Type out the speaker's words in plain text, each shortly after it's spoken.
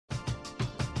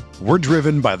We're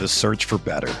driven by the search for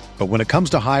better. But when it comes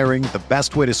to hiring, the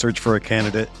best way to search for a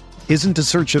candidate isn't to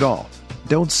search at all.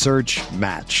 Don't search,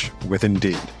 match with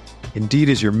Indeed. Indeed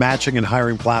is your matching and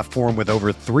hiring platform with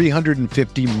over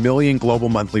 350 million global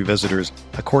monthly visitors,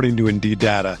 according to Indeed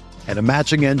data, and a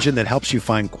matching engine that helps you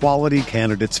find quality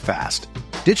candidates fast.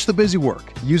 Ditch the busy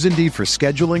work. Use Indeed for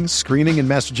scheduling, screening, and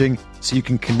messaging so you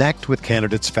can connect with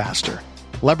candidates faster.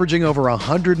 Leveraging over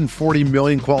 140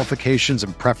 million qualifications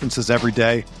and preferences every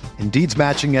day, Indeed's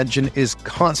matching engine is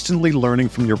constantly learning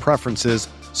from your preferences,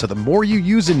 so the more you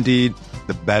use Indeed,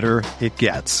 the better it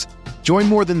gets. Join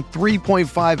more than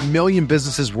 3.5 million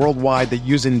businesses worldwide that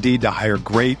use Indeed to hire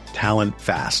great talent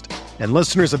fast. And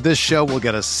listeners of this show will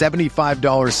get a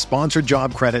 $75 sponsored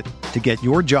job credit to get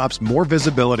your jobs more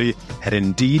visibility at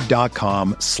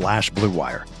Indeed.com/Blue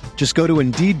Wire. Just go to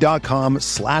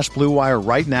Indeed.com/Blue Wire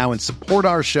right now and support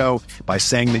our show by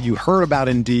saying that you heard about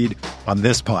Indeed on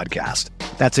this podcast.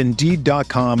 That's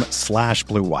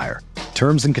Indeed.com/Blue Wire.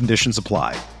 Terms and conditions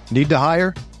apply. Need to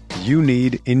hire? You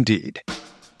need Indeed.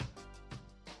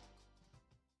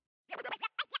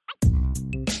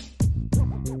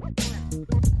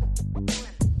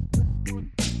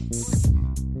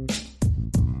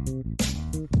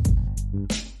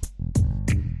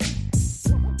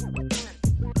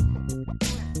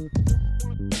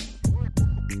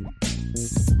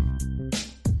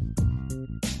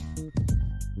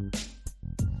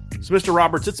 So, Mr.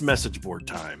 Roberts, it's message board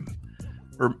time.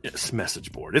 Or it's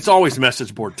message board. It's always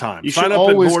message board time. You Sign should up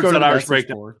always at go to Boards message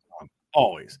Breakdown. board.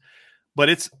 Always. But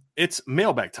it's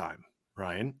mailbag time,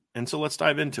 Ryan. And so let's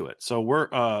dive into it. So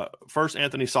we're first,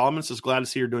 Anthony Solomon says, glad to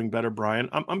see you're doing better, Brian.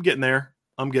 I'm getting there.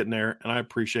 And I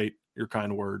appreciate your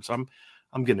kind words. I'm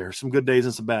getting there. Some good days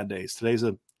and some bad days. Today's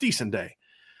a decent day.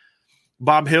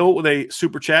 Bob Hill with a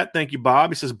super chat. Thank you,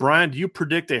 Bob. He says, Brian, do you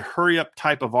predict a hurry-up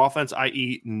type of offense,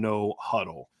 i.e. no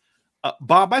huddle?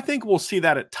 Bob, I think we'll see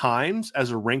that at times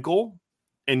as a wrinkle,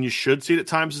 and you should see it at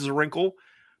times as a wrinkle.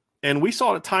 And we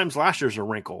saw it at times last year as a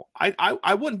wrinkle.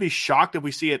 I wouldn't be shocked if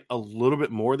we see it a little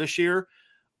bit more this year.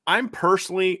 I'm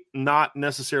personally not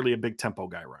necessarily a big tempo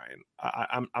guy, Ryan.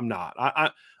 I'm not.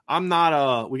 I'm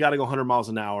not we got to go 100 miles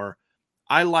an hour.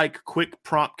 I like quick,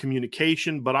 prompt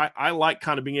communication, but I like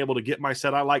kind of being able to get my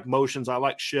set. I like motions. I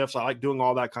like shifts. I like doing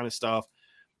all that kind of stuff.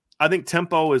 I think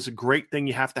tempo is a great thing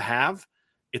you have to have.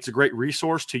 It's a great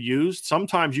resource to use.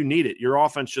 Sometimes you need it. Your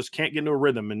offense just can't get into a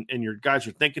rhythm, and your guys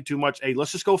are thinking too much. Hey,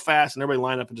 let's just go fast, and everybody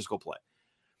line up and just go play.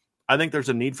 I think there's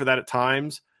a need for that at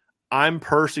times. I'm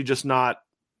personally just not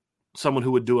someone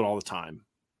who would do it all the time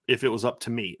if it was up to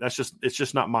me. It's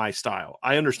just not my style.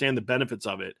 I understand the benefits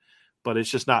of it, but it's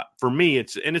just not for me.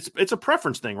 It's a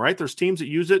preference thing, right? There's teams that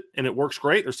use it and it works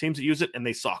great. There's teams that use it and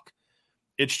they suck.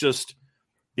 It's just,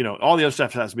 all the other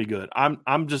stuff has to be good.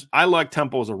 I like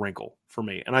tempo as a wrinkle for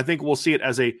me. And I think we'll see it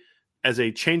as a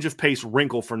change of pace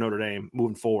wrinkle for Notre Dame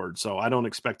moving forward. So I don't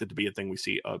expect it to be a thing we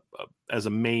see as a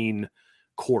main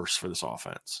course for this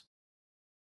offense.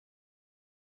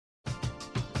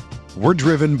 We're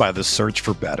driven by the search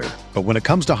for better. But when it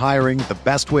comes to hiring, the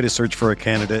best way to search for a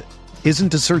candidate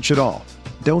isn't to search at all.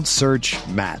 Don't search,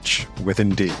 match with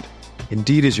Indeed.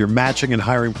 Indeed is your matching and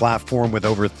hiring platform with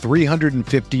over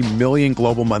 350 million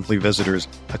global monthly visitors,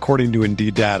 according to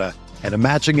Indeed data, and a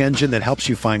matching engine that helps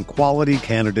you find quality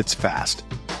candidates fast.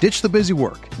 Ditch the busy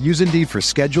work. Use Indeed for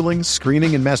scheduling,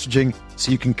 screening, and messaging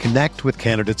so you can connect with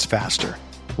candidates faster.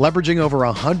 Leveraging over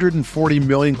 140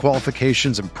 million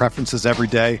qualifications and preferences every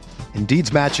day,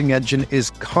 Indeed's matching engine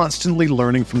is constantly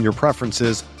learning from your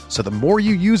preferences, so the more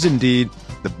you use Indeed,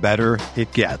 the better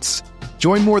it gets.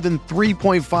 Join more than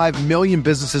 3.5 million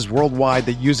businesses worldwide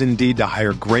that use Indeed to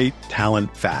hire great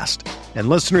talent fast. And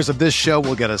listeners of this show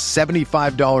will get a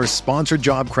 $75 sponsored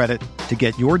job credit to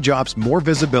get your jobs more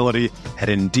visibility at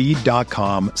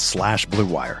Indeed.com/Blue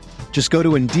Wire. Just go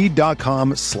to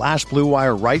Indeed.com/Blue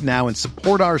Wire right now and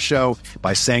support our show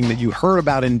by saying that you heard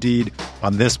about Indeed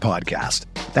on this podcast.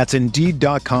 That's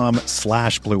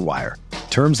Indeed.com/Blue Wire.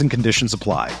 Terms and conditions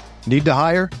apply. Need to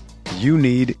hire? You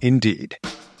need Indeed.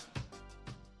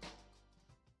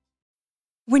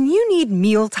 When you need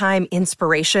mealtime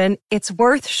inspiration, it's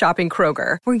worth shopping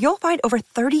Kroger, where you'll find over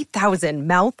 30,000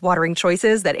 mouth-watering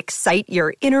choices that excite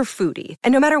your inner foodie.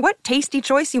 And no matter what tasty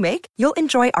choice you make, you'll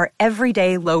enjoy our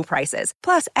everyday low prices,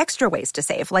 plus extra ways to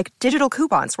save, like digital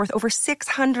coupons worth over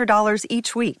 $600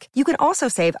 each week. You can also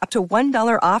save up to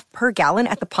 $1 off per gallon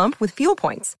at the pump with fuel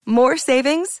points. More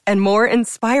savings and more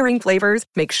inspiring flavors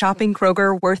make shopping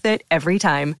Kroger worth it every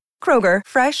time. Kroger,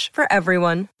 fresh for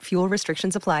everyone. Fuel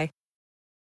restrictions apply.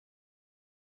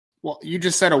 Well, you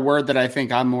just said a word that I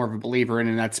think I'm more of a believer in,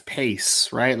 and that's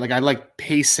pace, right? Like I like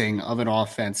pacing of an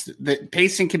offense. The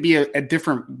pacing could be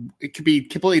it could be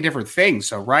completely different things.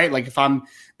 So, right? Like if I'm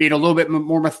being a little bit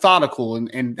more methodical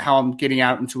in how I'm getting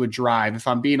out into a drive, if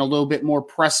I'm being a little bit more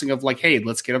pressing of like, hey,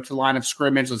 let's get up to the line of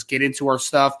scrimmage, let's get into our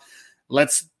stuff.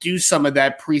 Let's do some of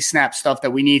that pre-snap stuff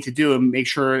that we need to do and make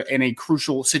sure in a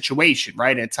crucial situation,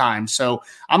 right, at times. So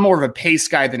I'm more of a pace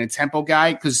guy than a tempo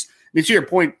guy because – to your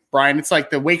point, Brian, it's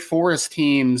like the Wake Forest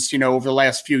teams, over the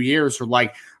last few years are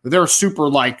like, they're super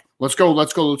like, let's go.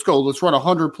 Let's run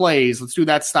 100 plays. Let's do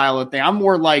that style of thing. I'm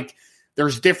more like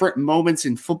there's different moments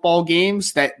in football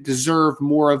games that deserve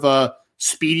more of a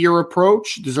speedier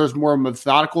approach, deserves more of a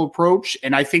methodical approach.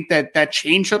 And I think that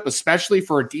change up, especially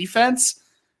for a defense,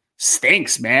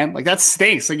 stinks, man. Like that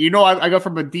stinks. Like, I go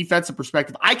from a defensive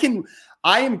perspective.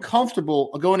 I am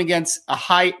comfortable going against a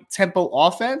high tempo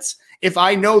offense if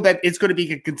I know that it's going to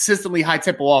be a consistently high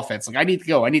tempo offense. Like I need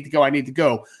to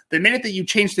go. The minute that you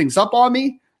change things up on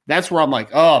me, that's where I'm like,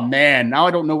 oh man, now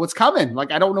I don't know what's coming.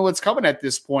 Like I don't know what's coming at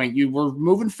this point. You were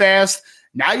moving fast.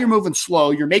 Now you're moving slow.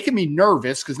 You're making me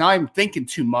nervous because now I'm thinking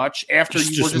too much after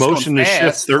you were just motion going to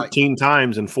fast. shift 13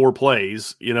 times in 4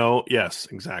 plays. Yes,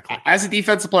 exactly. As a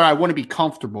defensive player, I want to be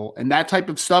comfortable. And that type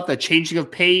of stuff, that changing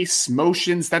of pace,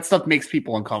 motions, that stuff makes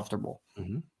people uncomfortable.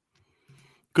 Mm-hmm.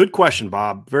 Good question,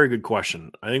 Bob. Very good question.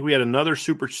 I think we had another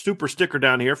super sticker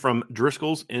down here from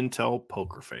Driscoll's Intel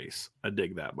Poker Face. I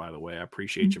dig that, by the way. I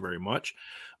appreciate you very much.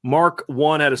 Mark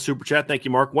 1 had a super chat. Thank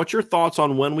you, Mark. What's your thoughts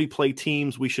on when we play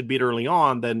teams we should beat early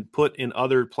on, then put in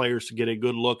other players to get a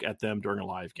good look at them during a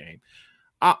live game?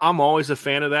 I'm always a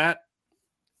fan of that.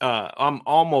 I'm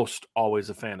almost always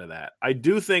a fan of that. I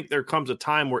do think there comes a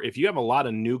time where if you have a lot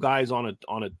of new guys on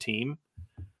a team,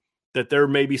 that there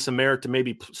may be some merit to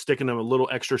maybe sticking them a little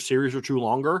extra series or two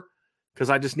longer, because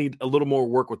I just need a little more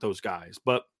work with those guys.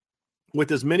 But with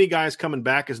as many guys coming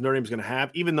back as Notre Dame's going to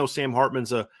have, even though Sam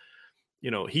Hartman's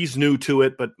he's new to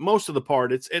it, but most of the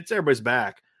part, it's everybody's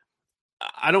back.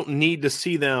 I don't need to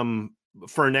see them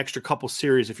for an extra couple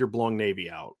series if you're blowing Navy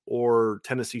out or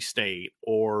Tennessee State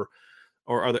or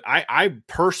other. I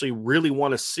personally really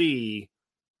want to see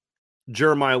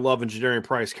Jeremiah Love and Jadarian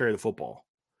Price carry the football.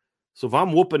 So if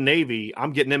I'm whooping Navy,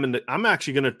 I'm getting him I'm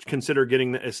actually going to consider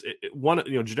getting this one,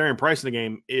 Jadarian Price in the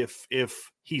game if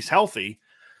he's healthy.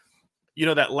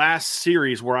 That last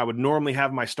series where I would normally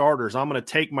have my starters, I'm going to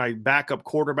take my backup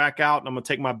quarterback out and I'm going to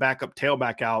take my backup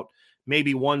tailback out,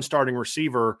 maybe one starting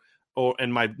receiver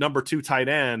and my number 2 tight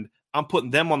end. I'm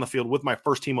putting them on the field with my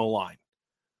first team O-line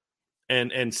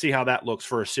and see how that looks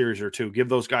for a series or two. Give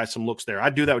those guys some looks there.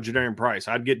 I'd do that with Jadarian Price.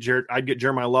 I'd get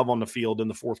Jeremiah Love on the field in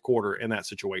the fourth quarter in that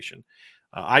situation.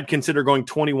 I'd consider going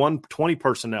 20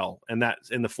 personnel in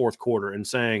the fourth quarter and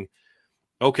saying,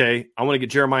 okay, I want to get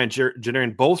Jeremiah and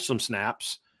Jadarian both some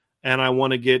snaps, and I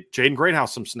want to get Jaden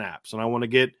Greathouse some snaps, and I want to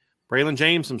get Braylon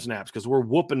James some snaps because we're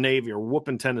whooping Navy or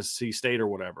whooping Tennessee State or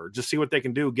whatever. Just see what they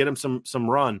can do. Get them some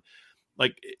run.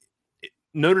 Like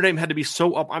Notre Dame had to be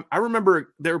so up. I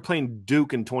remember they were playing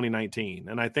Duke in 2019,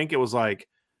 and I think it was like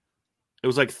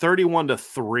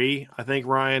 31-3, I think,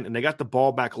 Ryan, and they got the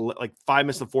ball back like 5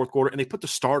 minutes in the fourth quarter, and they put the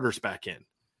starters back in.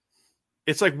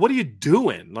 It's like, what are you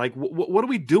doing? Like, what are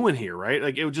we doing here, right?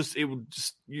 Like, it would just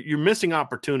you're missing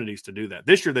opportunities to do that.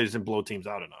 This year, they just didn't blow teams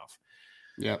out enough.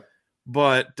 Yeah.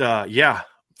 But,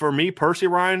 for me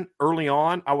personally, Ryan, early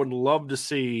on, I would love to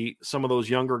see some of those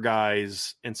younger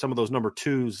guys and some of those number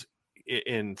 2s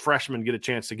in freshmen get a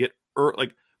chance to get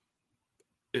like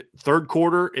third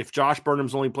quarter. If Josh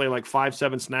Burnham's only played like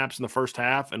 5-7 snaps in the first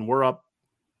half and we're up,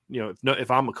 if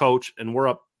I'm a coach and we're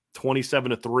up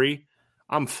 27-3,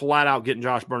 I'm flat out getting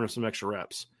Josh Burnham some extra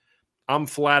reps. I'm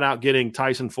flat out getting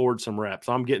Tyson Ford some reps.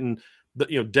 I'm getting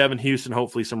Devin Houston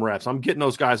hopefully some reps. I'm getting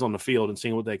those guys on the field and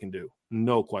seeing what they can do.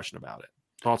 No question about it.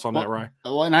 Thoughts on that, Ryan?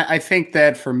 Well, and I think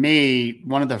that for me,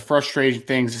 one of the frustrating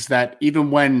things is that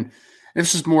even when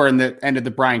this is more in the end of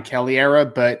the Brian Kelly era,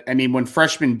 but I mean, when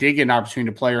freshmen did get an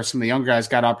opportunity to play or some of the young guys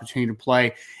got an opportunity to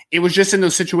play, it was just in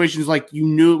those situations like you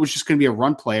knew it was just going to be a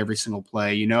run play every single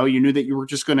play. You knew that you were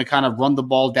just going to kind of run the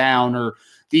ball down, or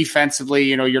defensively,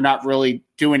 you're not really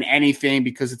doing anything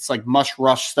because it's like mush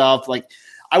rush stuff. Like,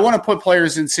 I want to put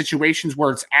players in situations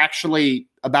where it's actually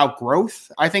about growth,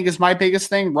 I think is my biggest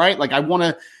thing, right? Like, I want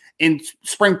to, in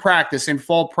spring practice, in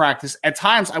fall practice, at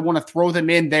times I want to throw them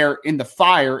in there in the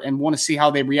fire and want to see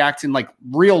how they react in like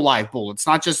real live bullets,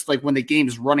 not just like when the game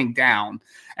is running down.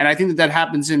 And I think that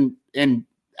happens in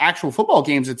actual football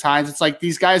games at times. It's like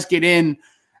these guys get in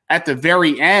at the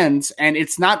very end and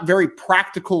it's not very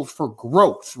practical for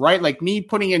growth, right? Like me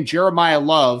putting in Jeremiah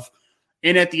Love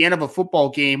in at the end of a football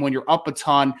game when you're up a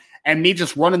ton and me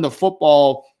just running the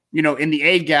football, in the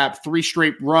A gap, 3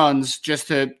 straight runs just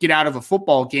to get out of a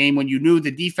football game when you knew the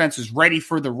defense was ready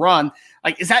for the run.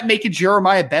 Like, is that making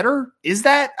Jeremiah better? Is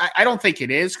that? I don't think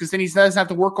it is, because then he doesn't have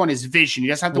to work on his vision. He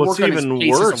doesn't have to work on his pace. What's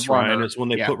even worse, Ryan, is when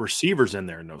they put receivers in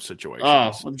there in those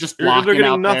situations. Just they're getting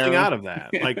out nothing there. out of that.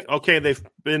 Like, okay, they've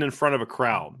been in front of a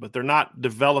crowd, but they're not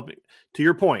developing. To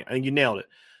your point, I think you nailed it.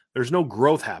 There's no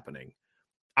growth happening.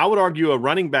 I would argue a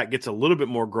running back gets a little bit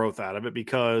more growth out of it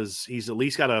because he's at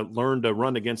least got to learn to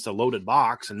run against a loaded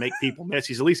box and make people miss.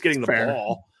 He's at least getting the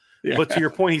ball. Yeah. But to your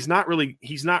point, he's not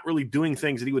really doing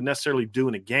things that he would necessarily do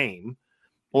in a game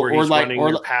where he's running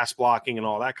or pass blocking and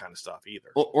all that kind of stuff either.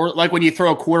 Or like when you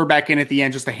throw a quarterback in at the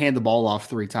end just to hand the ball off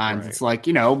 3 times. Right. It's like,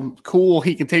 cool.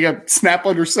 He can take a snap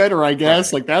under center, I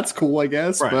guess. Right. Like, that's cool, I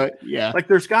guess. Right. But yeah. Like,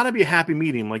 there's got to be a happy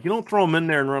medium. Like, you don't throw him in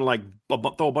there and run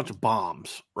throw a bunch of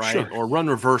bombs, right? Sure. Or run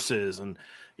reverses. And,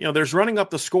 there's running up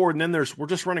the score, and then we're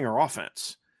just running our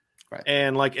offense. Right.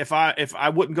 And like, if I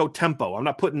wouldn't go tempo, I'm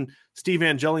not putting Steve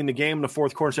Angeli in the game in the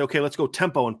fourth quarter and say, okay, let's go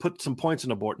tempo and put some points on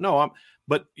the board. No,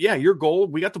 but yeah, your goal,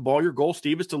 we got the ball. Your goal,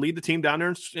 Steve, is to lead the team down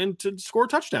there and to score a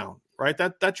touchdown, right?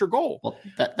 That's your goal. Well,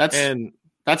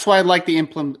 that's why I like the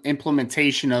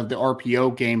implementation of the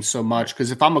RPO game so much.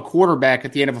 Because if I'm a quarterback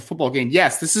at the end of a football game,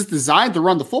 yes, this is designed to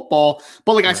run the football,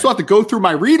 but like, I still have to go through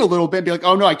my read a little bit and be like,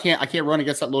 oh no, I can't run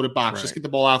against that loaded box. Right. Just get the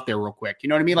ball out there real quick. You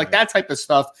know what I mean? Like, that type of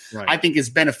stuff, I think is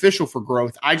beneficial for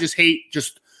growth. I just hate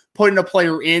just putting a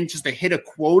player in just to hit a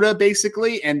quota,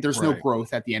 basically, and there's no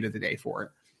growth at the end of the day for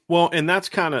it. Well, and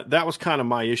that was kind of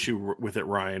my issue with it,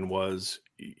 Ryan, was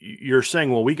you're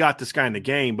saying, well, we got this guy in the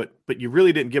game, but you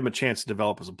really didn't give him a chance to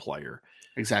develop as a player.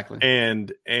 Exactly.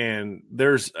 And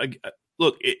there's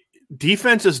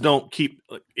defenses don't keep.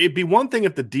 It'd be one thing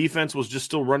if the defense was just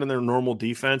still running their normal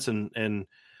defense and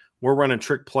we're running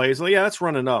trick plays. Well, yeah, that's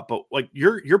running up, but like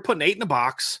you're putting 8 in the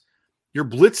box, you're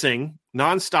blitzing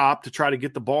nonstop to try to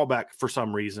get the ball back for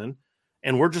some reason.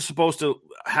 And we're just supposed to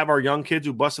have our young kids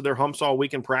who busted their humps all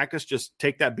week in practice just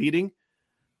take that beating?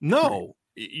 No.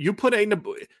 You put 8 in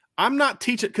the – I'm not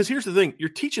teaching – because here's the thing. You're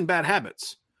teaching bad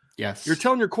habits. Yes. You're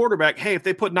telling your quarterback, hey, if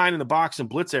they put 9 in the box and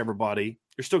blitz everybody,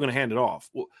 you're still going to hand it off.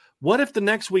 Well, what if the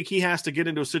next week he has to get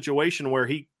into a situation where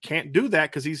he can't do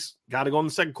that because he's got to go in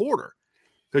the second quarter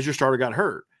because your starter got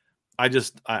hurt? I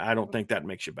don't think that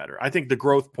makes you better. I think the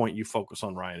growth point you focus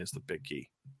on, Ryan, is the big key.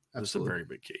 That's a very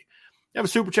big key. I have a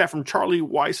super chat from Charlie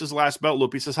Weiss's last belt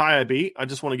loop. He says, hi, IB. I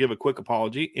just want to give a quick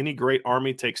apology. Any great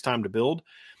army takes time to build.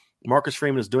 Marcus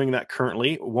Freeman is doing that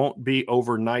currently. It won't be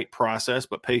overnight process,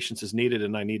 but patience is needed,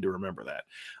 and I need to remember that.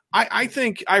 I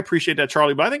think I appreciate that,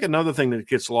 Charlie, but I think another thing that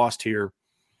gets lost here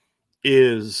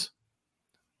is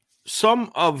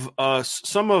some of I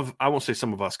won't say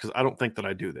some of us because I don't think that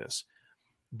I do this,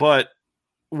 but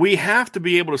we have to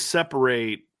be able to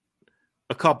separate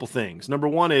a couple things. Number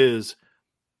one is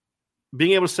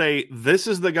being able to say, this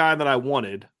is the guy that I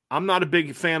wanted. I'm not a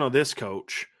big fan of this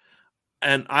coach.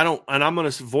 And I'm going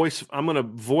to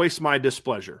voice my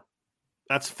displeasure.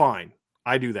 That's fine.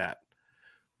 I do that.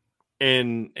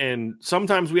 And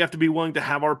sometimes we have to be willing to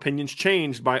have our opinions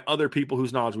changed by other people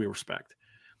whose knowledge we respect.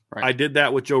 Right. I did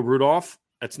that with Joe Rudolph.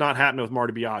 It's not happening with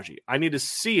Marty Biagi. I need to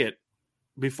see it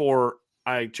before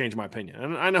I change my opinion.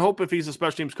 And I hope if he's a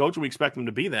special teams coach, and we expect him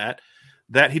to be that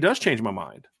he does change my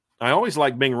mind. I always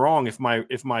like being wrong if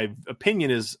my opinion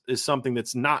is something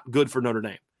that's not good for Notre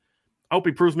Dame. I hope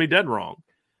he proves me dead wrong.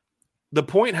 The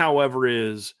point, however,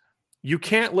 is you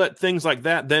can't let things like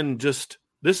that then just,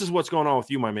 this is what's going on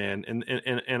with you, my man.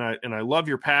 And I love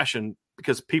your passion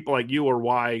because people like you are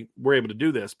why we're able to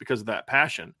do this, because of that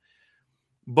passion.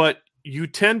 But you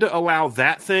tend to allow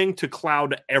that thing to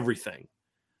cloud everything.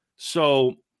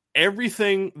 So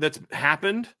everything that's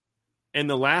happened in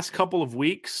the last couple of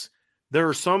weeks, there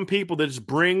are some people that just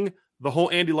bring the whole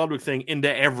Andy Ludwig thing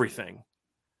into everything.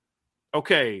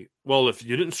 Okay, well, if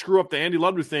you didn't screw up the Andy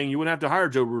Ludwig thing, you wouldn't have to hire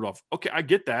Joe Rudolph. Okay, I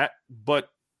get that, but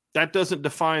that doesn't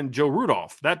define Joe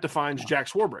Rudolph. That defines Jack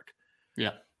Swarbrick.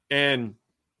 Yeah. And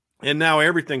now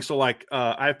everything. So, like,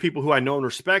 I have people who I know and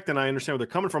respect, and I understand where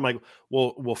they're coming from. Like,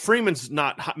 well, Freeman's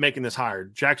not making this hire.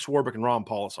 Jack Swarbrick and Ron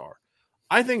Paulus are.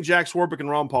 I think Jack Swarbrick and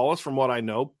Ron Paulus, from what I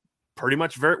know, pretty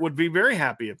much would be very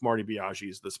happy if Marty Biagi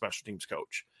is the special teams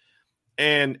coach.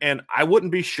 And I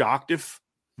wouldn't be shocked if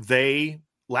they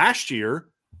last year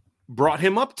brought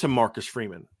him up to Marcus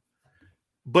Freeman.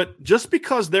 But just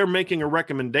because they're making a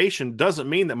recommendation doesn't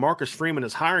mean that Marcus Freeman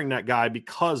is hiring that guy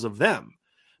because of them.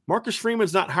 Marcus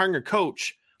Freeman's not hiring a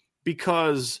coach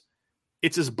because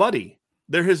it's his buddy.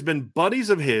 There has been buddies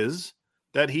of his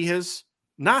that he has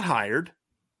not hired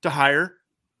to hire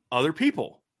other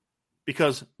people.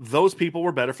 because those people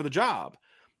were better for the job.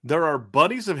 There are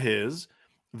buddies of his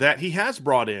that he has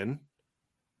brought in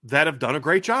that have done a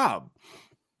great job.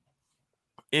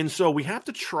 And so we have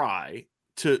to try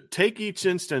to take each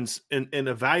instance and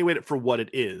evaluate it for what it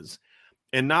is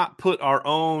and not put our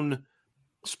own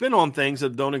spin on things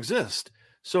that don't exist.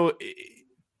 So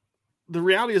the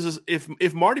reality is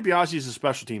if Marty Biagi is a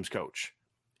special teams coach,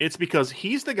 it's because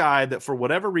he's the guy that for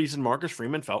whatever reason Marcus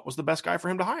Freeman felt was the best guy for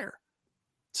him to hire.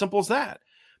 Simple as that.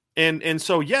 And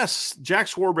so, yes, Jack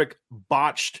Swarbrick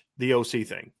botched the OC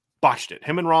thing. Botched it.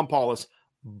 Him and Ron Paulus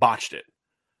botched it.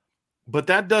 But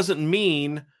that doesn't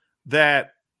mean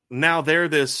that now they're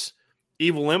this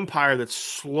evil empire that's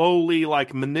slowly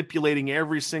like manipulating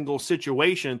every single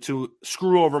situation to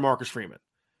screw over Marcus Freeman.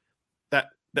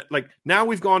 That like now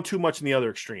we've gone too much in the other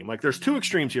extreme. Like there's two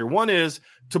extremes here. One is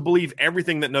to believe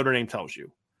everything that Notre Dame tells you,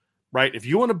 right? If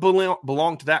you want to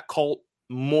belong to that cult,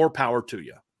 more power to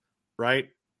you, right?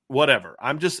 Whatever.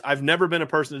 I've never been a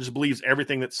person that just believes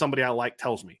everything that somebody I like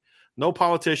tells me. No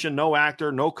politician, no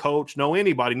actor, no coach, no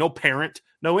anybody, no parent,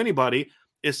 no anybody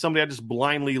is somebody I just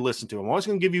blindly listen to. I'm always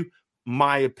going to give you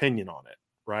my opinion on it,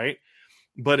 right?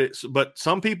 But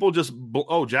some people just,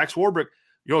 Jack Swarbrick,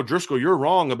 Driscoll, you're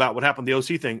wrong about what happened to the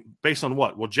OC thing. Based on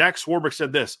what? Well, Jack Swarbrick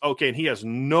said this. Okay, and he has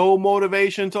no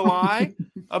motivation to lie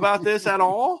about this at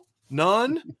all?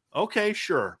 None? Okay,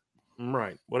 sure.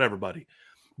 Right, whatever, buddy.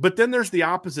 But then there's the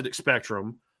opposite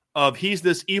spectrum of he's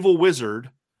this evil wizard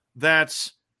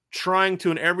that's trying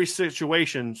to, in every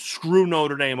situation, screw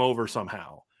Notre Dame over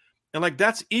somehow. And like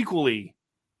that's equally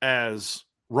as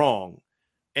wrong.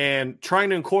 And trying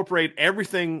to incorporate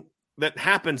everything that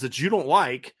happens that you don't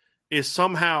like is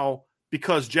somehow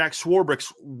because Jack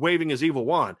Swarbrick's waving his evil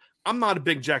wand. I'm not a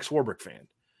big Jack Swarbrick fan,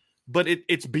 but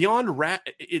it's beyond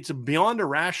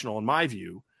irrational in my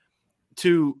view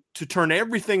to turn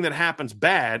everything that happens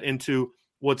bad into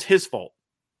what's his fault.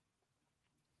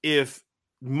 If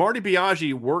Marty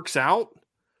Biagi works out,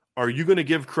 are you going to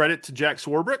give credit to Jack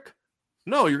Swarbrick?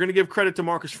 No, you're going to give credit to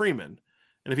Marcus Freeman.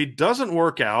 And if he doesn't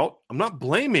work out, I'm not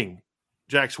blaming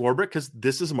Jack Swarbrick because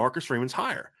this is Marcus Freeman's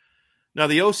hire. Now,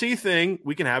 the OC thing,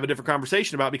 we can have a different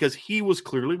conversation about because we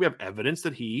have evidence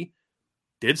that he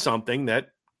did something that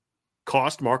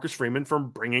cost Marcus Freeman from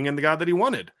bringing in the guy that he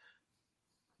wanted.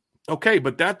 Okay,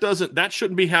 but that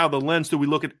shouldn't be how the lens do we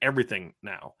look at everything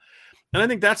now. And I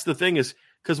think that's the thing is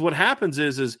because what happens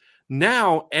is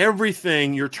now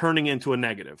everything you're turning into a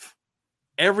negative.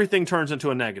 Everything turns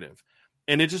into a negative.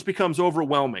 And it just becomes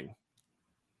overwhelming.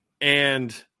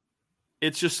 And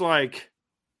it's just like,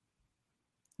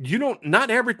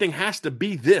 not everything has to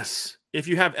be this. If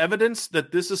you have evidence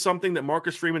that this is something that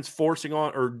Marcus Freeman's forcing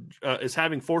on or is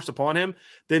having forced upon him,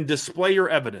 then display your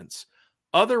evidence.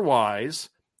 Otherwise,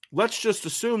 let's just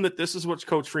assume that this is what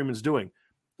Coach Freeman's doing.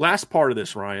 Last part of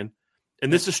this, Ryan,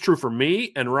 and this is true for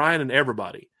me and Ryan and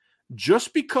everybody.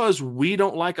 Just because we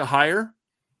don't like a hire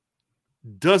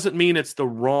doesn't mean it's the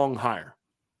wrong hire.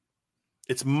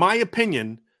 It's my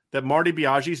opinion that Marty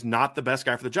Biagi is not the best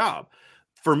guy for the job.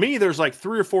 For me, there's like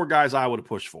 3 or 4 guys I would have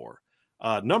pushed for.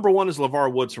 Number one is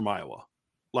LeVar Woods from Iowa.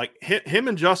 Like him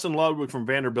and Justin Ludwig from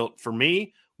Vanderbilt, for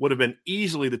me, would have been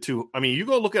easily the two. I mean, you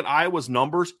go look at Iowa's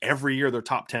numbers every year, they're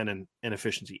top 10 in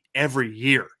efficiency every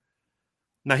year.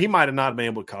 Now, he might have not been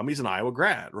able to come. He's an Iowa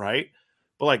grad, right?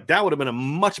 But like that would have been a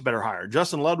much better hire.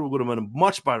 Justin Ludwig would have been a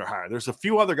much better hire. There's a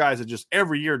few other guys that just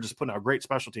every year just putting out great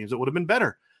special teams that would have been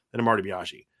better than a Marty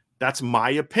Biagi. That's my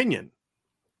opinion.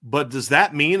 But does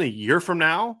that mean a year from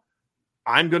now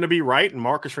I'm going to be right and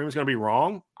Marcus Freeman's going to be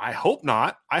wrong? I hope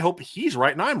not. I hope he's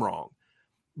right and I'm wrong.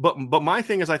 But my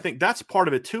thing is, I think that's part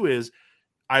of it too, is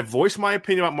I voiced my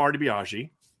opinion about Marty Biagi.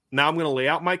 Now I'm going to lay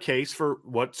out my case for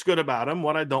what's good about him,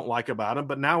 what I don't like about him.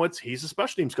 But now he's a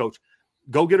special teams coach.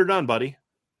 Go get her done, buddy.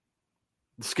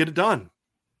 Let's get it done.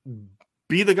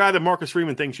 Be the guy that Marcus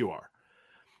Freeman thinks you are.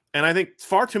 And I think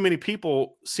far too many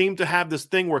people seem to have this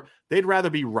thing where they'd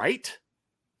rather be right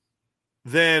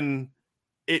than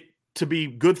it to be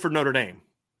good for Notre Dame.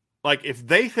 Like if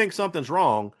they think something's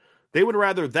wrong, they would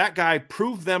rather that guy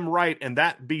prove them right and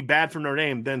that be bad for Notre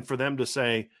Dame than for them to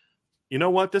say, you know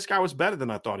what, this guy was better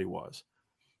than I thought he was.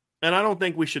 And I don't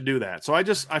think we should do that. So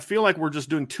I feel like we're just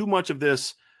doing too much of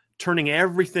this, turning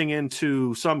everything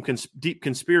into some deep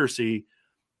conspiracy,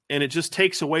 and it just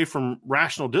takes away from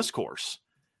rational discourse.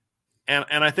 And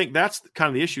I think that's kind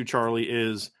of the issue, Charlie,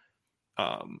 is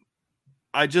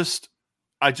I just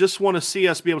want to see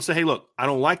us be able to say, hey, look, I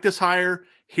don't like this hire.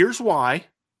 Here's why.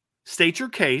 State your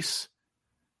case.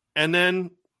 And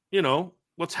then,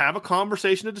 let's have a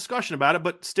conversation, a discussion about it,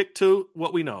 but stick to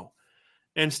what we know.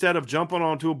 instead of jumping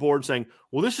onto a board saying,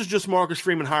 well, this is just Marcus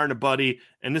Freeman hiring a buddy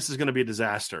and this is going to be a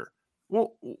disaster.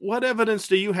 Well, what evidence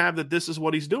do you have that this is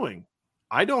what he's doing?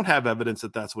 I don't have evidence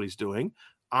that that's what he's doing.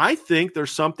 I think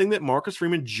there's something that Marcus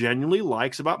Freeman genuinely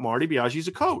likes about Marty Biagi as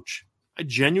a coach. I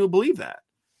genuinely believe that.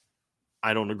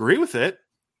 I don't agree with it,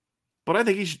 but I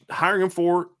think he's hiring him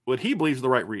for what he believes are the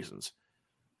right reasons.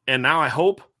 And now I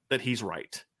hope that he's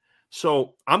right.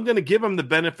 So I'm going to give him the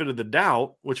benefit of the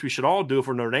doubt, which we should all do if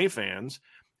we're Notre Dame fans,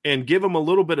 and give him a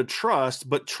little bit of trust.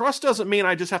 But trust doesn't mean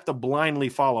I just have to blindly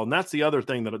follow. And that's the other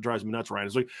thing that drives me nuts, Ryan.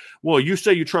 It's like, well, you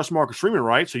say you trust Marcus Freeman,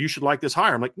 right? So you should like this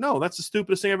hire. I'm like, no, that's the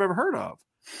stupidest thing I've ever heard of.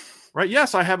 Right?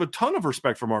 Yes, I have a ton of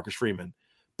respect for Marcus Freeman,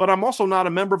 but I'm also not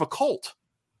a member of a cult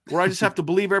where I just have to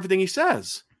believe everything he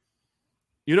says.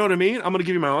 You know what I mean? I'm going to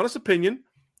give you my honest opinion,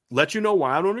 let you know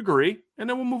why I don't agree, and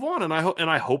then we'll move on. And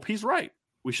I hope he's right.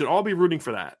 We should all be rooting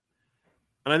for that.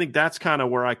 And I think that's kind of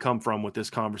where I come from with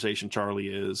this conversation, Charlie,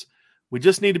 is we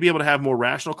just need to be able to have more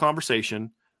rational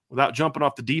conversation without jumping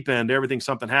off the deep end.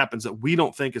 Something happens that we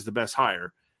don't think is the best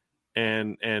hire,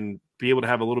 and be able to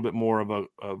have a little bit more of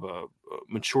a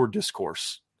mature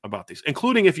discourse about these,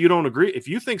 including if you don't agree. If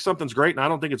you think something's great and I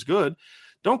don't think it's good,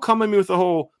 don't come at me with the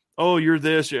whole, oh, you're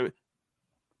this.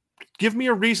 Give me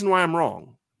a reason why I'm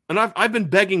wrong. And I've been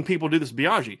begging people to do this,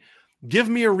 Biagi. Give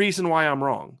me a reason why I'm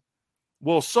wrong.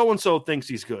 Well, so-and-so thinks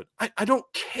he's good. I don't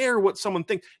care what someone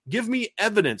thinks. Give me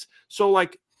evidence. So,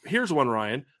 like, here's one,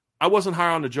 Ryan. I wasn't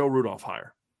high on the Joe Rudolph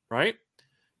hire, right?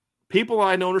 People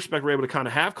I know and respect were able to kind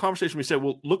of have conversation. We said,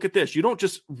 well, look at this. You don't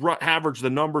just average the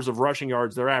numbers of rushing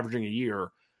yards they're averaging a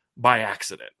year by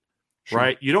accident, sure.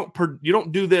 Right? You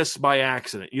don't do this by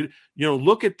accident. You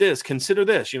look at this. Consider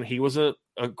this. He was a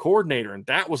coordinator, and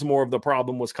that was more of the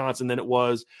problem Wisconsin than it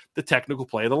was the technical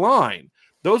play of the line.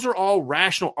 Those are all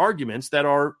rational arguments that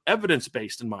are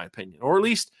evidence-based, in my opinion, or at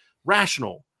least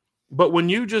rational. But when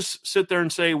you just sit there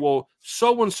and say, well,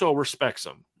 so-and-so respects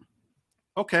him.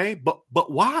 Okay, but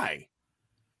why?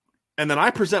 And then I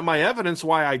present my evidence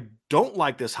why I don't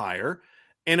like this hire.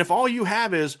 And if all you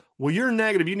have is, well, you're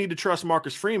negative, you need to trust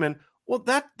Marcus Freeman, well,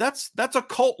 that's a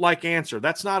cult-like answer.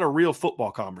 That's not a real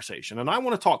football conversation. And I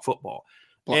want to talk football.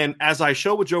 Well, and as I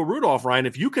show with Joe Rudolph, Ryan,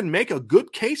 if you can make a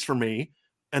good case for me,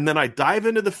 and then I dive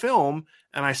into the film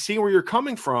and I see where you're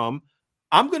coming from,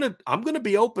 I'm gonna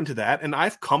be open to that. And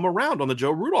I've come around on the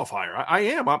Joe Rudolph hire. I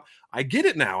am. I get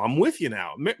it now. I'm with you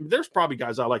now. There's probably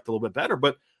guys I liked a little bit better,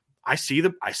 but I see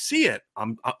it.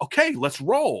 I'm okay. Let's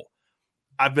roll.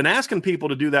 I've been asking people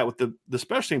to do that with the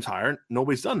special teams hire.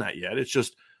 Nobody's done that yet. It's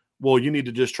just, well, you need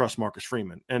to just trust Marcus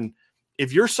Freeman. And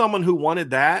if you're someone who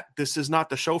wanted that, this is not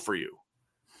the show for you.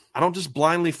 I don't just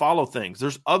blindly follow things.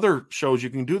 There's other shows you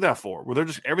can do that for, where they're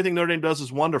just everything Notre Dame does is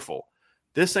wonderful.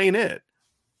 This ain't it.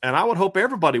 And I would hope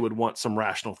everybody would want some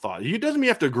rational thought. You doesn't mean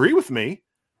you have to agree with me,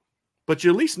 but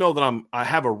you at least know that I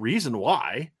have a reason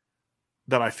why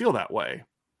that I feel that way.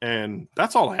 And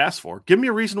that's all I ask for. Give me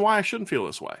a reason why I shouldn't feel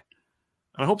this way.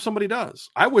 And I hope somebody does.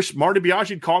 I wish Marty Biagi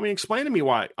would call me and explain to me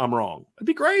why I'm wrong. It'd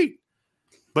be great.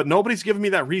 But nobody's given me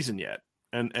that reason yet.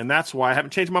 And that's why I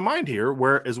haven't changed my mind here.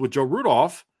 Whereas with Joe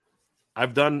Rudolph,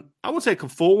 I've done, I wouldn't say a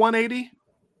full 180,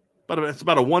 but it's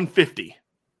about a 150.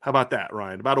 How about that,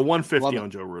 Ryan? About a 150 on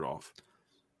Joe Rudolph.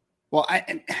 Well,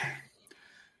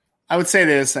 I would say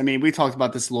this. I mean, we talked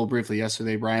about this a little briefly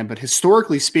yesterday, Brian, but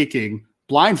historically speaking,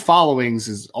 blind followings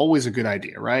is always a good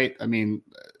idea, right? I mean,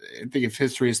 I think if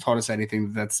history has taught us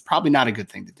anything, that's probably not a good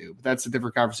thing to do, but that's a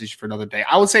different conversation for another day.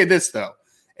 I would say this, though.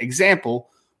 Example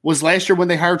was last year when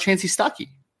they hired Chancey Stuckey,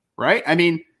 right? I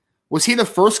mean, was he the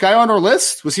first guy on our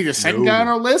list? Was he the second guy on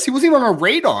our list? He wasn't even on our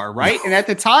radar, right? And at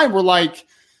the time, we're like,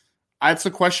 that's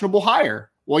a questionable hire.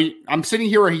 Well, I'm sitting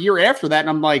here a year after that, and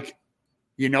I'm like,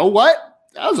 you know what?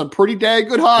 That was a pretty dang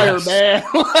good hire, man.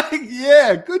 Like,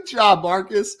 yeah, good job,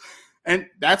 Marcus. And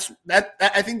that's that.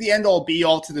 I think the end all be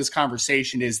all to this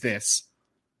conversation is this.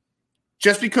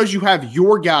 Just because you have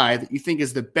your guy that you think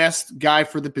is the best guy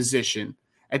for the position,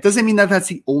 it doesn't mean that that's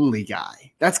the only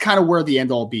guy. That's kind of where the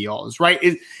end all be all is, right?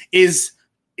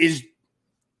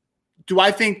 Do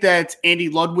I think that Andy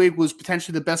Ludwig was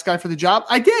potentially the best guy for the job?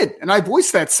 I did, and I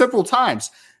voiced that several times.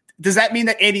 Does that mean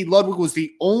that Andy Ludwig was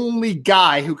the only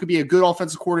guy who could be a good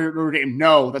offensive coordinator at Notre Dame?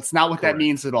 No, that's not what that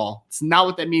means at all. It's not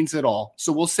what that means at all.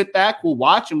 So we'll sit back, we'll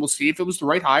watch, and we'll see if it was the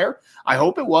right hire. I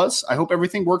hope it was. I hope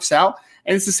everything works out.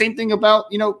 And it's the same thing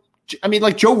about, I mean,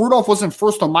 like Joe Rudolph wasn't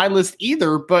first on my list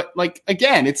either, but like,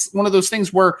 again, it's one of those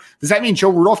things where does that mean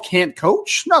Joe Rudolph can't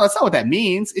coach? No, that's not what that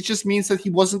means. It just means that he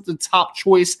wasn't the top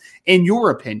choice in your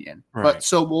opinion. Right. But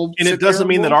so and it doesn't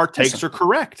mean that our takes are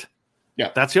correct. Yeah.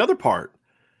 That's the other part.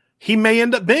 He may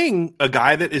end up being a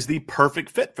guy that is the perfect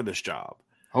fit for this job.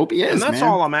 Hope he is. And that's man.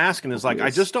 all I'm asking is, like, I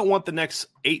just don't want the next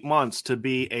 8 months to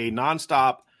be a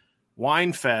nonstop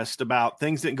whine fest about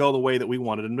things didn't go the way that we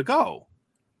wanted them to go.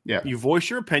 Yeah. You voice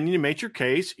your opinion, you make your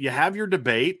case, you have your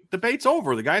debate. Debate's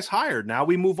over. The guy's hired. Now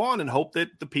we move on and hope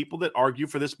that the people that argue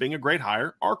for this being a great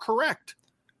hire are correct.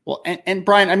 Well, and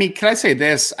Brian, I mean, can I say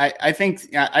this? I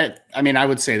think I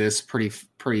would say this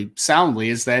pretty soundly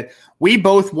is that we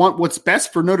both want what's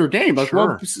best for Notre Dame. Like, Sure.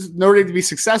 want Notre Dame to be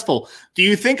successful. Do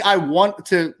you think I want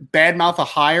to badmouth a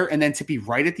hire and then to be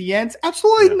right at the end?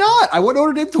 Absolutely not. I want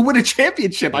Notre Dame to win a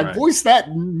championship. Right. I voiced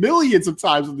that millions of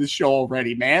times on this show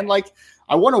already, man. Like,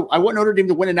 I want Notre Dame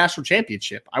to win a national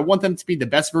championship. I want them to be the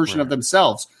best version of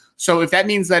themselves. So if that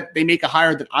means that they make a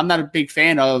hire that I'm not a big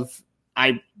fan of,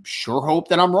 I sure hope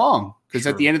that I'm wrong, because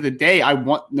at the end of the day, I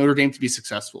want Notre Dame to be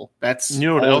successful. That's, you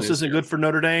know what else isn't good for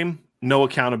Notre Dame? No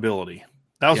accountability.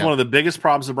 That was one of the biggest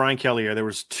problems of Brian Kelly here. There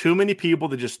was too many people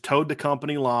that just towed the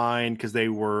company line because they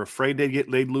were afraid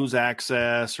they'd lose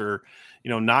access or,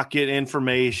 not get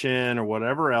information or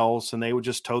whatever else, and they would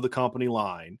just tow the company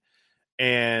line.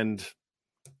 And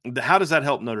how does that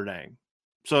help Notre Dame?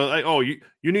 So, you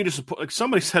need to support. Like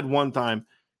somebody said one time,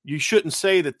 you shouldn't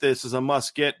say that this is a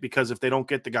must get because if they don't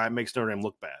get the guy, it makes Notre Dame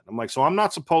look bad. I'm like, so I'm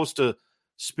not supposed to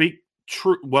speak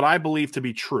true what I believe to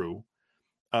be true,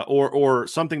 or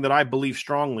something that I believe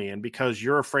strongly in because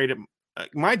you're afraid of.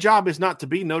 My job is not to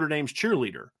be Notre Dame's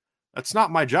cheerleader. That's not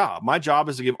my job. My job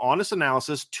is to give honest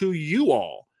analysis to you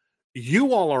all.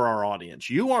 You all are our audience.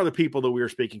 You are the people that we are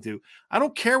speaking to. I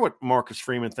don't care what Marcus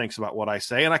Freeman thinks about what I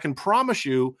say, and I can promise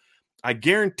you, I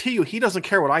guarantee you, he doesn't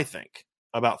care what I think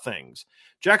about things.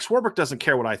 Jack Swarbrick doesn't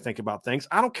care what I think about things.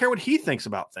 I don't care what he thinks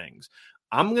about things.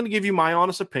 I'm going to give you my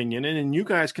honest opinion, and then you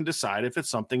guys can decide if it's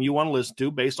something you want to listen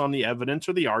to based on the evidence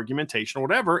or the argumentation or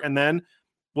whatever, and then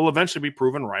we'll eventually be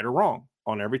proven right or wrong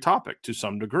on every topic to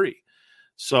some degree.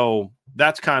 So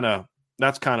that's kind of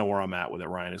where I'm at with it,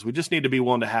 Ryan, is we just need to be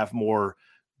willing to have more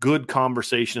good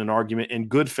conversation and argument and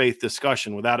good faith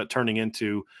discussion without it turning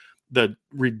into the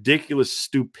ridiculous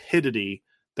stupidity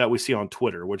that we see on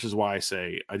Twitter, which is why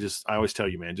I always tell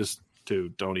you, man, just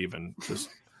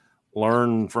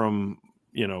learn from,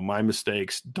 my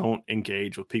mistakes. Don't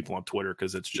engage with people on Twitter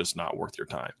because it's just not worth your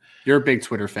time. You're a big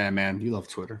Twitter fan, man. You love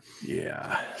Twitter.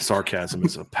 Yeah. Sarcasm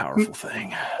is a powerful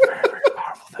thing. Very, very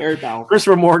powerful thing. Very powerful.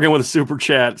 Christopher Morgan with a super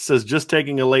chat says, just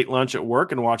taking a late lunch at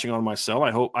work and watching on my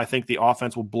cell. I think the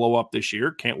offense will blow up this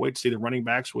year. Can't wait to see the running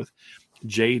backs with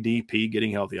JDP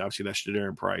getting healthy. Obviously, that's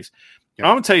Jadarian Price. Yep.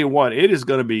 I'm going to tell you what, it is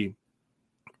going to be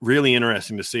really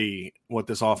interesting to see what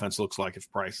this offense looks like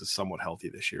if Price is somewhat healthy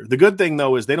this year. The good thing,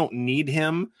 though, is they don't need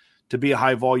him to be a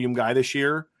high-volume guy this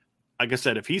year. Like I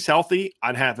said, if he's healthy,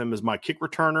 I'd have him as my kick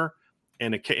returner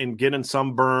and getting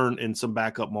some burn in some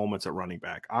backup moments at running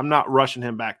back. I'm not rushing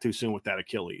him back too soon with that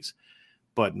Achilles.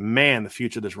 But, man, the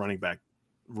future of this running back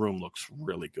room looks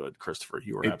really good, Christopher.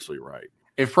 You are absolutely right.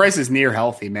 If Price is near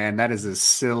healthy, man, that is a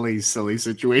silly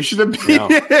situation to be in.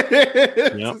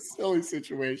 It's a silly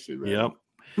situation, man. Yep.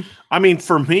 I mean,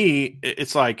 for me,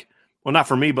 it's like, well, not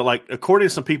for me, but like according to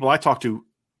some people I talked to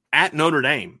at Notre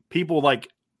Dame, people like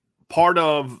part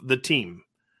of the team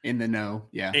in the know,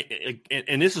 yeah.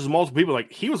 And this is multiple people.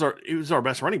 Like he was our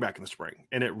best running back in the spring,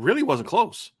 and it really wasn't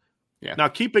close. Yeah. Now,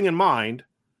 keeping in mind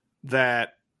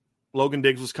that Logan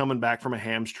Diggs was coming back from a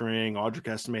hamstring, Audric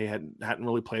Estime hadn't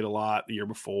really played a lot the year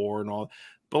before, and all,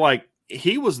 but like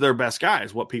he was their best guy,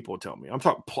 is what people would tell me.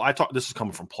 This is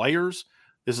coming from players.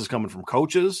 This is coming from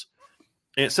coaches.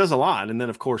 And it says a lot. And then,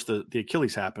 of course, the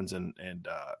Achilles happens,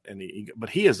 but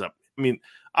he is up. I mean,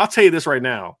 I'll tell you this right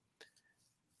now.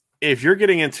 If you're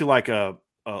getting into like a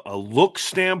look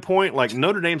standpoint, like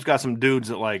Notre Dame's got some dudes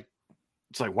that like,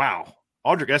 it's like, wow,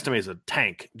 Audric Estime is a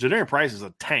tank. Jadarian Price is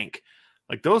a tank.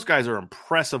 Like those guys are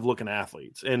impressive looking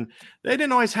athletes, and they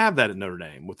didn't always have that at Notre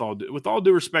Dame. With all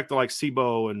due respect to like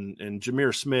Sebo and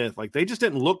Jameer Smith, like they just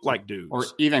didn't look like dudes. Or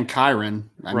even Kyron.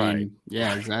 I mean,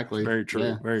 yeah, exactly. Very true.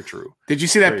 Yeah. Very true. Did you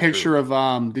see that picture of?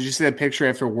 Did you see that picture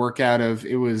after a workout of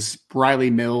it was Briley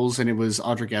Mills and it was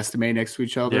Audric Estime next to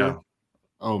each other? Yeah.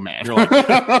 Oh man, like,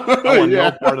 I want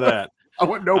no part of that. I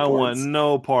want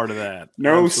no part of that.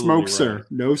 No Absolutely smoke, right. sir.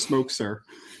 No smoke, sir.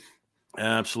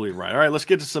 Absolutely right. All right, let's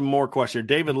get to some more questions.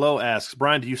 David Lowe asks,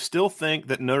 Brian, do you still think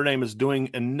that Notre Dame is doing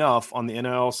enough on the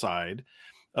NIL side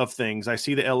of things? I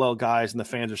see the LL guys and the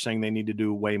fans are saying they need to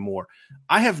do way more.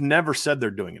 I have never said they're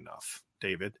doing enough,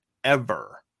 David,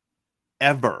 ever.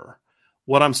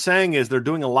 What I'm saying is they're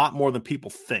doing a lot more than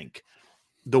people think.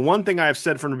 The one thing I have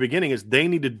said from the beginning is they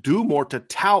need to do more to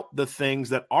tout the things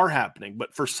that are happening.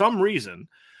 But for some reason,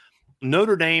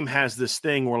 Notre Dame has this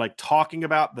thing where like talking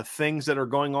about the things that are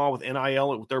going on with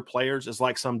NIL with their players is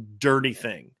like some dirty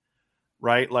thing,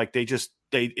 right? Like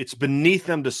it's beneath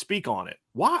them to speak on it.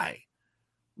 Why?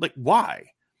 Like,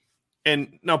 why?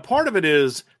 And now part of it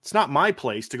is it's not my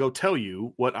place to go tell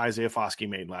you what Isaiah Foskey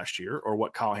made last year or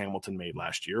what Kyle Hamilton made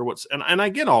last year. And I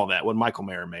get all that, what Michael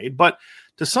Mayer made, but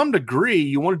to some degree,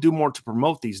 you want to do more to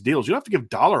promote these deals. You don't have to give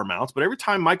dollar amounts, but every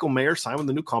time Michael Mayer signed with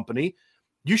a new company,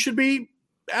 you should be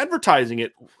advertising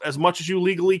it as much as you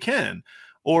legally can,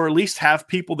 or at least have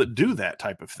people that do that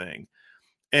type of thing.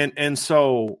 And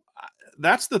so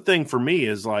that's the thing for me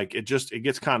is like, it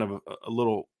gets kind of a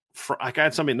little, like I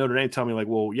had somebody at Notre Dame tell me like,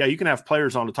 well, yeah, you can have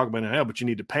players on to talk about NIL, but you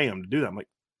need to pay them to do that. I'm like,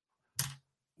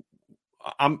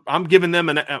 I'm giving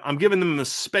them the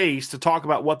space to talk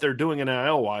about what they're doing in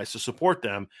NIL wise to support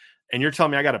them. And you're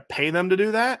telling me I got to pay them to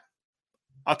do that?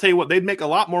 I'll tell you what, they'd make a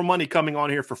lot more money coming on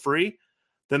here for free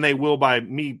than they will by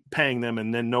me paying them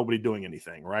and then nobody doing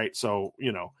anything. Right. So,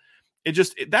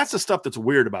 that's the stuff that's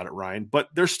weird about it, Ryan, but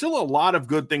there's still a lot of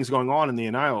good things going on in the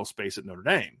NIL space at Notre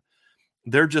Dame.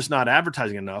 They're just not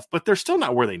advertising enough, but they're still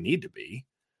not where they need to be.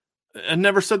 I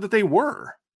never said that they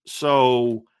were.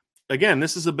 So again,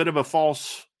 this is a bit of a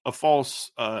false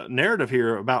narrative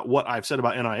here about what I've said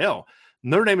about NIL.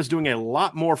 Notre Dame is doing a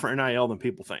lot more for NIL than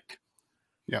people think.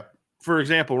 Yeah. For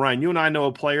example, Ryan, you and I know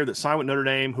a player that signed with Notre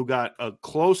Dame who got over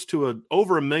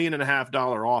 $1.5 million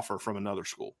offer from another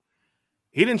school.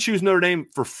 He didn't choose Notre Dame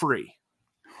for free.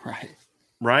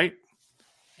 Right.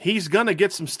 He's going to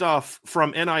get some stuff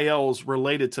from NILs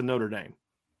related to Notre Dame.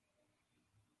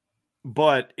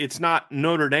 But it's not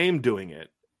Notre Dame doing it.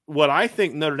 What I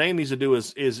think Notre Dame needs to do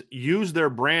is use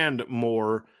their brand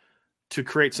more to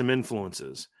create some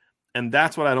influences. And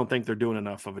that's what I don't think they're doing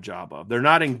enough of a job of. They're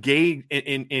not engaged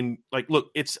in like,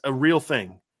 look, it's a real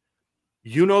thing.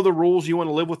 You know the rules. You want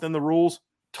to live within the rules.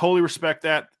 Totally respect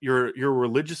that. You're a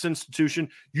religious institution.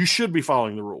 You should be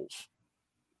following the rules.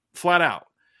 Flat out.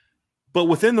 But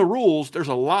within the rules, there's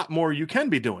a lot more you can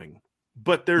be doing.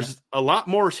 But there's a lot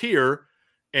more is here,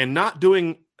 and not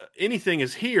doing anything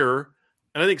is here.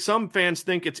 And I think some fans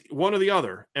think it's one or the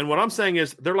other. And what I'm saying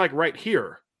is they're like right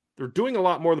here. They're doing a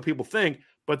lot more than people think,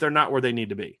 but they're not where they need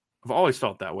to be. I've always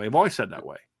felt that way. I've always said that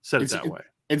way.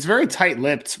 It's very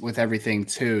tight-lipped with everything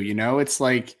too. It's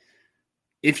like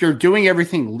if you're doing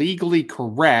everything legally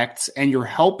correct and you're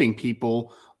helping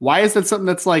people, why is that something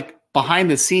that's like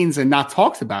behind the scenes and not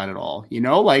talked about at all?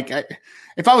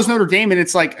 If I was Notre Dame and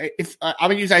it's like, if I'm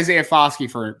going to use Isaiah Foskey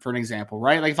for an example,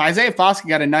 right? Like if Isaiah Foskey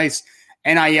got a nice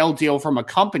NIL deal from a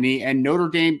company and Notre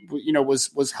Dame,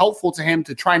 was helpful to him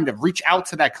to trying to reach out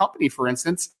to that company, for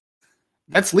instance,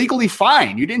 that's legally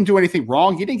fine. You didn't do anything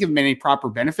wrong. You didn't give him any proper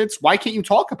benefits. Why can't you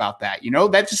talk about that?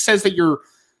 That just says that you're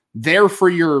there for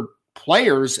your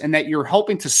players and that you're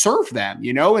helping to serve them,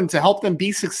 and to help them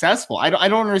be successful. I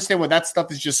don't understand why that stuff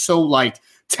is just so like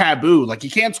taboo. Like you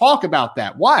can't talk about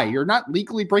that. Why? You're not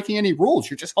legally breaking any rules.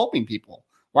 You're just helping people.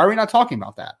 Why are we not talking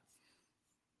about that?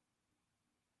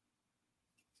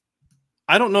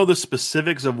 I don't know the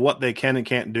specifics of what they can and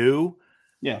can't do.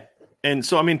 Yeah. And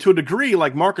so, I mean, to a degree,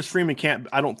 like Marcus Freeman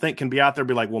I don't think can be out there and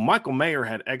be like, well, Michael Mayer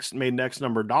had made X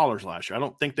number of dollars last year. I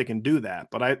don't think they can do that.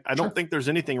 But I don't think there's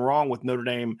anything wrong with Notre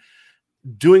Dame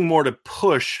doing more to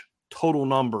push total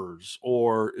numbers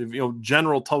or,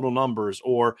 general total numbers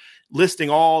or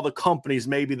listing all the companies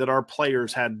maybe that our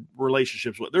players had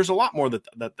relationships with. There's a lot more that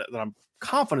I'm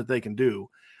confident they can do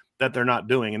that they're not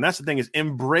doing. And that's the thing is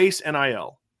embrace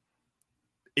NIL.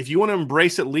 If you want to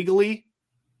embrace it legally,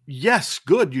 yes,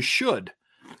 good, you should.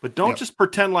 But don't just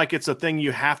pretend like it's a thing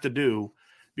you have to do,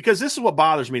 because this is what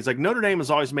bothers me. It's like Notre Dame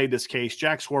has always made this case.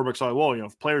 Jack Swarbrick's like, well,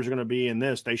 if players are going to be in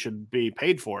this, they should be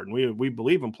paid for it. And we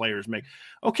believe in players make.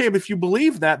 Okay, but if you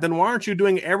believe that, then why aren't you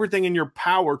doing everything in your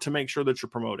power to make sure that you're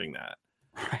promoting that?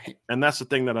 Right. And that's the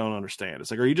thing that I don't understand. It's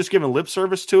like, are you just giving lip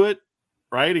service to it?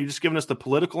 Right? Are you just giving us the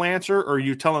political answer, or are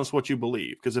you telling us what you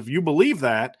believe? Because if you believe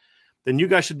that, then you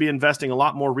guys should be investing a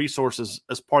lot more resources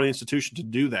as part of the institution to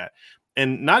do that.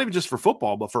 And not even just for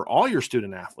football, but for all your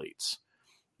student athletes.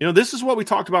 This is what we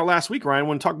talked about last week, Ryan,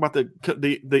 when we talked about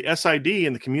the SID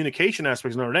and the communication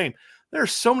aspects of Notre Dame. There are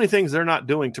so many things they're not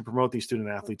doing to promote these student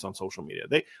athletes on social media.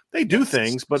 They do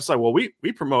things, but it's like, well, we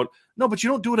promote. No, but you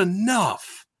don't do it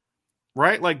enough,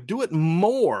 right? Like, do it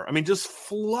more. I mean, just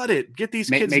flood it. Get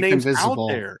these kids' names out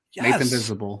there. Yes. Make them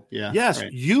visible. Yeah. Yes.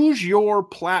 Right. Use your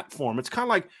platform. It's kind of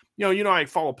like, I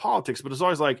follow politics, but it's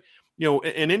always like,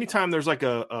 and anytime there's like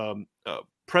a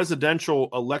presidential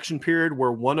election period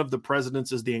where one of the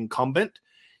presidents is the incumbent,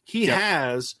 he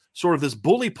has sort of this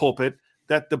bully pulpit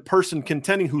that the person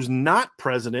contending who's not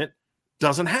president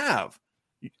doesn't have.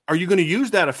 Are you going to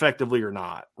use that effectively or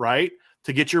not, right?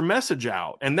 To get your message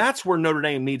out. And that's where Notre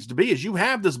Dame needs to be, is you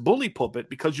have this bully pulpit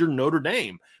because you're Notre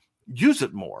Dame. Use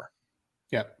it more.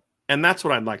 Yeah. And that's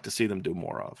what I'd like to see them do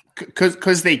more of.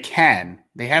 Because they can.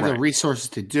 They have the resources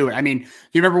to do it. I mean,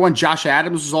 you remember when Josh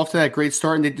Adams was off to that great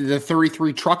start and they did the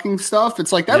 33 trucking stuff?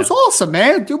 It's like, that was awesome,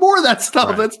 man. Do more of that stuff.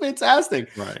 Right. That's fantastic.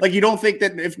 Right. Like, you don't think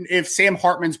that if Sam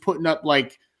Hartman's putting up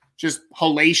like just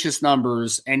hellacious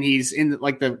numbers and he's in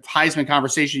like the Heisman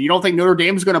conversation, you don't think Notre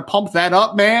Dame is going to pump that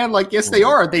up, man? Like, yes, they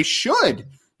are. They should.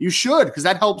 You should, because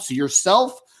that helps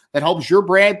yourself. That helps your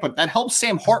brand, but that helps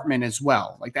Sam Hartman as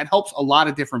well. Like, that helps a lot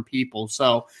of different people.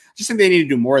 So I just think they need to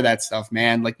do more of that stuff,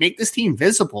 man. Like, make this team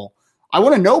visible. I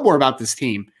want to know more about this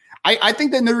team. I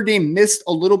think that Notre Dame missed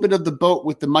a little bit of the boat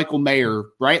with the Michael Mayer,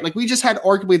 right? Like, we just had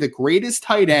arguably the greatest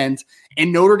tight end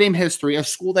in Notre Dame history, a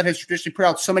school that has traditionally put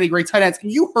out so many great tight ends.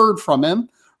 And you heard from him,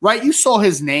 right? You saw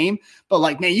his name, but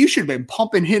like, man, you should have been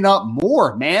pumping him up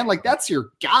more, man. Like, that's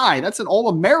your guy. That's an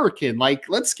All-American. Like,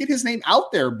 let's get his name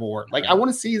out there more. Like, I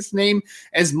want to see his name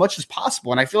as much as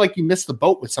possible. And I feel like you missed the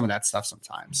boat with some of that stuff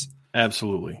sometimes.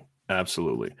 Absolutely.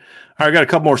 Absolutely. All right, I got a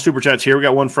couple more super chats here. We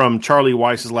got one from Charlie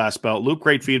Weiss's last belt. Luke,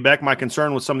 great feedback. My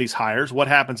concern with some of these hires, what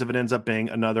happens if it ends up being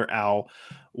another Al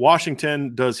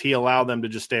Washington? Does he allow them to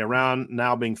just stay around?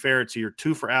 Now, being fair, it's year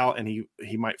 2 for Al, and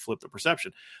he might flip the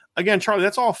perception. Again, Charlie,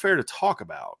 that's all fair to talk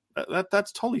about.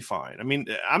 That's totally fine. I mean,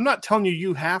 I'm not telling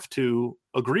you have to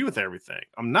agree with everything.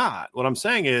 I'm not. What I'm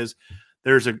saying is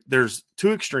there's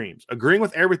 2 extremes. Agreeing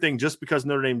with everything just because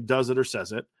Notre Dame does it or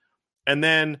says it, and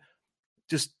then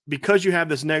just because you have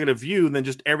this negative view, then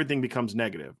just everything becomes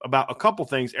negative. About a couple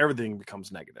things, everything becomes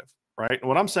negative, right? And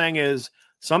what I'm saying is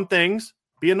some things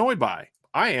be annoyed by.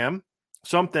 I am.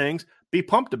 Some things be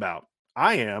pumped about.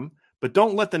 I am. But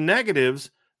don't let the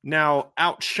negatives now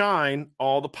outshine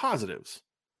all the positives.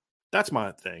 That's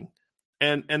my thing.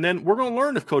 And then we're going to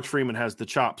learn if Coach Freeman has the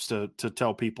chops to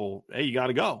tell people, hey, you got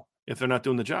to go if they're not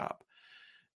doing the job.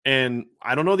 And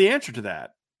I don't know the answer to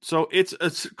that. So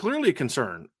it's clearly a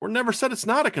concern. We're never said it's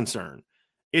not a concern.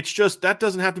 It's just that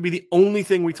doesn't have to be the only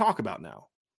thing we talk about now.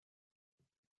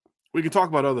 We can talk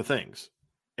about other things.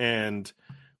 And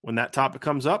when that topic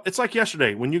comes up, it's like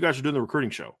yesterday when you guys were doing the recruiting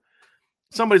show.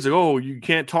 Somebody's like, oh, you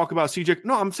can't talk about CJ.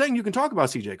 No, I'm saying you can talk about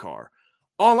CJ Carr.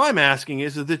 All I'm asking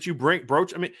is that you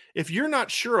broach. I mean, if you're not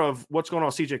sure of what's going on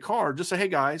with CJ Carr, just say, hey,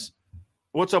 guys,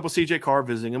 what's up with CJ Carr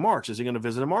visiting in March? Is he going to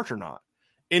visit in March or not?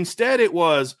 Instead, it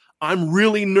was, I'm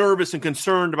really nervous and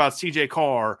concerned about CJ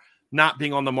Carr not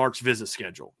being on the March visit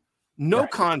schedule. No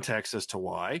context as to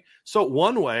why. So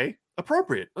one way,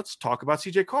 appropriate. Let's talk about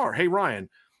CJ Carr. Hey, Ryan,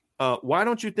 why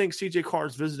don't you think CJ Carr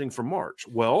is visiting for March?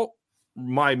 Well,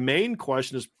 my main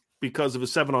question is because of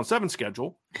his 7-on-7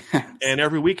 schedule. And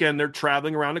every weekend they're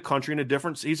traveling around the country in a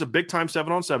different – he's a big-time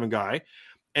 7-on-7 guy.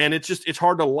 And it's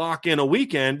hard to lock in a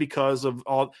weekend because of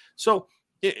all – so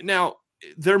now –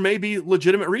 there may be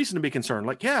legitimate reason to be concerned.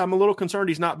 Like, yeah, I'm a little concerned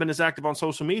he's not been as active on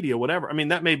social media, whatever. I mean,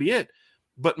 that may be it.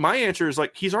 But my answer is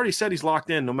like, he's already said he's locked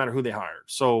in no matter who they hire.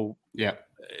 So yeah,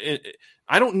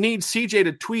 I don't need CJ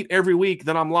to tweet every week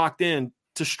that I'm locked in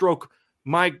to stroke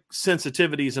my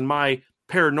sensitivities and my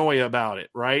paranoia about it,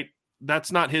 right?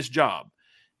 That's not his job.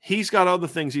 He's got other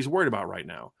things he's worried about right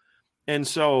now. And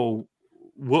so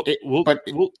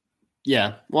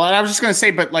yeah. Well, I was just going to say,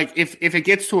 but like if it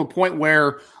gets to a point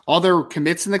where other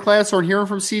commits in the class aren't hearing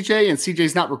from CJ and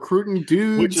CJ's not recruiting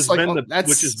dudes,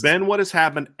 which has been what has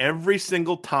happened every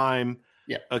single time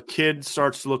a kid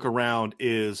starts to look around,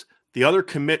 is the other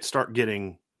commits start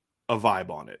getting a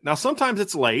vibe on it. Now, sometimes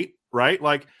it's late, right?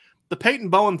 Like the Peyton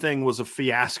Bowen thing was a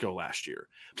fiasco last year,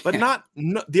 but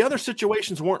the other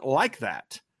situations weren't like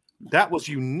that. That was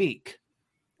unique,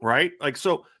 right? Like,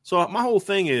 so my whole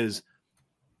thing is,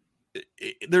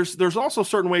 there's also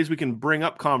certain ways we can bring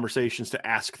up conversations to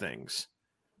ask things,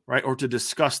 right? Or to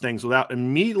discuss things without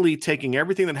immediately taking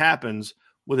everything that happens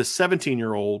with a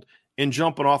 17-year-old and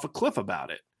jumping off a cliff about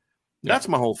it. Yeah. That's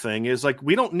my whole thing, is like,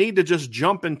 we don't need to just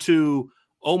jump into,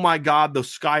 oh my God, the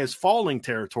sky is falling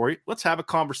territory. Let's have a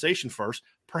conversation first.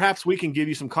 Perhaps we can give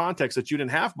you some context that you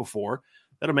didn't have before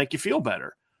that'll make you feel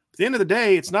better. At the end of the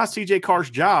day, it's not CJ Carr's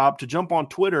job to jump on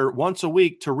Twitter once a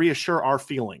week to reassure our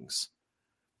feelings.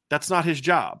 That's not his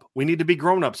job. We need to be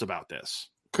grown-ups about this.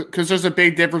 Because there's a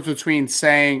big difference between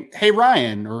saying, hey,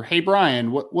 Ryan, or hey,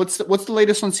 Brian, what's the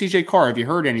latest on CJ Carr? Have you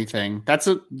heard anything? That's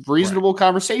a reasonable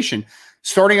conversation.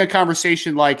 Starting a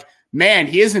conversation like, man,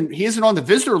 he isn't on the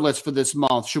visitor list for this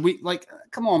month. Should we, like,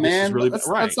 come on, man.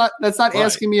 That's not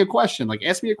asking me a question. Like,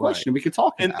 ask me a question. We could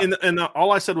talk about it. And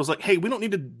all I said was like, hey, we don't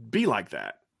need to be like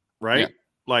that, right? Yeah.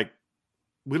 Like,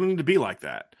 we don't need to be like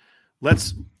that.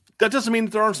 Let's that doesn't mean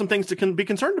that there aren't some things to be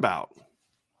concerned about,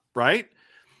 right?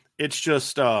 It's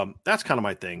just that's kind of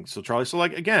my thing. So, Charlie, so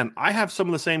like, again, I have some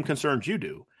of the same concerns you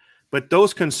do, but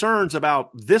those concerns about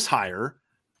this hire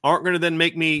aren't going to then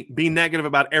make me be negative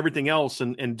about everything else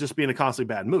and just be in a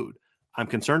constantly bad mood. I'm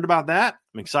concerned about that.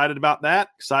 I'm excited about that,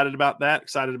 excited about that,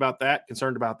 excited about that,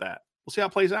 concerned about that. We'll see how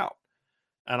it plays out.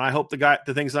 And I hope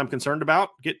the things I'm concerned about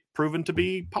get proven to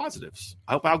be positives.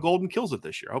 I hope Al Golden kills it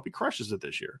this year. I hope he crushes it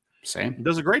this year. Same. He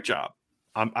does a great job.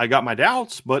 I got my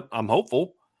doubts, but I'm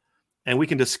hopeful. And we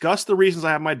can discuss the reasons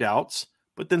I have my doubts,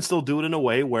 but then still do it in a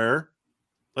way where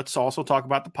let's also talk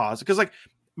about the positive. Because, like,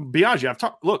 be honest,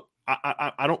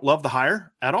 I don't love the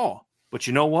hire at all. But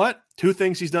you know what? Two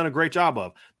things he's done a great job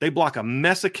of. They block a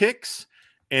mess of kicks,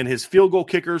 and his field goal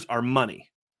kickers are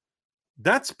money.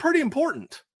 That's pretty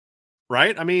important,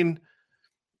 right? I mean,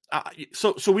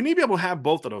 so we need to be able to have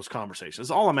both of those conversations.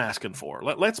 That's all I'm asking for.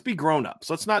 Let's be grown-ups.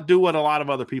 Let's not do what a lot of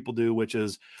other people do, which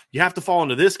is you have to fall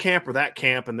into this camp or that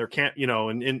camp, and there can't,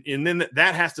 and then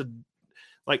that has to,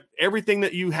 like, everything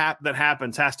that that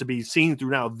happens has to be seen through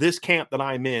now this camp that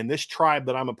I'm in, this tribe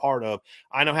that I'm a part of.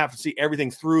 I now have to see everything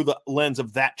through the lens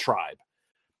of that tribe,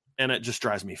 and it just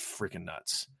drives me freaking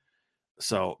nuts.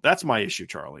 So that's my issue,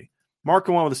 Charlie. Mark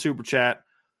one with a super chat.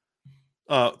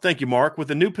 Thank you, Mark. With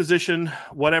the new position,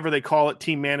 whatever they call it,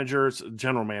 team managers,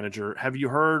 general manager, have you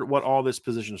heard what all this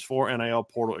position is for? NIL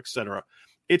portal, etc.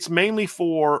 It's mainly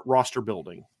for roster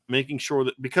building, making sure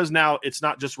that, because now it's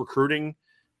not just recruiting,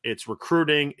 it's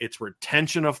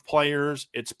retention of players,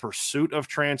 it's pursuit of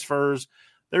transfers.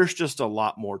 There's just a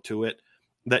lot more to it,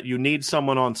 that you need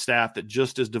someone on staff that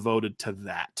just is devoted to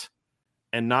that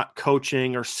and not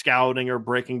coaching or scouting or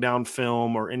breaking down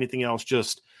film or anything else,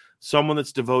 just someone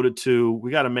that's devoted to,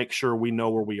 we got to make sure we know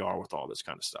where we are with all this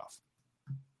kind of stuff.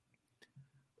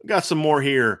 We got some more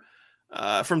here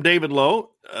from David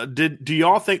Lowe. Do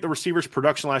y'all think the receivers'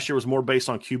 production last year was more based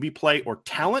on QB play or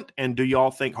talent? And do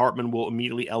y'all think Hartman will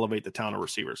immediately elevate the talent of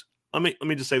receivers? Let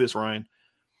me just say this, Ryan.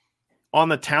 On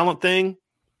the talent thing,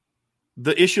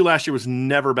 the issue last year was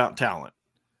never about talent.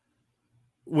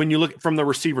 When you look from the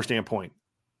receiver standpoint,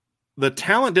 the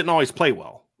talent didn't always play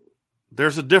well.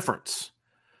 There's a difference.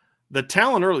 The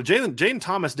talent early, Jaden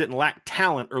Thomas didn't lack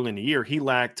talent early in the year. He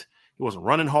wasn't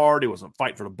running hard. He wasn't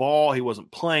fighting for the ball. He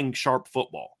wasn't playing sharp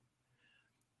football.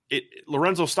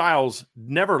 Lorenzo Styles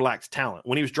never lacked talent.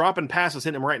 When he was dropping passes,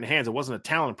 hitting him right in the hands, it wasn't a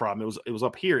talent problem. It was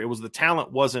up here. It was the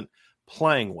talent wasn't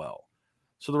playing well.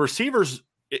 So the receivers,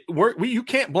 you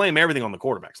can't blame everything on the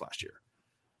quarterbacks last year.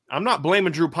 I'm not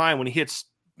blaming Drew Pine when he hits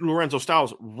Lorenzo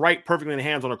Styles right perfectly in the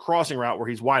hands on a crossing route where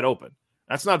he's wide open.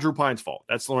 That's not Drew Pine's fault.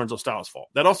 That's Lorenzo Styles' fault.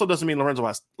 That also doesn't mean Lorenzo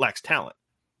lacks talent.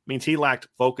 It means he lacked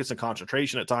focus and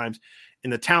concentration at times,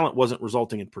 and the talent wasn't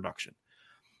resulting in production.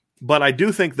 But I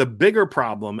do think the bigger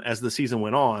problem as the season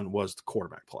went on was the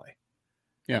quarterback play.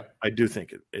 Yeah. I do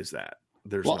think it is that.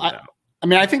 There's no doubt. I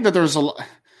mean, I think that there's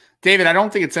David, I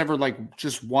don't think it's ever like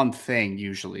just one thing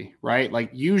usually, right? Like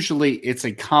usually it's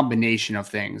a combination of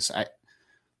things.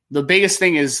 The biggest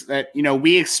thing is that,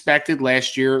 we expected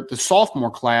last year the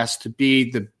sophomore class to be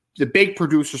the big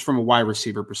producers from a wide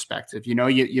receiver perspective.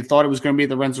 You thought it was going to be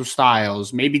Lorenzo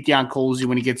Styles, maybe Deion Colzie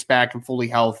when he gets back and fully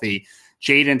healthy,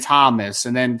 Jaden Thomas,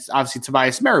 and then obviously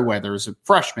Tobias Merriweather is a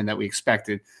freshman that we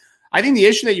expected. I think the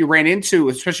issue that you ran into,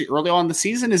 especially early on in the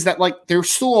season, is that like they're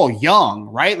still all young,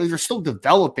 right? Like they're still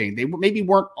developing. They maybe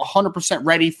weren't 100%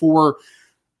 ready for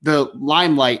the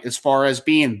limelight as far as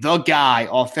being the guy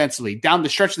offensively. Down the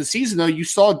stretch of the season, though, you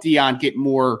saw Deion get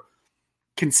more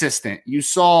consistent. You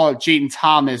saw Jaden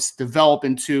Thomas develop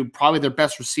into probably their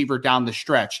best receiver down the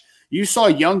stretch. You saw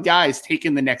young guys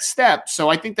taking the next step. So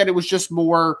I think that it was just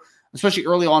more, especially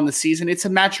early on in the season, it's a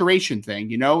maturation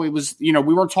thing. It was, we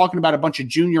weren't talking about a bunch of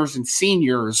juniors and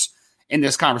seniors in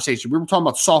this conversation. We were talking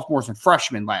about sophomores and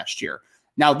freshmen last year.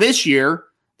 Now this year,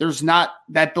 there's not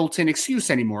that built-in excuse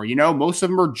anymore. Most of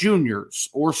them are juniors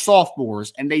or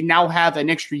sophomores, and they now have an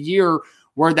extra year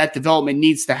where that development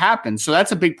needs to happen. So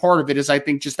that's a big part of it is I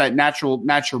think just that natural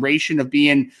maturation of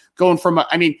going from,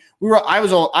 I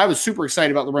was super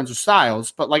excited about Lorenzo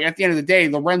Styles, but like at the end of the day,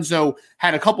 Lorenzo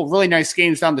had a couple really nice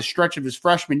games down the stretch of his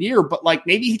freshman year, but like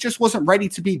maybe he just wasn't ready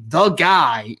to be the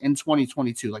guy in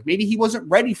 2022. Like maybe he wasn't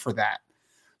ready for that.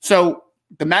 So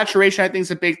the maturation, I think, is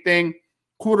a big thing.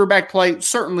 Quarterback play,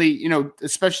 certainly,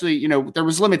 especially, there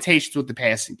was limitations with the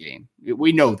passing game.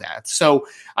 We know that. So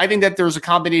I think that there's a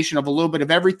combination of a little bit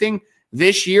of everything.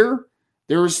 This year,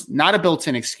 there's not a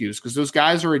built-in excuse because those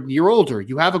guys are a year older.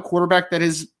 You have a quarterback that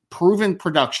has proven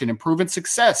production and proven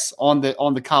success on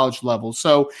the college level.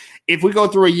 So if we go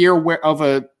through a year of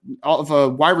a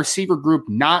wide receiver group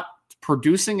not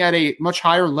producing at a much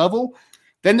higher level,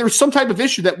 then there's some type of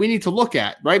issue that we need to look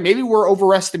at, right? Maybe we're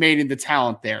overestimating the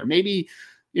talent there. Maybe,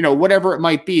 whatever it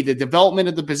might be, the development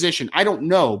of the position. I don't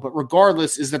know. But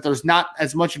regardless, is that there's not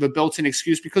as much of a built-in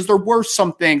excuse because there were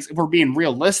some things, if we're being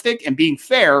realistic and being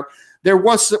fair, there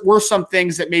were some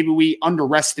things that maybe we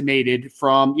underestimated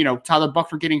from, Tyler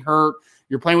Buckner getting hurt.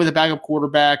 You're playing with a backup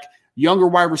quarterback, younger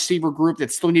wide receiver group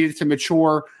that still needed to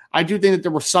mature. I do think that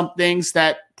there were some things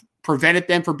that prevented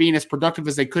them from being as productive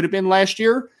as they could have been last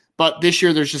year. But this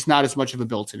year, there's just not as much of a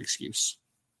built-in excuse.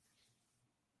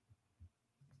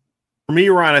 For me,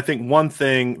 Ryan, I think one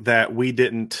thing that we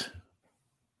didn't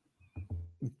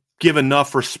give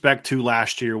enough respect to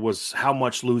last year was how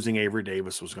much losing Avery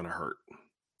Davis was going to hurt.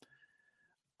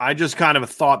 I just kind of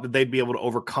thought that they'd be able to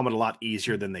overcome it a lot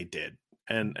easier than they did.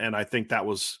 And I think that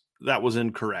was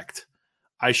incorrect.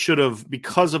 I should have,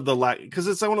 because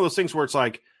it's one of those things where it's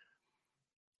like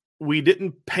we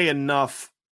didn't pay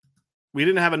enough. We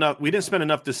didn't spend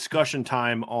enough discussion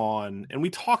time on, and we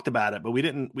talked about it, but we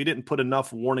didn't put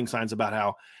enough warning signs about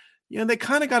how, they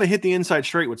kind of got to hit the inside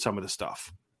straight with some of the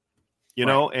stuff,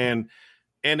 know, and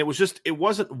it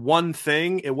wasn't one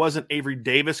thing. It wasn't Avery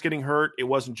Davis getting hurt. It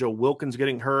wasn't Joe Wilkins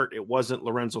getting hurt. It wasn't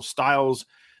Lorenzo Styles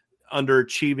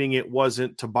underachieving. It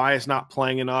wasn't Tobias not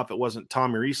playing enough. It wasn't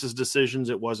Tommy Reese's decisions.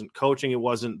 It wasn't coaching. It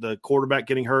wasn't the quarterback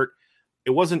getting hurt. It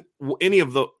wasn't any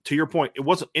of to your point, it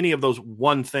wasn't any of those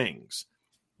one things.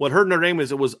 What hurt Notre Dame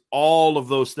is it was all of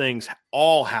those things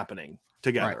all happening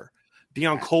together. Right.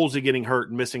 Deion Colsey getting hurt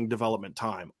and missing development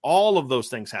time. All of those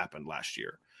things happened last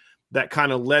year. That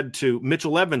kind of led to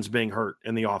Mitchell Evans being hurt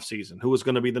in the offseason, who was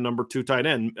going to be the number 2 tight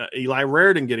end. Eli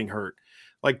Raridan getting hurt.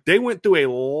 Like, they went through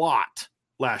a lot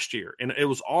last year, and it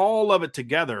was all of it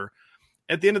together.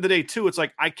 At the end of the day, too, it's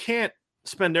like I can't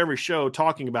spend every show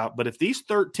talking about, but if these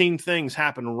 13 things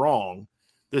happen wrong,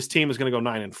 this team is going to go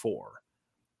 9-4.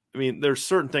 I mean, there's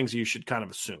certain things you should kind of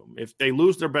assume. If they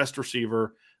lose their best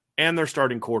receiver and their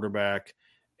starting quarterback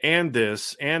and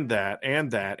this and that and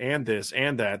that and this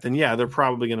and that, then yeah, they're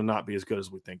probably going to not be as good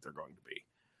as we think they're going to be.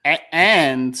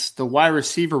 And the wide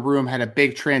receiver room had a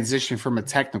big transition from a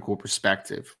technical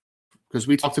perspective, because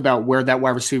we talked about where that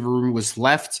wide receiver room was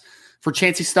left for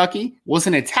Chancey Stuckey.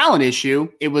 Wasn't a talent issue.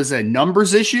 It was a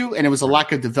numbers issue, and it was a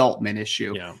lack of development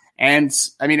issue. Yeah. And,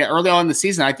 I mean, early on in the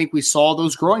season, I think we saw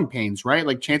those growing pains, right?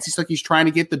 Like, Chancey Stuckey's trying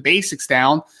to get the basics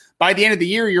down. By the end of the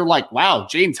year, you're like, wow,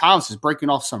 Jaden Thomas is breaking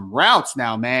off some routes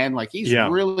now, man. Like, he's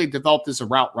really developed as a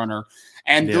route runner.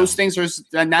 And those things are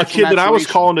a kid that I was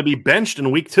calling to be benched in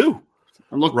week 2.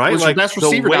 And look, right? Like, best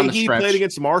receiver the way down the he stretch. played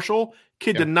against Marshall,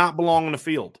 kid did not belong on the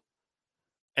field.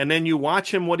 And then you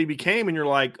watch him, what he became, and you're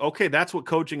like, okay, that's what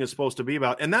coaching is supposed to be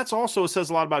about. And that's also says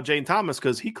a lot about Jaden Thomas,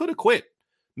 because he could have quit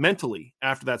mentally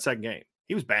after that second game.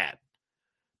 He was bad,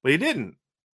 but he didn't.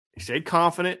 He stayed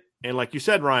confident. And like you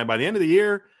said, Ryan, by the end of the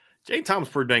year, Jaden Thomas was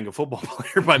a pretty dang good football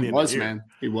player by the end of the year. Man.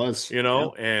 He was.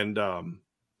 And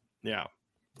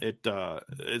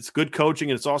it's good coaching,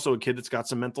 and it's also a kid that's got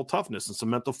some mental toughness and some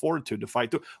mental fortitude to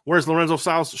fight through. Whereas Lorenzo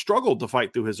Styles struggled to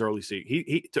fight through his early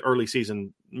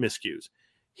season miscues.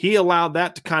 He allowed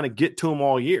that to kind of get to him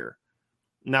all year.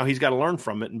 Now he's got to learn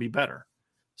from it and be better.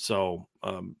 So,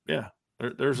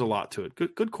 there's a lot to it.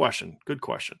 Good question. Good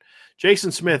question. Jason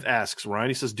Smith asks, Ryan,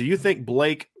 he says, do you think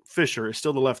Blake Fisher is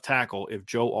still the left tackle if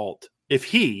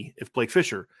if Blake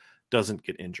Fisher doesn't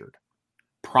get injured?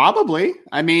 Probably.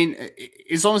 I mean,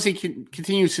 as long as he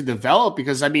continues to develop,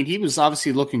 because, I mean, he was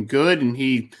obviously looking good, and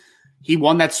he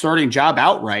won that starting job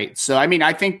outright. So, I mean,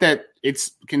 I think that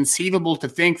it's conceivable to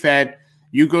think that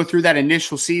you go through that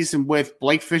initial season with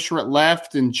Blake Fisher at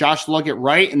left and Josh Lugg at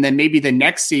right, and then maybe the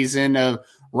next season of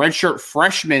redshirt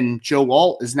freshman Joe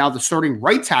Alt is now the starting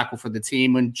right tackle for the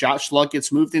team when Josh Lugg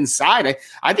gets moved inside.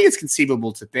 I think it's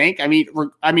conceivable to think. I mean,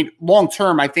 long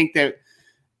term, I think that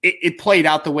it played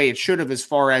out the way it should have, as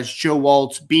far as Joe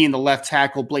Alt being the left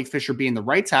tackle, Blake Fisher being the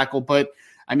right tackle. But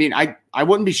I mean, I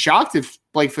wouldn't be shocked if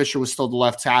Blake Fisher was still the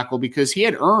left tackle, because he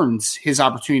had earned his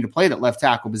opportunity to play that left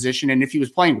tackle position. And if he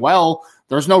was playing well,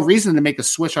 there's no reason to make a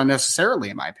switch unnecessarily,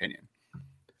 in my opinion.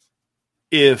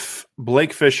 If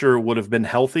Blake Fisher would have been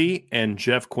healthy and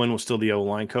Jeff Quinn was still the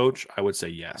O-line coach, I would say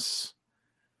yes.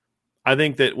 I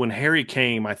think that when Harry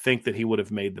came, I think that he would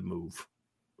have made the move.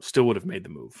 Still would have made the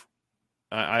move.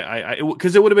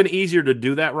 Because it would have been easier to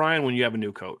do that, Ryan, when you have a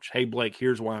new coach. Hey, Blake,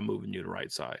 here's why I'm moving you to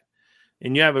right side.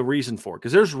 And you have a reason for it.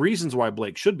 Because there's reasons why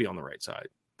Blake should be on the right side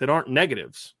that aren't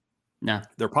negatives. No.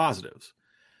 They're positives.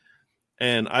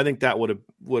 And I think that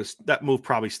that move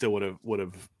probably still would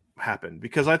have happened.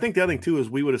 Because I think the other thing, too, is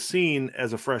we would have seen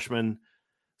as a freshman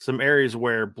some areas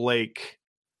where Blake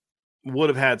would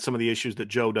have had some of the issues that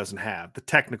Joe doesn't have, the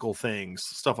technical things,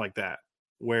 stuff like that.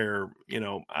 where,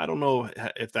 I don't know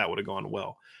if that would have gone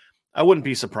well. I wouldn't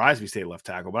be surprised if he stayed left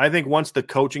tackle, but I think once the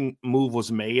coaching move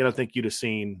was made, I think you'd have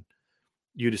seen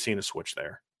a switch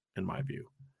there, in my view.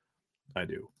 I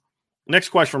do. Next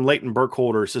question from Leighton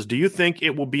Burkholder says, do you think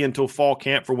it will be until fall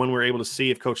camp for when we're able to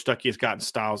see if Coach Stuckey has gotten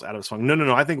Styles out of his funk?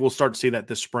 No. I think we'll start to see that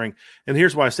this spring. And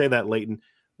here's why I say that, Leighton.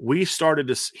 We started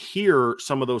to hear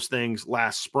some of those things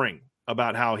last spring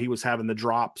about how he was having the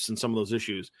drops and some of those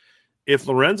issues. If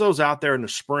Lorenzo's out there in the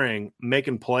spring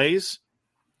making plays,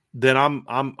 then I'm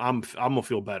gonna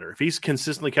feel better. If he's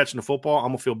consistently catching the football, I'm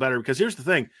gonna feel better. Because here's the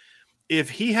thing: if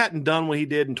he hadn't done what he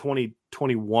did in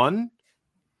 2021,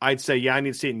 I'd say, yeah, I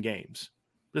need to see it in games.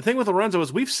 The thing with Lorenzo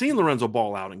is we've seen Lorenzo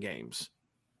ball out in games.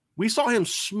 We saw him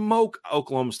smoke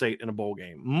Oklahoma State in a bowl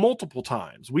game multiple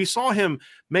times. We saw him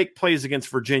make plays against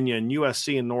Virginia and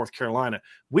USC and North Carolina.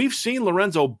 We've seen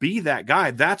Lorenzo be that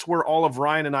guy. That's where all of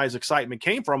Ryan and I's excitement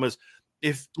came from, is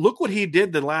if look what he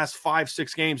did the last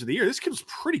 5-6 games of the year. This kid was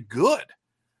pretty good,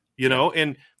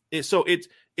 and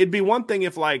it'd be one thing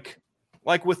if like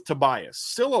with Tobias,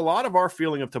 still a lot of our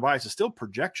feeling of Tobias is still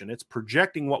projection. It's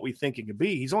projecting what we think it could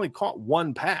be. He's only caught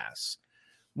one pass.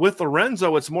 With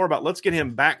Lorenzo, it's more about let's get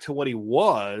him back to what he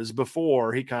was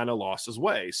before he kind of lost his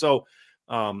way. So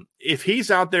if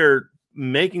he's out there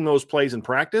making those plays in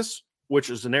practice, which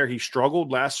is an area he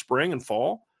struggled last spring and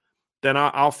fall, then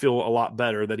I'll feel a lot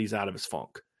better that he's out of his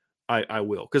funk. I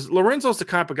will. Because Lorenzo's the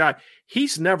type of guy, he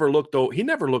never looked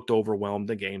overwhelmed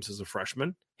in games as a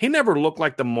freshman. He never looked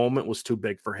like the moment was too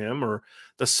big for him or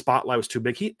the spotlight was too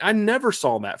big. I never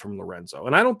saw that from Lorenzo.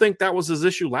 And I don't think that was his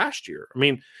issue last year. I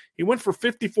mean, he went for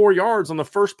 54 yards on the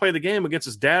first play of the game against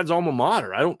his dad's alma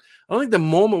mater. I don't think the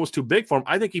moment was too big for him.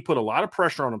 I think he put a lot of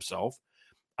pressure on himself.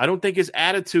 I don't think his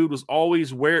attitude was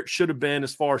always where it should have been,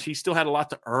 as far as he still had a lot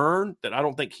to earn that I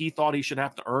don't think he thought he should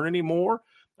have to earn anymore.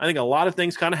 I think a lot of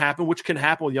things kind of happen, which can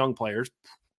happen with young players.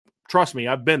 Trust me,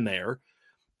 I've been there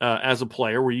as a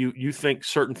player where you think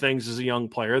certain things as a young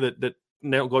player that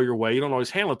don't go your way. You don't always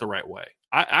handle it the right way.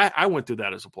 I went through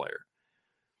that as a player.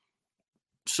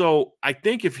 So I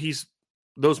think if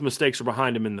those mistakes are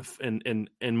behind him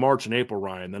in March and April,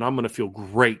 Ryan, then I'm going to feel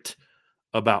great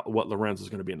about what Lorenzo is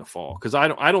going to be in the fall, because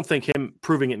I don't think him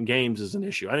proving it in games is an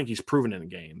issue. I think he's proven it in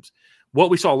games. What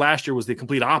we saw last year was the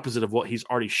complete opposite of what he's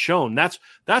already shown. That's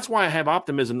why I have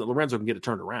optimism that Lorenzo can get it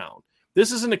turned around.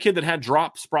 This isn't a kid that had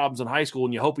drops problems in high school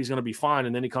and you hope he's going to be fine,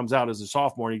 and then he comes out as a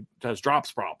sophomore and he has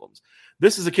drops problems.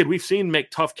 This is a kid we've seen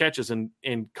make tough catches in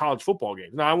college football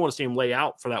games. Now, I want to see him lay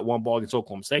out for that one ball against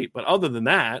Oklahoma State, but other than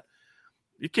that,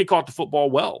 the kid caught the football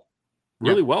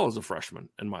really well as a freshman,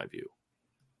 in my view.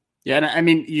 Yeah, and I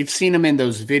mean, you've seen him in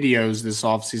those videos this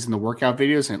offseason, the workout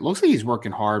videos, and it looks like he's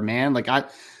working hard, man. Like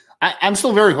I'm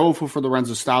still very hopeful for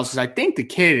Lorenzo Styles because I think the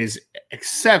kid is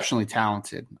exceptionally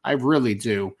talented. I really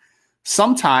do.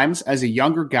 Sometimes, as a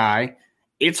younger guy,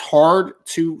 it's hard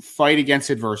to fight against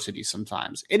adversity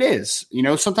sometimes. It is.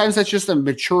 Sometimes that's just a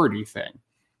maturity thing.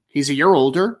 He's a year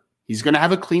older. He's going to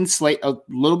have a clean slate, a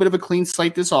little bit of a clean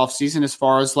slate this offseason as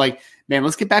far as like, man,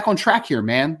 let's get back on track here,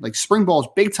 man. Like spring ball is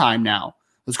big time now.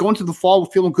 Let's go into the fall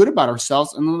feeling good about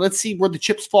ourselves, and let's see where the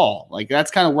chips fall. Like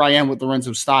that's kind of where I am with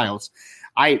Lorenzo Styles.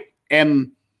 I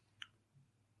am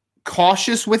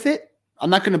cautious with it. I'm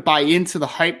not going to buy into the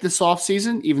hype this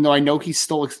offseason, even though I know he's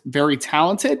still very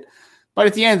talented. But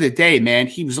at the end of the day, man,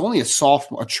 he was only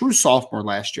a true sophomore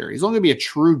last year. He's only going to be a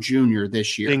true junior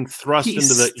this year. Being thrust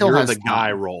into the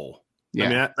guy role. Yeah. I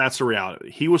mean, that's the reality.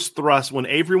 He was thrust when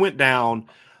Avery went down.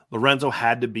 Lorenzo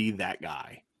had to be that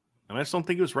guy. And I just don't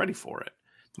think he was ready for it.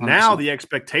 100%. Now the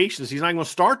expectation is he's not going to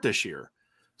start this year.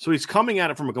 So he's coming at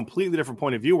it from a completely different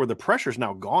point of view where the pressure's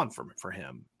now gone for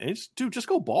him. And just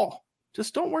go ball.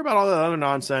 Just don't worry about all that other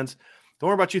nonsense. Don't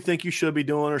worry about what you think you should be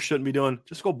doing or shouldn't be doing.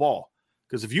 Just go ball.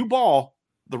 Because if you ball,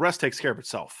 the rest takes care of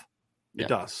itself. It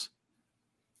does.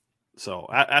 So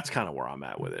that's kind of where I'm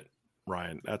at with it,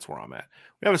 Ryan. That's where I'm at.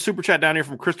 We have a super chat down here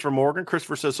from Christopher Morgan.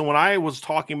 Christopher says, so when I was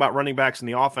talking about running backs in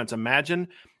the offense, imagine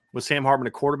with Sam Hartman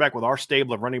a quarterback with our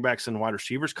stable of running backs and wide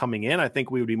receivers coming in. I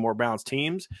think we would be more balanced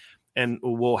teams. And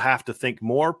we'll have to think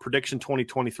more. Prediction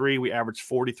 2023, we average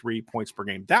 43 points per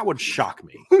game. That would shock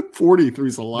me. 43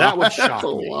 is a lot. That would shock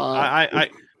me. I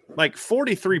like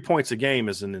 43 points a game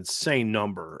is an insane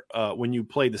number when you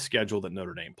play the schedule that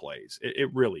Notre Dame plays.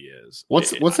 It really is.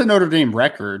 What's the Notre Dame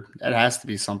record? That has to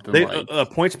be something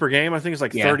points per game. I think it's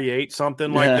like 38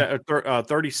 something like that.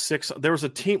 36. There was a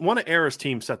team. One of Era's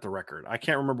teams set the record. I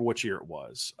can't remember which year it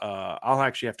was. I'll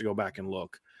actually have to go back and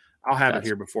look. I'll have it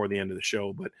here before the end of the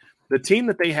show, but. The team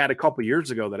that they had a couple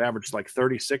years ago that averaged like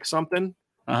 36 something,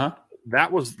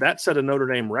 that set a Notre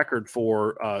Dame record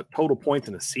for total points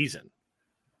in a season.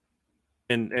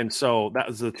 And so that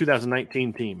was the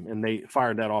 2019 team, and they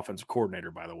fired that offensive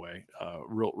coordinator, by the way.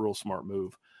 Real smart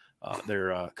move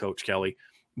there, Coach Kelly.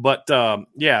 But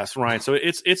yes, Ryan. So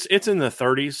it's in the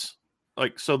 30s.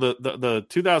 Like, so the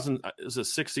 2000 is a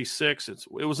 66.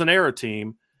 It was an era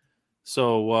team.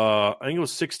 So I think it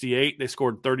was 68. They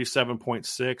scored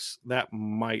 37.6. That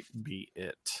might be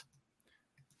it.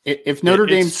 If Notre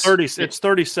Dame's 30, it's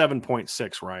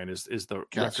 37.6. Ryan is the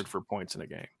record for points in a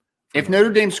game. If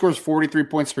Notre Dame scores 43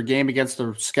 points per game against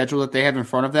the schedule that they have in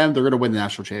front of them, they're going to win the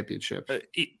national championship.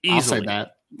 Easily. I'll say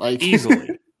that.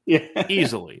 Easily. Yeah.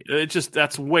 Easily.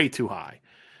 That's way too high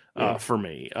for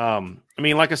me. I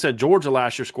mean, like I said, Georgia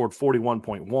last year scored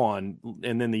 41.1,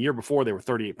 and then the year before they were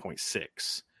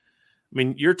 38.6. I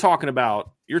mean, you're talking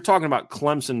about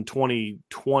Clemson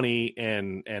 2020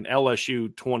 and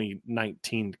LSU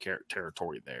 2019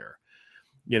 territory there.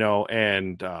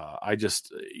 And I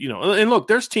just, and look,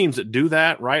 there's teams that do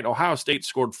that, right? Ohio State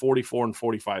scored 44 and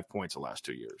 45 points the last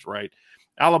 2 years, right?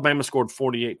 Alabama scored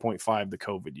 48.5 the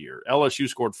COVID year. LSU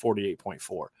scored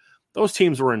 48.4. Those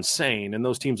teams were insane, and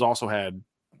those teams also had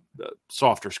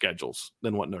softer schedules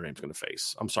than what Notre Dame's going to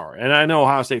face. I'm sorry. And I know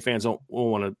Ohio State fans won't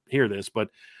want to hear this, but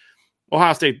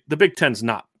Ohio State, the Big Ten's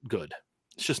not good.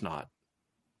 It's just not.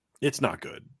 It's not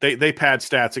good. They pad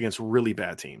stats against really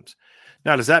bad teams.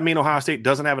 Now, does that mean Ohio State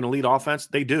doesn't have an elite offense?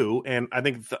 They do. And I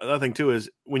think the other thing, too, is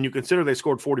when you consider they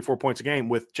scored 44 points a game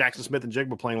with Jackson Smith and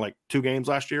Jigba playing like 2 games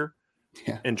last year,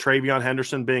 and Travion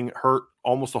Henderson being hurt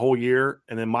almost the whole year,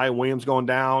 and then Maya Williams going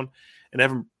down,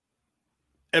 and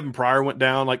Evan Pryor went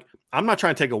down. Like, I'm not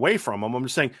trying to take away from them. I'm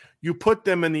just saying you put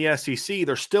them in the SEC,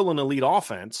 they're still an elite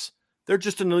offense. They're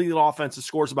just an elite offense that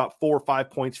scores about 4 or 5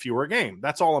 points fewer a game.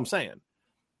 That's all I'm saying,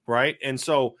 right? And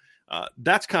so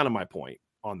that's kind of my point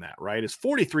on that, right? It's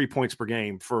 43 points per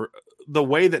game for the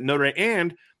way that Notre Dame,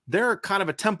 and they're kind of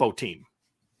a tempo team.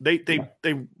 They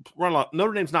run a lot.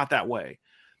 Notre Dame's not that way.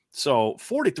 So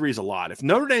 43 is a lot. If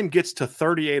Notre Dame gets to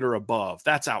 38 or above,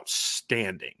 that's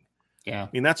outstanding. Yeah. I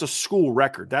mean, that's a school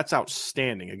record. That's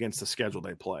outstanding against the schedule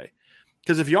they play.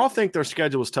 Because if y'all think their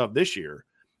schedule was tough this year,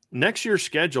 next year's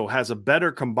schedule has a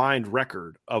better combined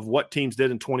record of what teams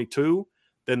did in 22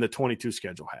 than the 22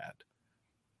 schedule had.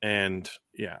 And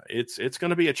yeah, it's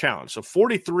going to be a challenge. So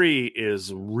 43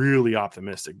 is really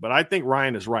optimistic, but I think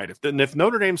Ryan is right. If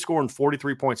Notre Dame's scoring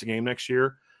 43 points a game next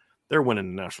year, they're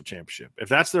winning the national championship. If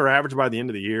that's their average by the end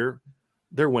of the year,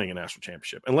 they're winning a national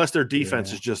championship, unless their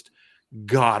defense is just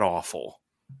god awful,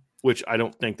 which I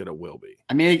don't think that it will be.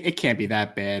 I mean, it can't be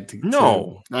that bad. To me,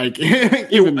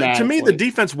 the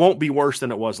defense won't be worse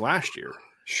than it was last year.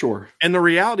 Sure. And the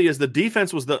reality is the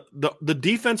defense was the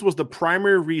defense was the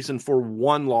primary reason for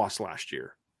one loss last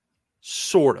year.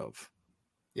 Sort of.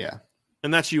 Yeah.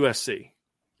 And that's USC.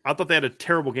 I thought they had a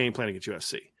terrible game plan against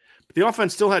USC. But the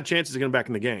offense still had chances to get back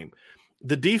in the game.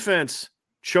 The defense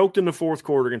choked in the fourth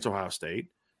quarter against Ohio State,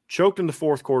 choked in the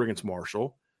fourth quarter against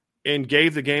Marshall, and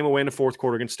gave the game away in the fourth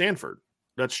quarter against Stanford.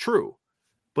 That's true.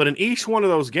 But in each one of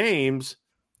those games,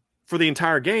 for the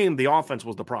entire game, the offense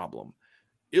was the problem.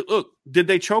 Look, did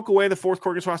they choke away the fourth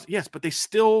quarter against Ohio State? Yes, but they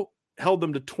still held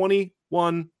them to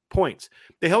 21 points.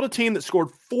 They held a team that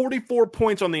scored 44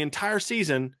 points on the entire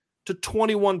season to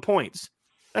 21 points.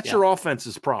 That's your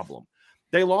offense's problem.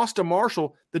 They lost to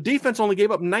Marshall. The defense only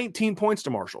gave up 19 points to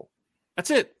Marshall.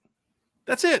 That's it.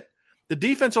 The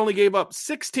defense only gave up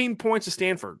 16 points to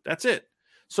Stanford. That's it.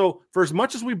 So for as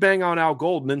much as we bang on Al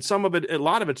Golden, and a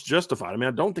lot of it's justified. I mean,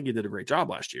 I don't think he did a great job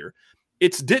last year.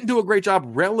 It didn't do a great job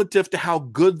relative to how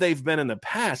good they've been in the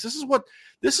past. This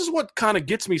is what kind of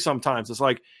gets me sometimes. It's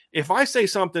like, if I say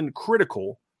something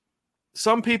critical,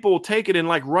 some people will take it and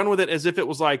like run with it as if it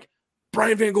was like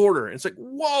Brian Van Gorder. It's like,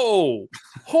 whoa,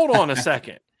 hold on a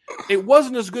second. It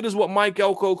wasn't as good as what Mike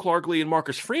Elko, Clark Lee, and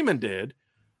Marcus Freeman did,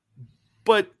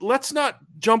 but let's not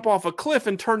jump off a cliff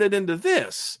and turn it into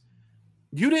this.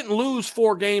 You didn't lose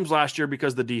 4 games last year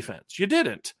because of the defense. You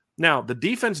didn't. Now, the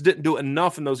defense didn't do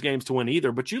enough in those games to win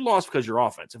either, but you lost because your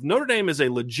offense. If Notre Dame is a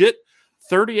legit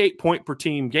 38-point per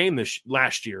team game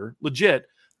last year, legit,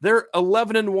 they're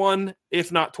 11-1,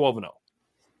 if not 12-0.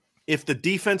 If the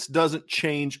defense doesn't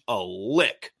change a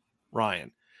lick,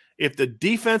 Ryan, if the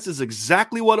defense is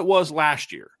exactly what it was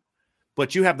last year,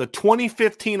 but you have the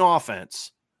 2015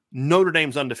 offense, Notre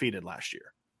Dame's undefeated last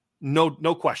year. No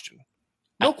question.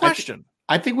 No question.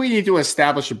 I think we need to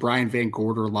establish a Brian Van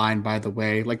Gorder line, by the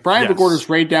way. Like, Brian Van Gorder's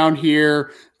right down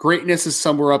here. Greatness is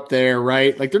somewhere up there,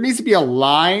 right? Like, there needs to be a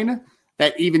line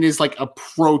that even is like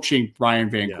approaching Brian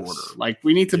Van Gorder. Like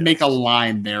we need to make a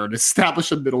line there and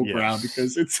establish a middle ground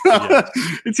because it's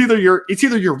it's either you're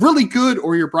really good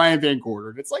or you're Brian Van Gorder.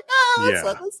 And it's like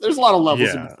there's a lot of levels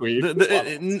in between.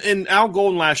 And Al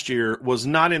Golden last year was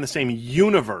not in the same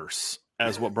universe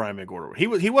as what Brian Van Gorder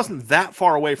was. He wasn't that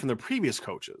far away from the previous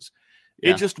coaches.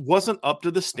 It just wasn't up to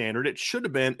the standard it should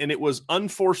have been, and it was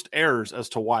unforced errors as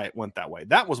to why it went that way.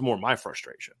 That was more my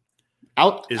frustration.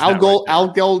 Al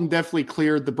Golden definitely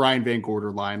cleared the Brian Van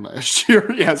Gorder line last year.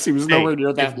 Yes, he was nowhere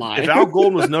near that line. If Al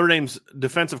Golden was Notre Dame's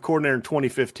defensive coordinator in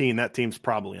 2015, that team's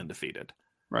probably undefeated.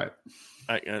 Right.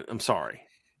 I'm sorry.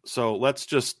 So let's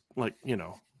just not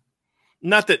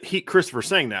that Christopher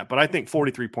saying that, but I think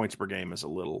 43 points per game is a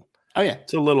little. Oh yeah,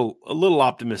 it's a little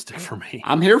optimistic for me.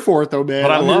 I'm here for it though, man.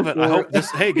 But I love it. I hope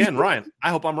this. Hey, again, Ryan.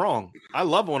 I hope I'm wrong. I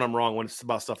love when I'm wrong when it's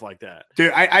about stuff like that,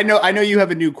 dude. I know you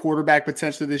have a new quarterback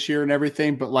potentially this year and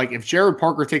everything, but like if Jared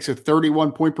Parker takes a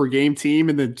 31 point per game team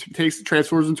and then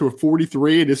transfers into a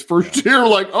 43 in his first year,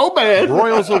 like oh man,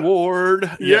 Royals Award.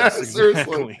 Yes,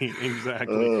 exactly.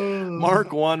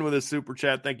 Mark won with a super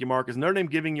chat. Thank you, Mark. Is Notre Dame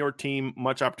giving your team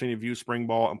much opportunity to view spring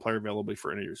ball and player availability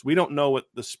for interviews? We don't know what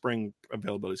the spring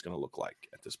availability is going to look like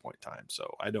at this point in time,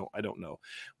 so I don't know.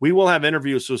 We will have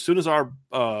interviews, so as soon as our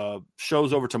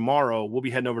show's over tomorrow, we'll be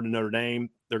heading over to Notre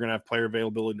Dame. They're going to have player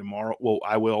availability tomorrow. Well,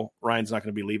 I will. Ryan's not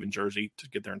going to be leaving Jersey to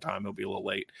get there in time. He'll be a little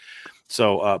late.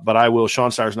 So, but I will. Sean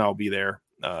Stires and I will be there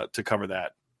to cover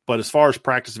that. But as far as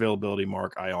practice availability,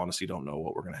 Mark, I honestly don't know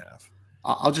what we're going to have.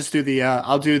 I'll just do the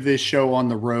I'll do this show on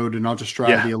the road, and I'll just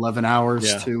drive the 11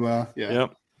 hours to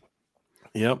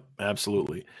Yep,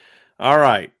 absolutely. All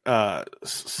right.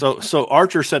 So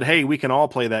Archer said, hey, we can all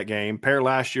play that game. Pair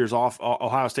last year's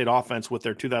Ohio State offense with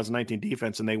their 2019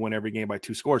 defense, and they win every game by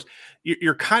 2 scores.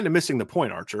 You're kind of missing the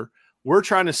point, Archer. We're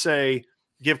trying to say,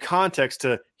 give context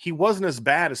to he wasn't as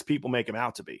bad as people make him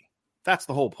out to be. That's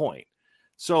the whole point.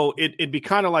 So it'd be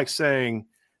kind of like saying,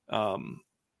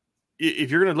 if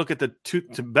you're going to look at the two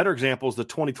better examples, the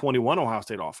 2021 Ohio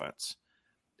State offense.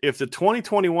 If the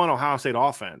 2021 Ohio State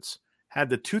offense had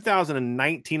the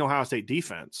 2019 Ohio State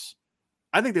defense,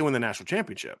 I think they win the national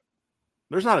championship.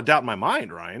 There's not a doubt in my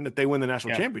mind, Ryan, that they win the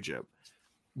national championship.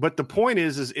 But the point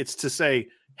is it's to say,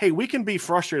 hey, we can be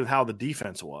frustrated with how the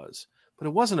defense was, but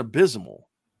it wasn't abysmal,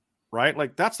 right?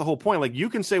 Like that's the whole point. Like you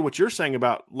can say what you're saying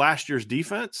about last year's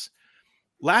defense.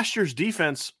 Last year's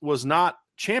defense was not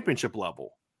championship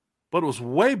level, but it was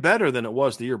way better than it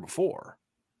was the year before,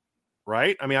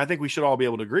 right? I mean, I think we should all be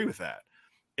able to agree with that.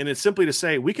 And it's simply to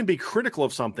say we can be critical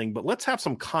of something, but let's have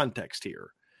some context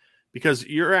here because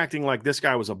you're acting like this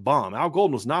guy was a bum. Al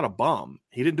Golden was not a bum.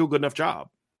 He didn't do a good enough job.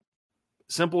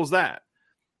 Simple as that.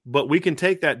 But we can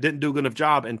take that didn't do a good enough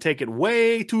job and take it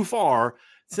way too far.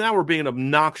 So now we're being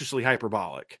obnoxiously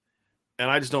hyperbolic. And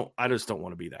I just don't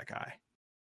want to be that guy.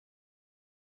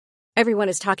 Everyone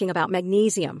is talking about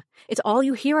magnesium. It's all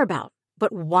you hear about.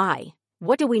 But why?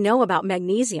 What do we know about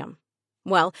magnesium?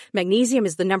 Well, magnesium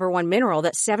is the number one mineral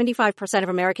that 75% of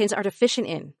Americans are deficient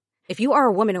in. If you are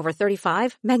a woman over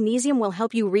 35, magnesium will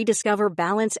help you rediscover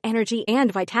balance, energy,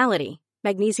 and vitality.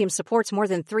 Magnesium supports more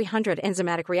than 300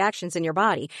 enzymatic reactions in your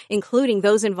body, including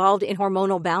those involved in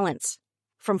hormonal balance.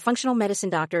 From functional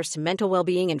medicine doctors to mental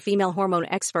well-being and female hormone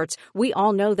experts, we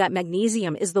all know that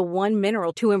magnesium is the one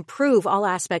mineral to improve all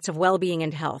aspects of well-being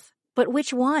and health. But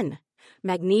which one?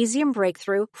 Magnesium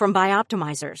Breakthrough from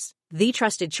Bioptimizers, the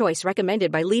trusted choice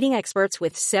recommended by leading experts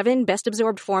with 7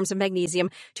 best-absorbed forms of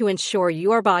magnesium to ensure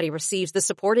your body receives the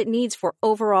support it needs for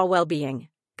overall well-being.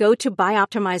 Go to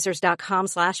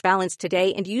bioptimizers.com/balance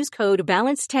today and use code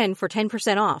BALANCE10 for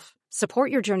 10% off.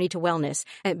 Support your journey to wellness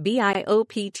at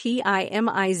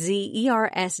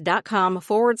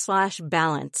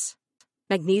bioptimizers.com/balance.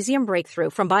 Magnesium Breakthrough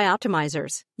from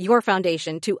Bioptimizers, your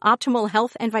foundation to optimal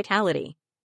health and vitality.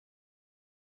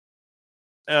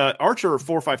 Archer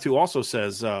 452 also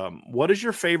says, what is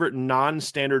your favorite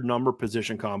non-standard number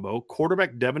position combo?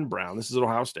 Quarterback Devin Brown, this is at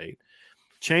Ohio State,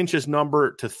 changed his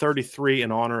number to 33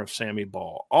 in honor of Sammy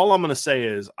Ball. All I'm going to say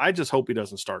is I just hope he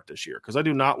doesn't start this year because I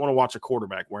do not want to watch a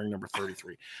quarterback wearing number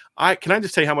 33. Can I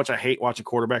just tell you how much I hate watching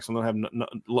quarterbacks when they have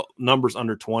numbers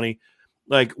under 20?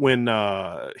 Like when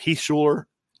Heath Schuler.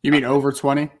 You mean over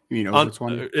 20? You mean over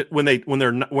 20? When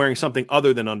they're not wearing something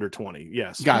other than under 20.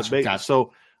 Yes. Gotcha.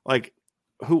 So like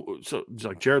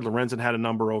Jared Lorenzen had a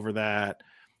number over that.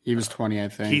 He was 20, I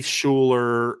think. Heath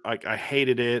Schuler, I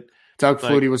hated it. Doug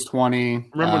Flutie was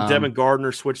 20. Remember when Devin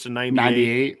Gardner switched to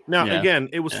 98? Now, yeah. Again,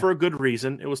 it was for a good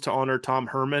reason. It was to honor Tom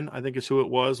Herman, I think is who it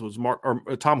was. It was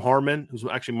Tom Harmon, who's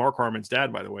actually Mark Harmon's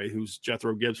dad, by the way, who's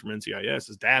Jethro Gibbs from NCIS.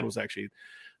 His dad was actually,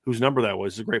 whose number that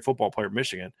was. He's a great football player at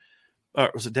Michigan.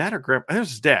 Was it dad or grandpa? I think it was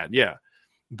his dad. Yeah.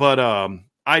 But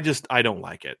I don't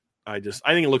like it. I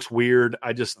think it looks weird.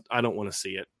 I don't want to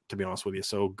see it, to be honest with you.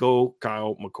 So go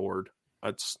Kyle McCord.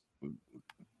 Let's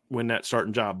win that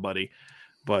starting job, buddy.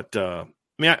 But I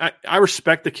mean, I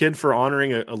respect the kid for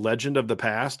honoring a legend of the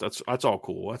past. That's all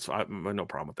cool. I have no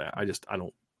problem with that. I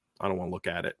don't want to look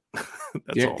at it.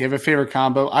 Do you have a favorite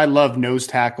combo? I love nose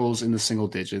tackles in the single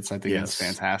digits. I think Yes.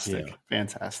 that's fantastic. Yeah.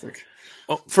 Fantastic.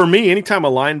 Oh, for me, anytime a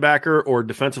linebacker or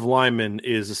defensive lineman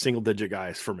is a single digit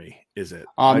guys for me, is it?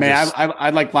 Oh, man, I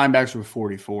like linebackers with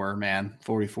 44, man.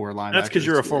 44 linebackers. That's because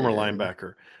you're a former Yeah.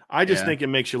 linebacker. I just think it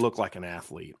makes you look like an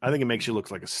athlete. I think it makes you look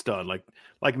like a stud.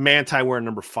 Like Manti wearing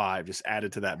number 5 just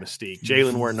added to that mystique.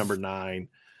 Jalen wearing number 9.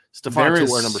 Stephon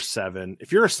wearing number 7.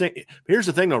 If you're here's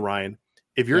the thing though, Ryan.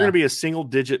 If you're going to be a single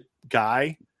digit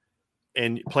guy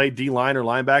and play D line or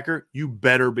linebacker, you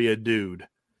better be a dude.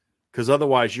 Because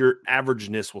otherwise your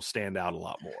averageness will stand out a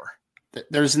lot more.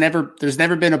 There's never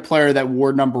been a player that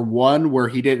wore number 1 where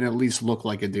he didn't at least look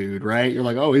like a dude, right? You're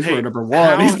like, oh, he's wearing number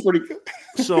 1. He's pretty good.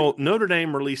 So Notre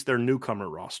Dame released their newcomer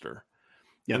roster.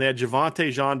 Yep. And they had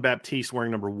Javonte Jean-Baptiste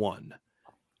wearing number 1.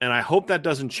 And I hope that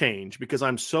doesn't change because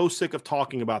I'm so sick of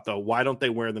talking about, why don't they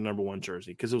wear the number 1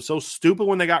 jersey? Because it was so stupid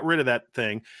when they got rid of that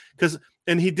thing.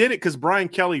 And he did it because Brian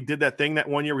Kelly did that thing that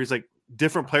one year where he's like,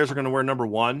 different players are going to wear number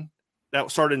 1. That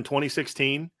started in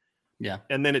 2016. Yeah.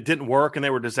 And then it didn't work and they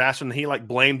were disaster. And he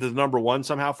blamed the number 1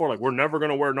 somehow for we're never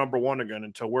going to wear number 1 again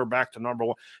until we're back to number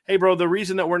 1. Hey, bro, the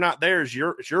reason that we're not there is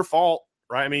it's your fault,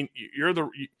 right? I mean,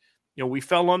 we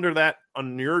fell under that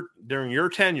during your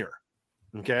tenure.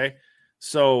 Okay.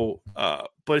 So,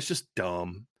 but it's just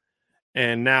dumb.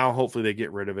 And now hopefully they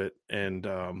get rid of it. And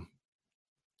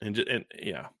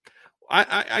yeah,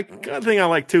 I kind of thing I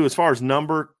like too, as far as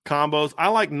number combos, I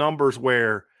like numbers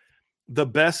where the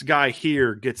best guy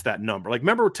here gets that number. Like,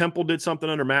 remember Temple did something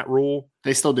under Matt Rule?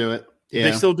 They still do it. Yeah.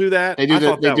 They still do that. They do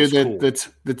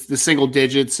the single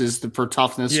digits is for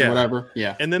toughness or whatever.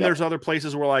 Yeah. And then there's other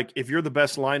places where if you're the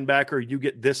best linebacker, you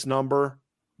get this number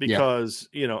because,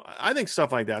 I think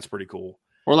stuff like that's pretty cool.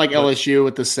 Or LSU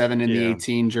with the 7 and the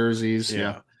 18 jerseys.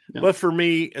 Yeah. But for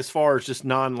me, as far as just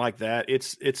non like that,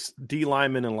 it's D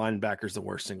linemen and linebackers that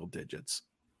wear single digits.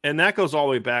 And that goes all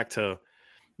the way back to,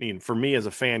 for me as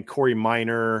a fan, Corey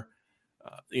Minor,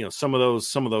 some of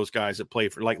those guys that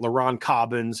played for LaRon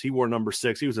Cobbins, he wore number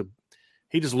 6.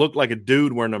 He just looked like a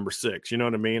dude wearing number 6. You know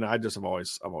what I mean? I've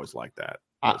always liked that.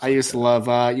 I used to love,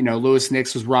 Lewis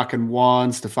Nix was rocking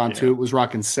 1, Stephon Tuitt was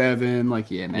rocking 7.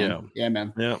 Man. Yeah,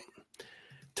 man. Yeah.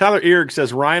 Tyler Erig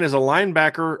says Ryan is a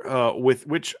linebacker.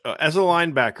 As a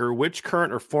linebacker, which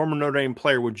current or former Notre Dame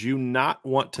player would you not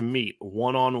want to meet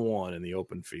one-on-one in the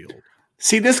open field?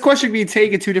 See, this question can be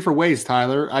taken 2 different ways,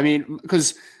 Tyler. I mean,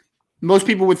 because most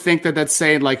people would think that that's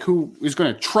saying who is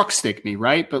going to truck stick me,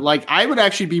 right? But I would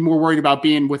actually be more worried about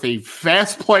being with a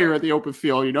fast player at the open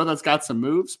field, that's got some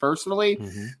moves personally.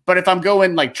 Mm-hmm. But if I'm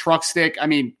going truck stick,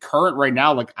 current right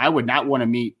now, I would not want to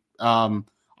meet.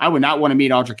 I would not want to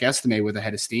meet Audric Estime with a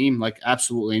head of steam.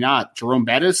 Absolutely not. Jerome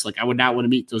Bettis, I would not want to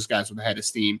meet those guys with a head of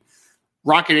steam.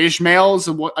 Rocket Ishmael is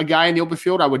a guy in the open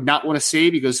field I would not want to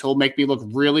see because he'll make me look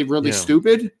really, really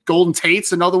stupid. Golden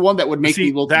Tate's another one that would make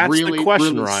me look really, really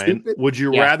question, Ryan. Stupid. Would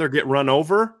you rather get run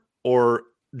over or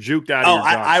juked out of your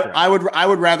jockstrap? I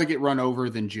would rather get run over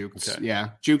than juked. Okay.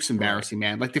 Yeah, juke's embarrassing,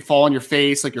 man. They fall on your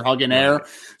face like you're hugging air.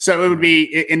 So it would be,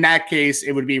 in that case,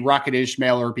 it would be Rocket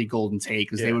Ishmael or it'd be Golden Tate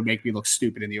because they would make me look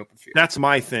stupid in the open field. That's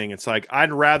my thing. It's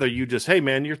I'd rather you just, hey,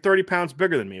 man, you're 30 pounds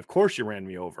bigger than me. Of course you ran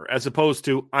me over, as opposed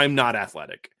to I'm not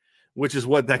athletic, which is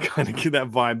what that kind of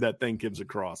that vibe that thing gives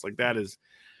across. That is,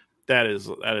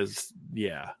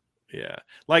 yeah.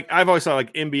 I've always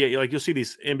thought NBA, you'll see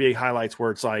these NBA highlights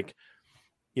where it's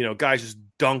guys just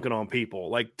dunking on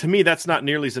people. To me, that's not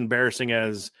nearly as embarrassing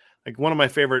as one of my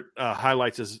favorite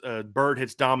highlights is Bird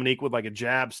hits Dominique with a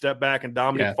jab step back and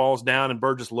Dominique falls down and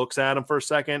Bird just looks at him for a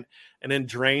second and then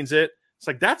drains it.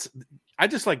 It's I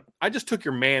just took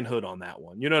your manhood on that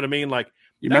one. You know what I mean? You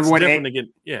remember when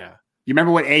you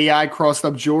remember when AI crossed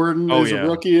up Jordan as a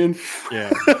rookie? And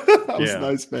that was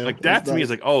nice, man. That to me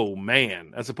is oh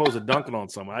man, as opposed to dunking on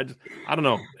someone. I don't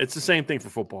know. It's the same thing for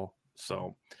football.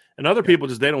 So. And other people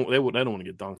just they don't want to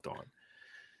get dunked on.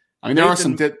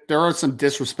 There are some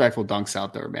disrespectful dunks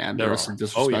out there, man. There are some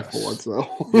disrespectful ones,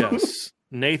 though. Yes.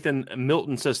 Nathan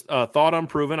Milton says, thought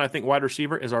unproven. I think wide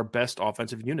receiver is our best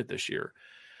offensive unit this year.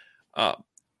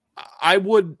 I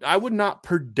would not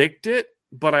predict it,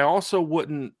 but I also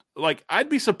wouldn't I'd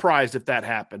be surprised if that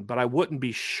happened, but I wouldn't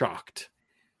be shocked.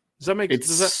 Does that make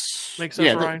sense? Make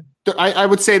sense, Ryan? I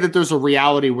would say that there's a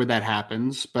reality where that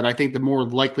happens, but I think the more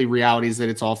likely reality is that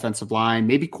it's offensive line,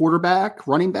 maybe quarterback,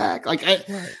 running back.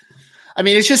 I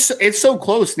mean, it's so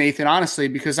close, Nathan, honestly,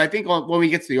 because I think when we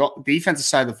get to the defensive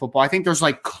side of the football, I think there's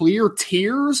like clear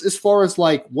tiers as far as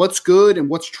like what's good and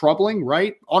what's troubling,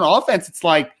 right? On offense, it's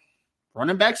like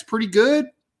running back's pretty good.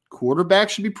 Quarterback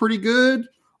should be pretty good.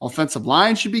 Offensive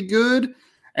line should be good.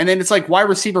 And then it's like wide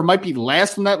receiver might be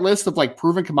last on that list of like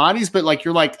proven commodities, but like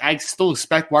you're like, I still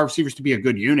expect wide receivers to be a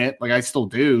good unit. Like I still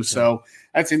do. Yeah. So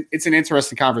it's an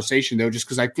interesting conversation though, just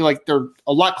because I feel like they're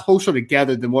a lot closer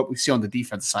together than what we see on the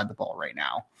defensive side of the ball right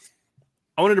now.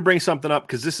 I wanted to bring something up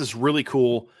because this is really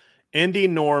cool. Andy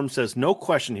Norm says, no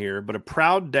question here, but a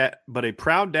proud dad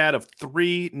of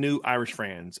 3 new Irish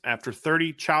fans after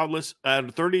 30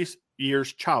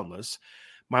 years childless.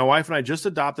 My wife and I just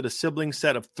adopted a sibling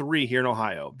set of 3 here in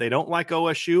Ohio. They don't like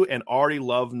OSU and already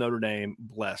love Notre Dame.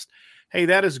 Blessed. Hey,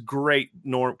 that is great,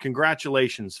 Norm.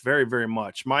 Congratulations very, very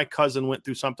much. My cousin went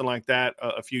through something like that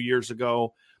a few years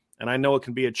ago, and I know it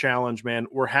can be a challenge, man.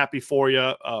 We're happy for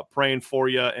you, praying for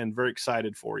you, and very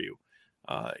excited for you.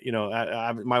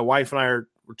 My wife and I are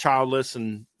childless,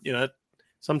 and,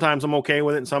 sometimes I'm okay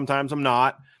with it and sometimes I'm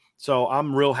not. So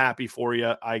I'm real happy for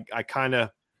you. I kind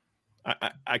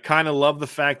of love the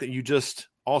fact that you just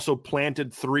also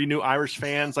planted 3 new Irish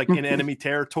fans like in enemy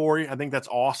territory. I think that's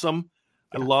awesome.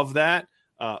 I love that.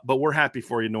 But we're happy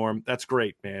for you, Norm. That's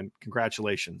great, man.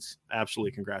 Congratulations.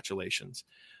 Absolutely. Congratulations.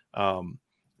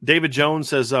 David Jones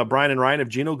says, Brian and Ryan, if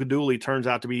Gino Guidugli turns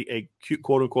out to be a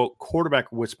quote unquote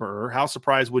quarterback whisperer, how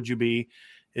surprised would you be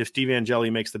if Steve Angeli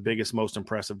makes the biggest, most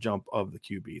impressive jump of the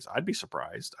QBs? I'd be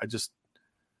surprised.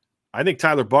 I think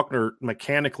Tyler Buchner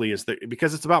mechanically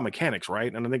because it's about mechanics,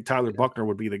 right? And I think Tyler Buchner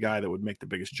would be the guy that would make the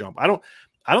biggest jump. I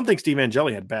don't think Steve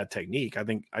Angeli had bad technique.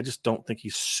 I just don't think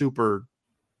he's super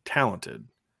talented.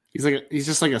 He's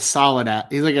just like a solid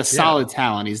solid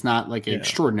talent. He's not like an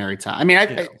extraordinary talent. I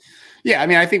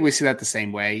mean, I think we see that the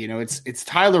same way. It's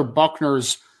Tyler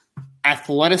Buchner's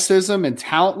athleticism and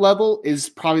talent level is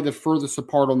probably the furthest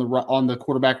apart on the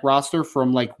quarterback roster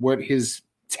from like what his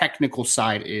technical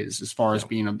side is as far as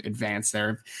being advanced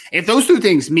there. If those 2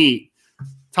 things meet,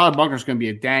 Tyler Buchner's going to be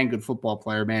a dang good football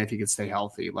player, man, if he can stay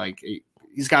healthy. Like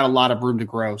he's got a lot of room to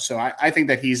grow. So I think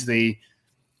that he's the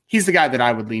guy that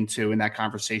I would lean to in that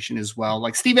conversation as well.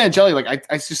 Like Steve Angeli, like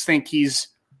I just think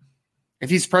if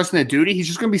he's president of duty, he's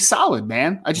just going to be solid,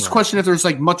 man. I just question if there's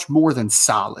like much more than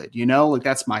solid, like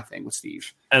that's my thing with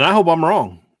Steve. And I hope I'm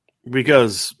wrong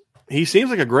because he seems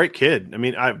like a great kid. I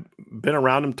mean, I've been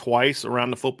around him twice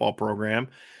around the football program.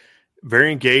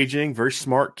 Very engaging, very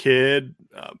smart kid.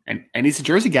 And he's a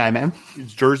Jersey guy, man.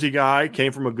 He's a Jersey guy,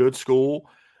 came from a good school.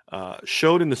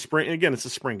 Showed in the spring. Again, it's a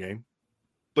spring game.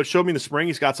 But showed me in the spring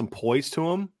he's got some poise to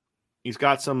him. He's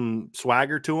got some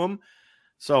swagger to him.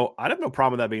 So I'd have no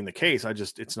problem with that being the case.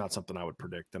 It's not something I would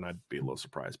predict, and I'd be a little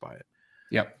surprised by it.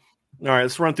 Yep. All right,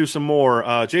 let's run through some more.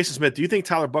 Jason Smith, do you think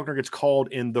Tyler Buchner gets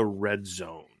called in the red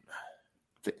zone?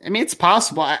 I mean, it's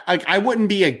possible. I wouldn't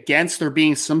be against there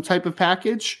being some type of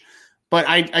package, but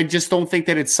I just don't think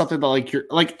that it's something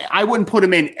that I wouldn't put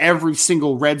him in every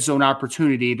single red zone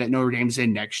opportunity that Notre Dame's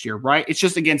in next year, right? It's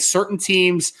just against certain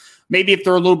teams. Maybe if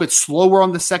they're a little bit slower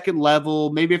on the second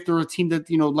level, maybe if they're a team that,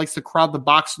 likes to crowd the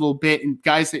box a little bit and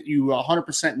guys that you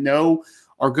 100% know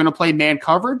are going to play man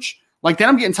coverage, like then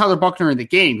I'm getting Tyler Buchner in the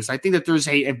game because I think that there's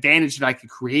a advantage that I could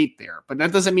create there. But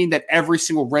that doesn't mean that every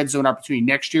single red zone opportunity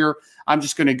next year, I'm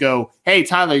just going to go, hey,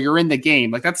 Tyler, you're in the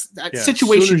game. Like that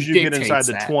situation. As soon as you get inside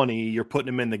the 20, you're putting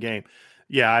him in the game.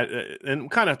 Yeah, and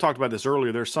kind of talked about this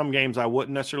earlier. There's some games I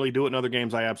wouldn't necessarily do it, and other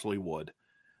games I absolutely would.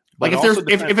 Like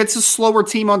if it's a slower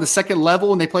team on the second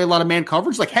level and they play a lot of man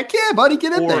coverage, like heck yeah, buddy,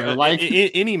 get in there. Like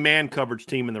any man coverage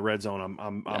team in the red zone,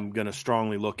 I'm going to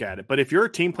strongly look at it. But if you're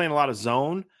a team playing a lot of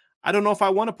zone, I don't know if I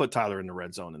want to put Tyler in the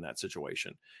red zone in that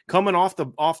situation. Coming off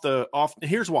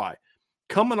here's why.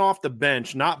 Coming off the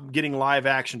bench, not getting live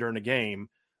action during the game,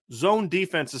 zone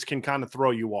defenses can kind of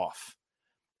throw you off.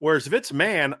 Whereas if it's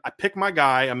man, I pick my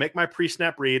guy, I make my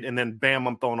pre-snap read, and then bam,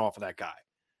 I'm throwing off of that guy.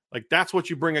 Like that's what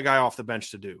you bring a guy off the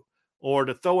bench to do, or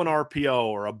to throw an RPO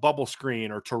or a bubble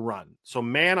screen or to run. So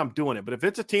man, I'm doing it. But if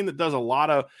it's a team that does a lot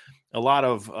of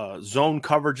zone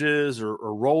coverages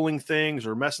or rolling things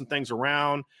or messing things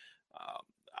around,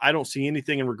 I don't see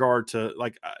anything in regard to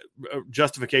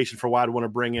justification for why I'd want to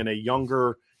bring in a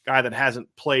younger guy that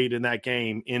hasn't played in that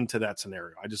game into that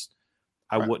scenario.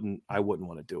 I wouldn't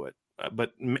want to do it.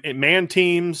 But man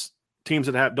teams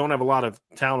that don't have a lot of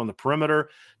talent on the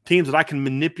perimeter, teams that I can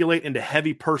manipulate into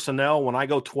heavy personnel when I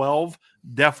go 12,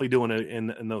 definitely doing it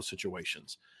in those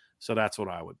situations. So that's what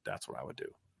I would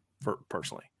do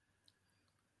personally.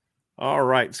 All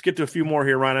right, let's get to a few more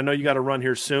here, Ryan. I know you got to run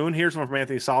here soon. Here's one from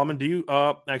Anthony Solomon. Do you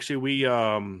actually we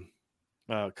kind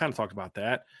of talked about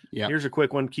that. Yeah. Here's a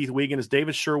quick one. Keith Wiegand, is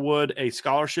David Sherwood a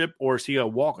scholarship or is he a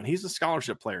walk-on? He's a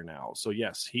scholarship player now. So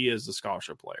yes, he is the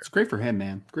scholarship player. It's great for him,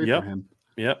 man. Great for him.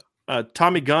 Yep.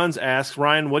 Tommy Guns asks,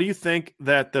 Ryan, what do you think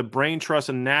that the brain trust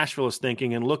in Nashville is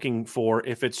thinking and looking for?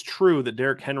 If it's true that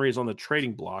Derrick Henry is on the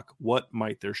trading block, what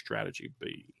might their strategy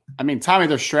be? I mean, Tommy,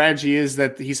 their strategy is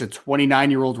that he's a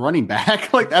 29-year-old running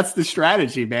back. Like, that's the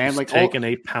strategy, man. He's like taking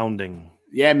a pounding.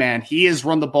 Yeah, man. He has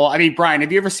run the ball. I mean, Brian,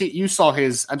 have you ever seen, you saw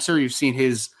his, I'm sure you've seen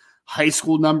his high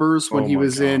school numbers when he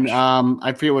was in,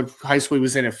 I forget what high school he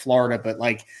was in Florida, but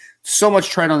like so much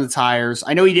tread on the tires.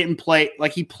 I know he didn't play,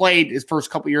 like he played his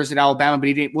first couple years at Alabama,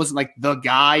 but wasn't like the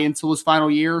guy until his final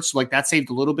year. So like that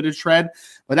saved a little bit of tread,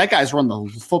 but that guy's run the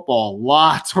football a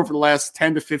lot over the last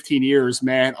 10 to 15 years,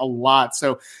 man, a lot.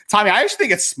 So Tommy, I actually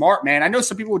think it's smart, man. I know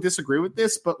some people would disagree with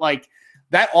this, but like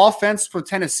that offense for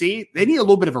Tennessee, they need a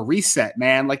little bit of a reset,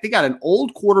 man. Like they got an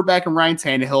old quarterback in Ryan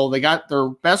Tannehill. They got their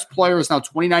best player is now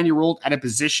 29-year-old at a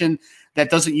position that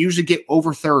doesn't usually get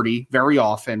over 30 very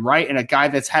often, right? And a guy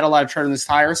that's had a lot of tread on his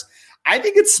tires. I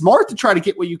think it's smart to try to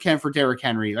get what you can for Derrick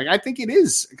Henry. Like I think it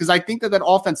is, because I think that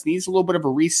offense needs a little bit of a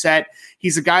reset.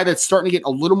 He's a guy that's starting to get a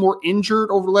little more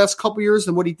injured over the last couple of years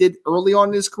than what he did early on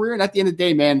in his career. And at the end of the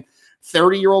day, man,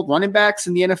 30-year-old running backs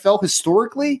in the NFL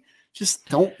historically just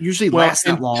don't usually last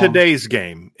that long. Today's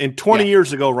game. And 20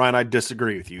 years ago, Ryan, I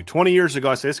disagree with you. 20 years ago,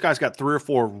 I said, this guy's got 3 or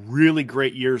 4 really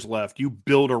great years left. You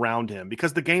build around him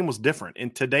because the game was different.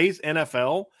 In today's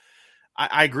NFL,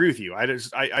 I agree with you. I don't,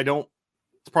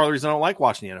 it's part of the reason I don't like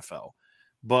watching the NFL.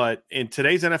 But in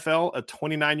today's NFL, a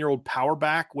 29-year-old power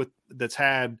back that's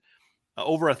had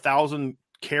over 1,000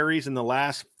 carries in the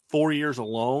last 4 years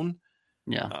alone,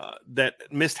 that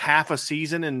missed half a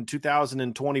season in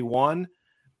 2021.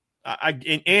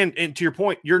 And to your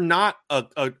point, you're not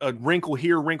a wrinkle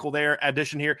here, wrinkle there,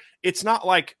 addition here. It's not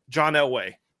like John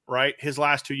Elway, right? His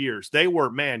last 2 years, they were,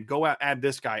 man, go out, add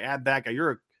this guy, add that guy.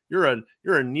 You're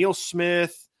a Neil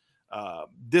Smith,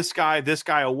 this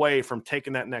guy away from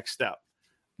taking that next step.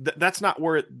 That's not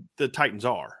where the Titans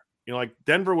are. You know, like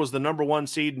Denver was the number 1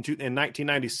 seed in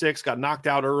 1996, got knocked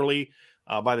out early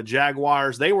by the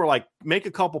Jaguars. They were like, make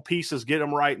a couple pieces, get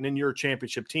them right, and then you're a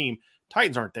championship team.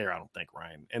 Titans aren't there, I don't think,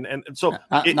 Ryan. And so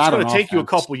it's going to take you a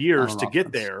couple years to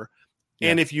get there. Yeah.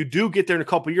 And if you do get there in a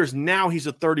couple years, now he's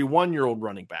a 31-year-old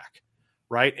running back,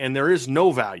 right? And there is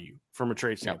no value from a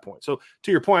trade standpoint. So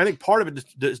to your point, I think part of it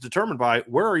is determined by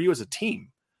where are you as a team.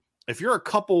 If you're a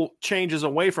couple changes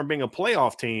away from being a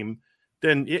playoff team,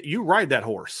 then you ride that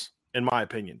horse, in my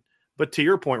opinion. But to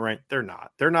your point, Ryan, they're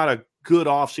not. They're not a good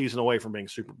offseason away from being a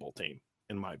Super Bowl team,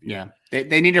 in my view. Yeah,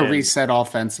 they need to reset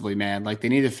offensively, man. Like they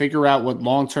need to figure out what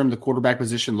long-term the quarterback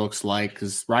position looks like,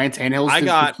 because Ryan Tannehill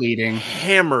is depleting.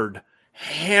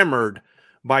 Hammered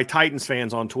by Titans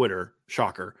fans on Twitter.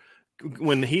 Shocker.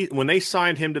 When they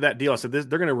signed him to that deal, I said they're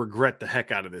going to regret the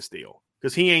heck out of this deal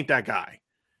because he ain't that guy.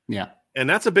 Yeah. And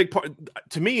that's a big part.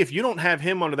 To me, if you don't have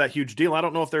him under that huge deal, I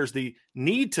don't know if there's the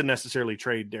need to necessarily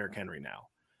trade Derrick Henry now.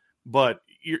 But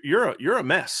you're a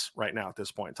mess right now at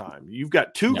this point in time. You've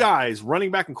got 2 guys,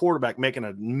 running back and quarterback, making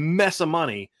a mess of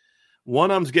money.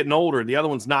 One of them's getting older. The other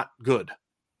one's not good, at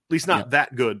least not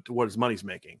that good to what his money's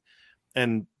making.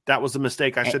 And that was the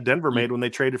mistake I said Denver made when they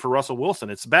traded for Russell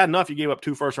Wilson. It's bad enough you gave up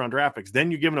 2 first-round draft picks.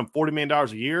 Then you're giving them $40 million a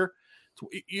year. So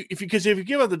if you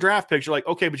give up the draft picks, you're like,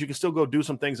 okay, but you can still go do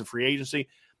some things in free agency.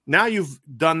 Now you've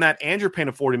done that and you're paying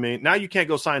a $40 million. Now you can't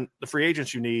go sign the free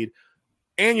agents you need,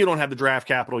 and you don't have the draft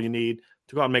capital you need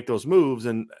to go out and make those moves.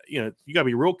 And, you know, you got to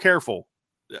be real careful.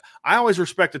 I always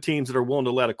respect the teams that are willing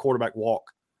to let a quarterback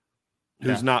walk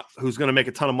who's going to make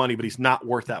a ton of money, but he's not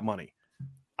worth that money.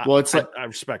 Well, it's I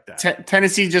respect that.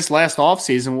 Tennessee just last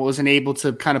offseason wasn't able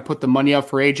to kind of put the money up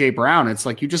for A.J. Brown. It's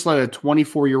like you just let a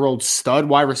 24-year-old stud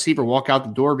wide receiver walk out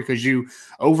the door because you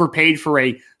overpaid for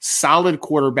a solid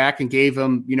quarterback and gave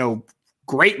him, you know,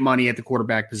 great money at the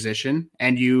quarterback position,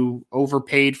 and you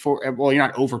overpaid for, well, you're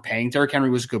not overpaying. Derrick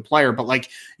Henry was a good player, but like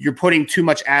you're putting too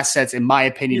much assets, in my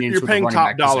opinion, you're paying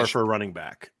top dollar for a running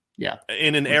back. Yeah.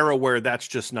 In an era where that's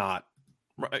just not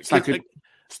right. It's not good.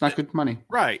 It's not good money.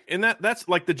 Right. And that's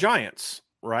like the Giants,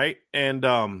 right? And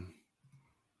or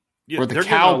the they're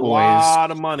Cowboys. A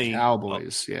lot of money.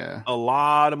 Cowboys, a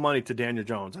lot of money to Daniel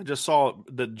Jones. I just saw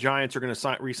the Giants are going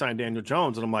to re-sign Daniel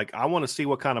Jones, and I'm like, I want to see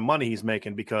what kind of money he's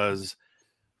making, because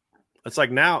it's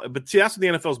like now, but see, that's what the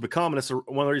NFL's become, and it's one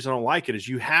of the reasons I don't like it is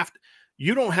you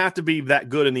don't have to be that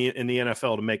good in the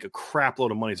NFL to make a crap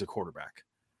load of money as a quarterback.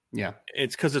 Yeah.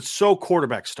 It's because it's so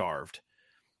quarterback starved.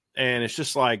 And it's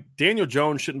just like Daniel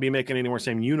Jones shouldn't be making anywhere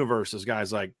same universe as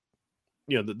guys like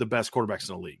the best quarterbacks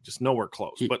in the league, just nowhere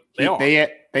close. But they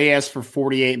asked for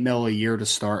 $48 million a year to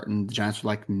start, and the Giants were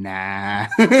like, nah,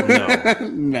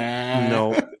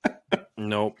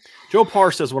 no. Joe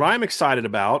Parr says, what I'm excited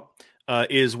about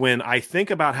is when I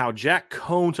think about how Jack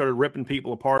Cohn started ripping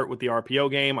people apart with the RPO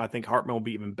game. I think Hartman will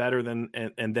be even better than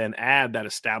and then add that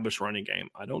established running game.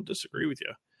 I don't disagree with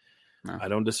you. No. I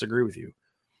don't disagree with you.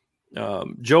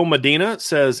 Joe Medina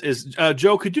says,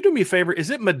 Joe, could you do me a favor? Is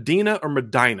it Medina or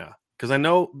Medina? Because I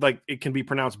know it can be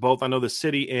pronounced both. I know the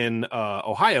city in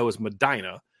Ohio is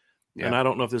Medina, and I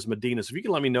don't know if there's Medina. So if you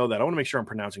can let me know that, I want to make sure I'm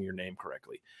pronouncing your name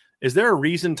correctly. Is there a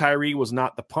reason Tyree was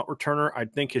not the punt returner? I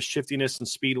think his shiftiness and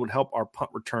speed would help our punt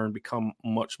return become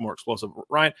much more explosive.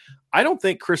 Ryan, I don't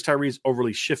think Chris Tyree is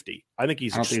overly shifty. I think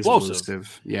he's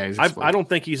explosive. He's explosive. I don't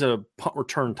think he's a punt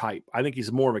return type. I think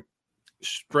he's more of a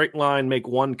straight line, make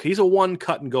one. He's a one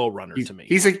cut and go runner to me.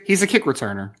 He's a kick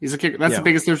returner. He's a kick. That's the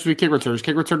biggest difference between kick returners.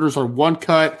 Kick returners are one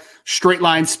cut, straight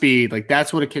line speed. Like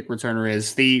that's what a kick returner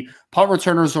is. The punt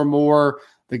returners are more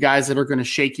the guys that are going to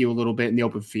shake you a little bit in the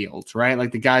open field, right?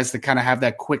 Like the guys that kind of have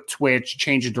that quick twitch,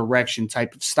 change of direction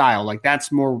type of style. Like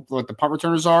that's more what the punt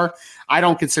returners are. I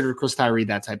don't consider Chris Tyree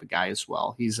that type of guy as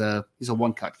well. He's a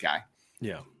one cut guy.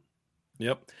 Yeah.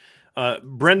 Yep.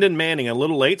 Brendan Manning, a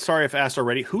little late. Sorry if asked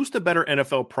already. Who's the better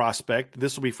NFL prospect?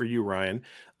 This will be for you, Ryan.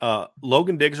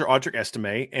 Logan Diggs or Audric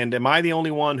Estime? And am I the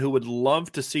only one who would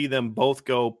love to see them both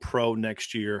go pro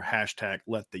next year? #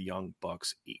 let the young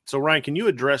bucks eat. So, Ryan, can you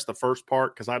address the first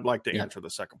part? Because I'd like to answer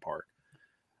the second part.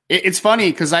 It's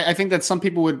funny because I think that some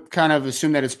people would kind of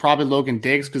assume that it's probably Logan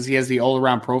Diggs because he has the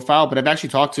all-around profile. But I've actually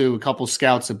talked to a couple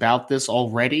scouts about this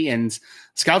already, and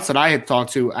scouts that I had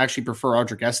talked to actually prefer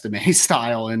Audric Estime's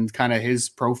style and kind of his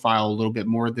profile a little bit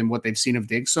more than what they've seen of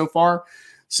Diggs so far.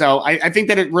 So I think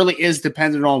that it really is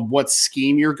dependent on what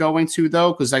scheme you're going to,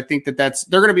 though, because I think that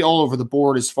they're going to be all over the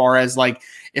board as far as like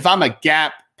if I'm a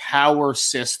gap power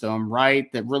system,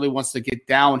 right, that really wants to get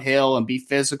downhill and be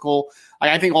physical.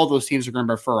 I think all those teams are going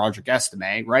to prefer Audric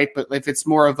Estime, right? But if it's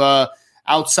more of a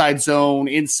outside zone,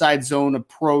 inside zone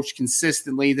approach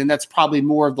consistently, then that's probably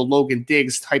more of the Logan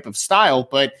Diggs type of style.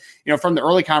 But, from the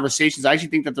early conversations, I actually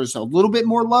think that there's a little bit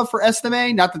more love for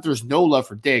Estime. Not that there's no love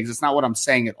for Diggs. It's not what I'm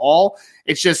saying at all.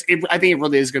 It's just, I think it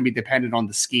really is going to be dependent on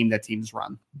the scheme that teams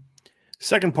run.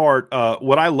 Second part,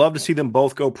 would I love to see them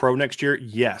both go pro next year?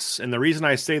 Yes. And the reason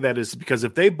I say that is because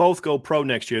if they both go pro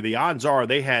next year, the odds are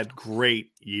they had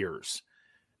great years.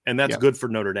 And that's good for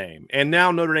Notre Dame. And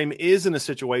now Notre Dame is in a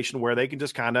situation where they can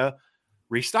just kind of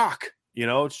restock.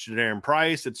 It's Jadarian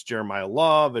Price, it's Jeremiah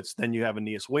Love, then you have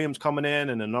Aeneas Williams coming in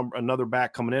and another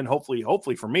back coming in.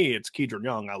 Hopefully for me, it's Kedron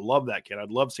Young. I love that kid. I'd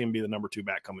love to see him be the number 2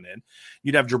 back coming in.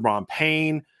 You'd have Jabron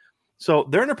Payne. So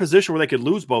they're in a position where they could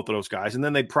lose both of those guys, and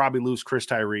then they'd probably lose Chris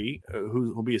Tyree,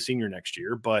 who will be a senior next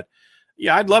year. But,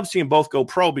 yeah, I'd love to see them both go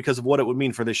pro because of what it would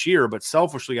mean for this year. But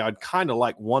selfishly, I'd kind of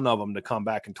like one of them to come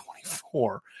back in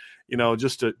 24,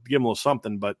 just to give them a little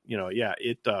something. But,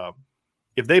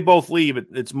 if they both leave,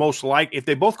 it's most likely – if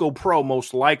they both go pro,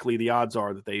 most likely the odds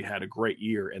are that they had a great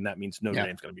year, and that means Notre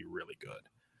Dame's going to be really good.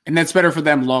 And that's better for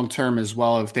them long-term as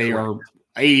well if they are –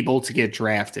 able to get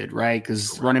drafted, right?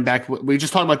 Because running back, we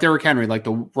just talked about Derrick Henry. Like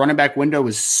the running back window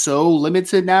is so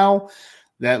limited now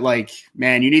that, like,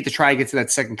 man, you need to try to get to that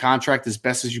second contract as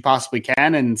best as you possibly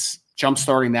can. And jump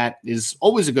starting that is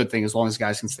always a good thing as long as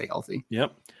guys can stay healthy.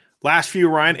 Yep. Last few,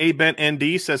 Ryan. A-Bent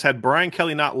ND says, had Brian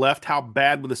Kelly not left, how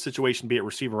bad would the situation be at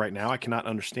receiver right now? I cannot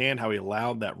understand how he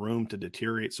allowed that room to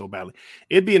deteriorate so badly.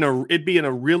 It'd be in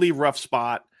a really rough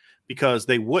spot because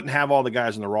they wouldn't have all the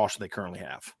guys in the roster they currently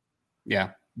have.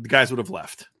 Yeah. The guys would have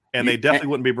left, and they definitely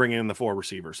wouldn't be bringing in the 4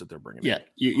 receivers that they're bringing in.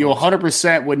 You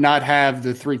 100% would not have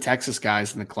the 3 Texas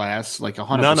guys in the class. Like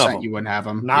 100% you wouldn't have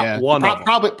them. Not one of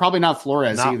them. Probably not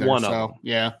Flores not either. One so, of them.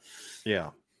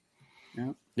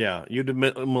 Yeah. You'd have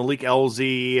Malik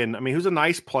Elzy, and, who's a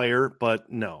nice player, but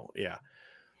no,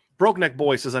 Broke Neck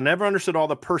Boy says, I never understood all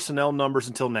the personnel numbers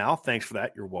until now. Thanks for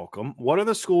that. You're welcome. What are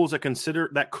the schools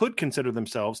that could consider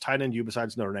themselves tight end U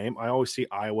besides Notre Dame? I always see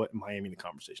Iowa and Miami in the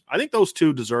conversation. I think those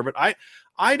two deserve it.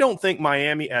 I don't think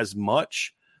Miami as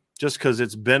much just because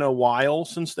it's been a while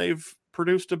since they've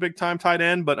produced a big time tight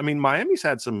end. But Miami's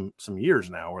had some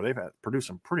years now where they've produced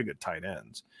some pretty good tight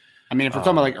ends. If we're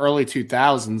talking about like early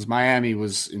 2000s, Miami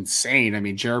was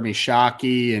insane. Jeremy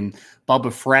Shockey and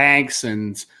Bubba Franks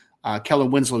and Kellen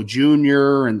Winslow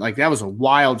Jr. and like that was a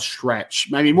wild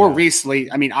stretch. More recently,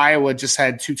 Iowa just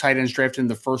had 2 tight ends drafted in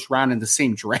the first round in the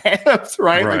same draft,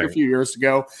 right? Like a few years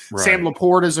ago. Right. Sam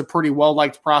Laporte is a pretty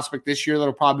well-liked prospect this year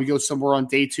that'll probably go somewhere on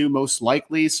day 2, most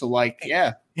likely. So,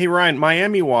 Hey, Ryan,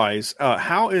 Miami-wise,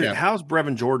 how's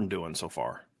Brevin Jordan doing so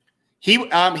far? He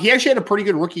actually had a pretty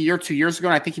good rookie year 2 years ago,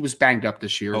 and I think he was banged up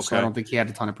this year, so I don't think he had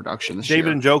a ton of production this year.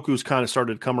 David Njoku's kind of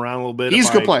started to come around a little bit. He's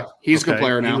a good player. He's a good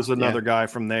player now. He was another guy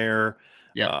from there.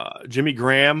 Yeah. Jimmy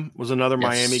Graham was another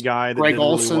Miami guy that Greg did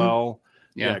Olsen. really well.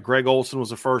 Yeah, Greg Olsen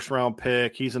was a first-round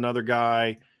pick. He's another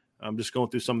guy. I'm just going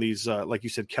through some of these, like you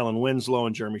said, Kellen Winslow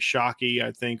and Jeremy Shockey,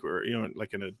 I think, or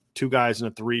like in a 2 guys in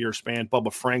a 3-year span.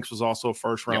 Bubba Franks was also a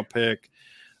first-round pick.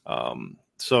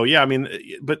 So yeah, I mean,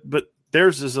 but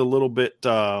theirs is a little bit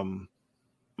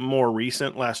more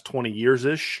recent, last 20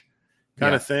 years-ish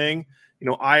kind of thing.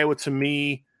 Iowa to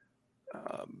me,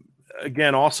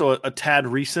 again, also a tad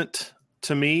recent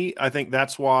to me. I think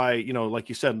that's why, like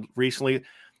you said, recently,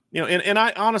 and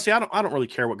I honestly, I don't really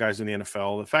care what guys do in the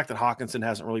NFL. The fact that Hawkinson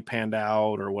hasn't really panned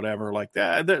out or whatever like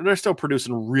that, they're still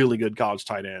producing really good college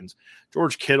tight ends.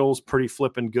 George Kittle's pretty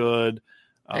flipping good.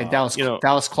 Hey,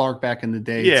 Dallas Clark back in the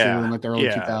day, too, in like the early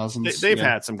 2000s. They've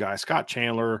had some guys. Scott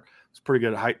Chandler is pretty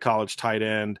good at college tight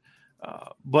end.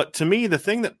 But to me, the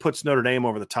thing that puts Notre Dame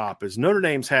over the top is Notre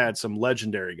Dame's had some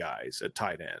legendary guys at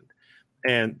tight end,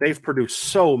 and they've produced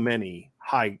so many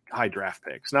high draft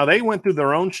picks. Now, they went through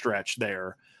their own stretch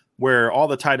there where all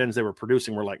the tight ends they were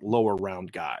producing were like lower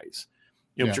round guys.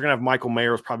 But you're going to have Michael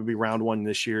Mayers probably be round 1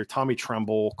 this year, Tommy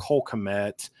Tremble, Cole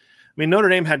Kmet. I mean, Notre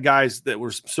Dame had guys that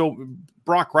were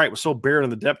Brock Wright was so buried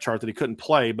in the depth chart that he couldn't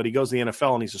play, but he goes to the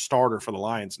NFL and he's a starter for the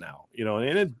Lions now,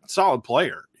 and a solid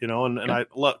player, and I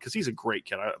love, because he's a great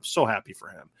kid. I'm so happy for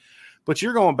him. But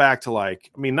you're going back to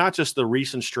not just the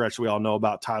recent stretch we all know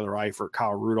about Tyler Eifert,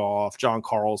 Kyle Rudolph, John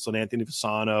Carlson, Anthony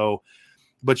Fasano,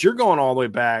 but you're going all the way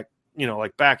back,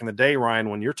 like back in the day, Ryan,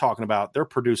 when you're talking about they're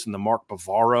producing the Mark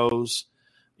Bavaros.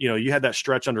 You had that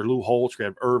stretch under Lou Holtz. You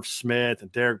had Irv Smith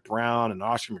and Derek Brown and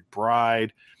Oscar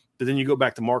McBride. But then you go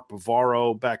back to Mark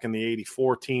Bavaro back in the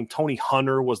 84 team. Tony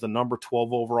Hunter was the number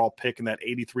 12 overall pick in that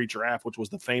 83 draft, which was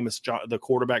the famous the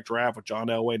quarterback draft with John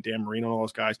Elway and Dan Marino and all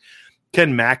those guys.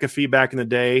 Ken McAfee back in the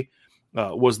day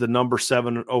was the number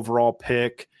 7 overall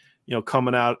pick,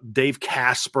 coming out. Dave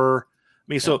Casper. I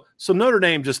mean, so Notre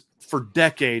Dame just for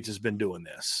decades has been doing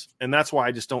this. And that's why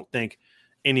I just don't think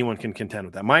anyone can contend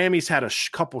with that. Miami's had a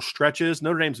couple stretches.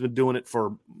 Notre Dame's been doing it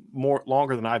for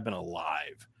longer than I've been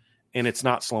alive, and it's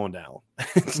not slowing down.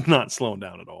 It's not slowing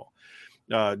down at all.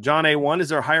 John A1, is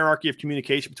there a hierarchy of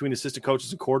communication between assistant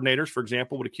coaches and coordinators? For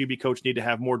example, would a QB coach need to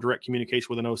have more direct communication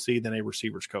with an OC than a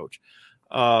receivers coach?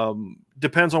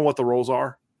 Depends on what the roles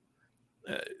are.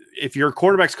 If your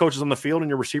quarterback's coach is on the field and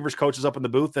your receivers coach is up in the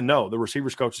booth, then no, the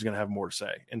receivers coach is going to have more to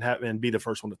say and be the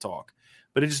first one to talk.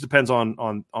 But it just depends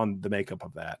on the makeup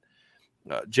of that.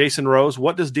 Jason Rose,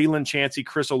 what does Dylan Chancey,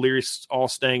 Chris O'Leary all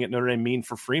staying at Notre Dame mean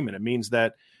for Freeman? It means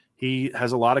that he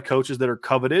has a lot of coaches that are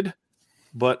coveted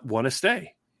but want to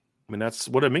stay. I mean, that's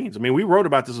what it means. I mean, we wrote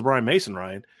about this with Brian Mason,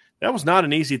 Ryan. That was not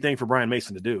an easy thing for Brian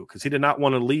Mason to do because he did not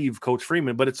want to leave Coach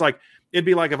Freeman. But it's like it'd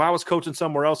be like if I was coaching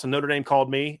somewhere else and Notre Dame called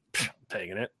me, I'm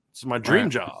taking it. It's my dream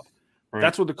job. Right.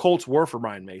 That's what the Colts were for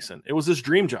Brian Mason. It was his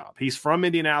dream job. He's from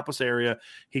Indianapolis area.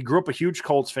 He grew up a huge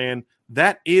Colts fan.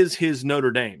 That is his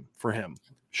Notre Dame for him.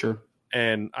 Sure.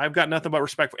 And I've got nothing but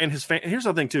respect for and his fan. Here's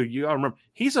the thing, too. You got to remember,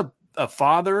 he's a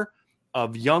father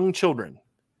of young children,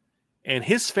 and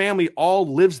his family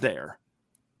all lives there.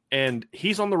 And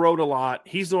he's on the road a lot.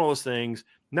 He's doing all those things.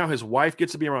 Now his wife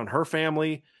gets to be around her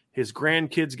family. His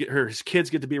kids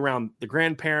get to be around the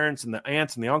grandparents and the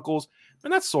aunts and the uncles.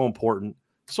 And that's so important.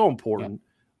 So important.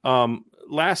 Yeah.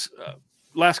 Last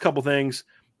couple things.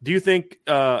 Do you think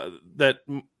that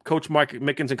Coach Mike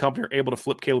Mickens and company are able to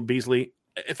flip Caleb Beasley?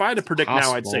 If I had to predict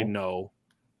now, I'd say no.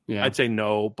 Yeah. I'd say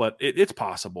no, but it's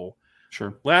possible.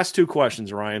 Sure. Last 2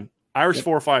 questions, Ryan. Irish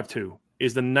 452.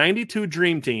 Is the 92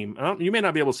 Dream Team, you may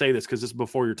not be able to say this because it's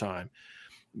before your time,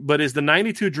 but is the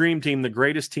 92 Dream Team the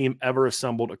greatest team ever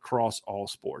assembled across all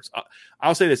sports?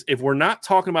 I'll say this. If we're not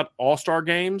talking about all-star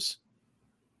games,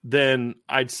 then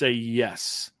I'd say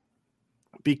yes,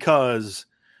 because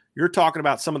you're talking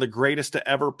about some of the greatest to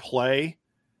ever play,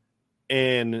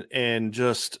 and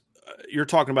just you're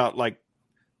talking about like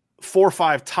 4 or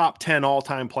 5 top 10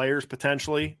 all-time players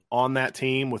potentially on that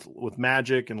team with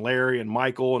Magic and Larry and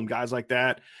Michael and guys like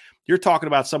that. You're talking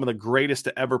about some of the greatest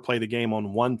to ever play the game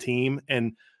on one team,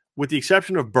 and with the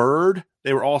exception of Bird,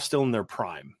 they were all still in their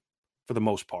prime for the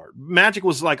most part. Magic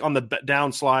was like on the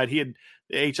downslide. He had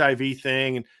the HIV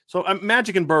thing. And so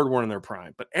Magic and Bird weren't in their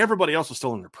prime, but everybody else was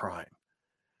still in their prime.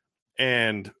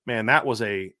 And man, that was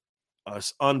a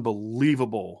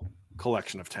unbelievable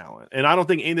collection of talent. And I don't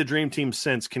think any of the Dream Team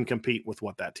since can compete with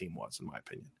what that team was, in my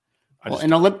opinion.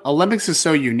 Olympics is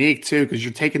so unique too, because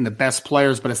you're taking the best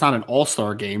players, but it's not an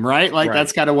all-star game, right? Like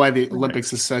that's kind of why the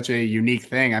Olympics is such a unique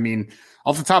thing. I mean,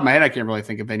 off the top of my head, I can't really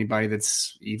think of anybody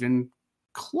that's even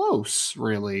close,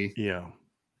 really. Yeah.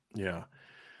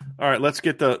 All right, let's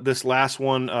get this last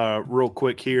one real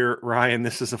quick here, Ryan.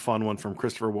 This is a fun one from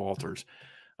Christopher Walters.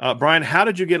 Brian, how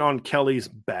did you get on Kelly's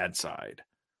bad side?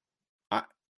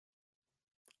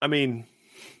 I mean,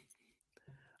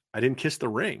 I didn't kiss the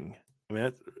ring. I mean,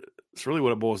 that's really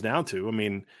what it boils down to. I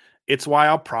mean, it's why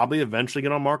I'll probably eventually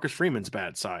get on Marcus Freeman's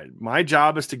bad side. My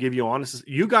job is to give you honest.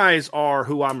 You guys are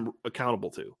who I'm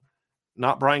accountable to,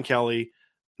 not Brian Kelly,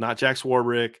 not Jack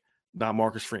Swarbrick, not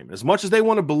Marcus Freeman. As much as they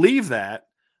want to believe that,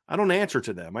 I don't answer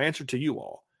to them. I answer to you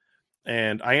all.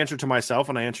 And I answer to myself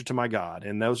and I answer to my God.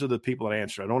 And those are the people that I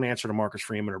answer. I don't answer to Marcus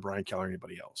Freeman or Brian Kelly or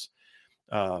anybody else.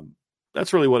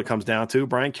 That's really what it comes down to.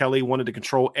 Brian Kelly wanted to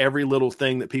control every little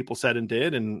thing that people said and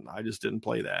did, and I just didn't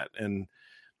play that. And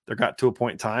there got to a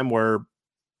point in time where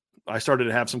I started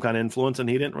to have some kind of influence, and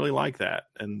he didn't really like that.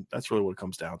 And that's really what it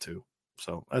comes down to.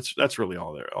 So that's really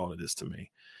all it is to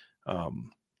me.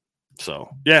 So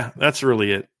yeah, that's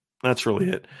really it.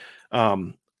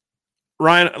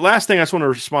 Ryan, last thing I just want to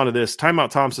respond to this. Timeout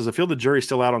Tom says, I feel the jury's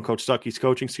still out on Coach Stuckey's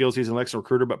coaching skills. He's an excellent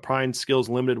recruiter, but Pine's skills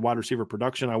limited wide receiver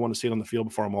production. I want to see it on the field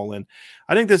before I'm all in.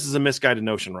 I think this is a misguided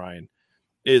notion, Ryan.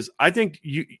 I think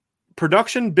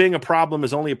production being a problem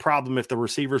is only a problem if the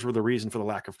receivers were the reason for the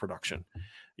lack of production.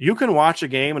 You can watch a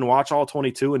game and watch all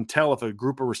 22 and tell if a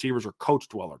group of receivers are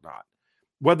coached well or not,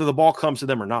 whether the ball comes to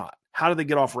them or not. How do they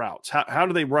get off routes? How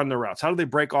do they run their routes? How do they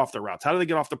break off their routes? How do they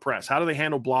get off the press? How do they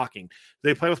handle blocking? Do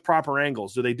they play with proper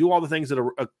angles? Do they do all the things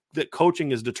that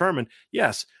coaching is determined?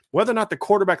 Yes. Whether or not the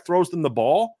quarterback throws them the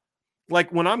ball,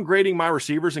 like when I'm grading my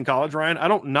receivers in college, Ryan, I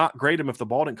don't not grade them if the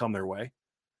ball didn't come their way.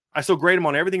 I still grade them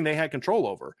on everything they had control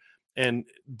over. And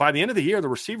by the end of the year, the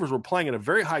receivers were playing at a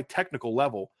very high technical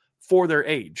level for their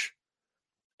age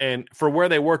and for where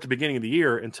they were at the beginning of the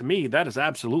year. And to me, that is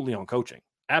absolutely on coaching.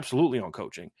 Absolutely on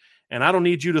coaching. And I don't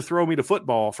need you to throw me the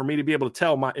football for me to be able to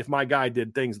tell if my guy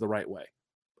did things the right way.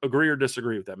 Agree or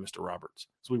disagree with that, Mr. Roberts,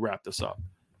 as we wrap this up?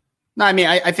 No, I mean,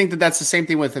 I think that's the same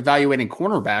thing with evaluating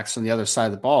cornerbacks on the other side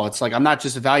of the ball. It's like I'm not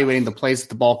just evaluating the plays that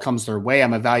the ball comes their way.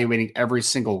 I'm evaluating every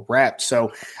single rep.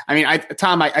 So, I mean,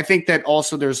 Tom, I think that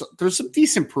also there's some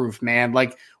decent proof, man.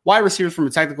 Like wide receivers from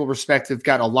a technical perspective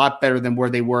got a lot better than where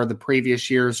they were the previous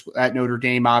years at Notre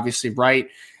Dame, obviously, right?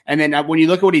 And then when you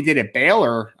look at what he did at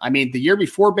Baylor, I mean, the year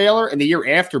before Baylor and the year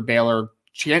after Baylor,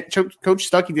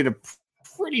 Coach Stuckey did a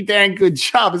pretty dang good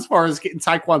job as far as getting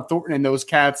Tyquan Thornton and those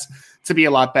cats to be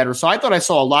a lot better. So I thought I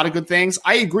saw a lot of good things.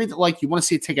 I agree that like you want to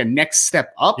see it take a next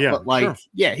step up, but like, sure.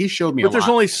 Yeah, he showed me. But there's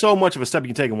only so much of a step you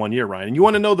can take in 1 year, Ryan. And you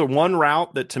want to know the one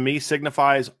route that to me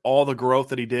signifies all the growth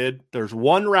that he did? There's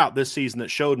one route this season that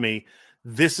showed me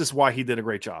this is why he did a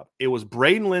great job. It was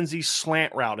Braden Lindsey's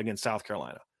slant route against South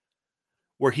Carolina,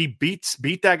 where he beat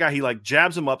that guy. He like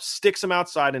jabs him up, sticks him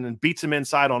outside, and then beats him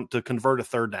inside to convert a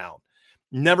third down.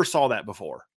 Never saw that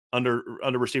before under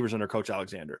receivers under Coach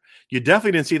Alexander. You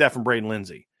definitely didn't see that from Braden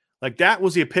Lindsey. Like that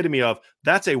was the epitome of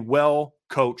that's a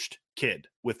well-coached kid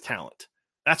with talent.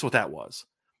 That's what that was.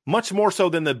 Much more so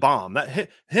than the bomb. That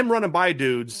him running by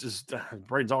dudes is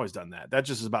Braden's always done that. That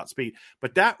just is about speed.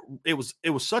 But it was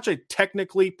such a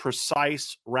technically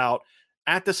precise route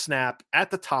at the snap,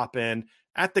 at the top end,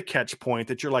 at the catch point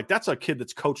that you're like, that's a kid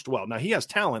that's coached well. Now he has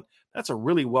talent. That's a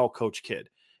really well-coached kid.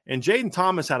 And Jaden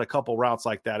Thomas had a couple routes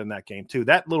like that in that game too.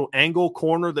 That little angle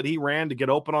corner that he ran to get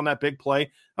open on that big play,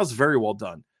 that was very well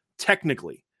done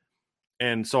technically.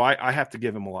 And so I have to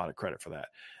give him a lot of credit for that.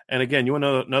 And again, you want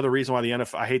to know another reason why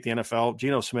I hate the NFL?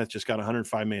 Geno Smith just got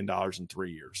 $105 million in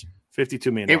 3 years. $52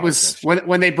 million. It was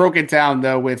when they broke it down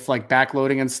though with like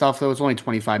backloading and stuff. Though it was only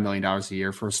 $25 million a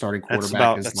year for a starting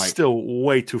quarterback. That's still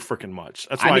way too freaking much.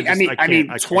 That's why I mean,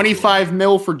 $25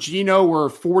 million for Geno or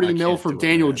 $40 million for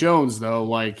Daniel Jones though.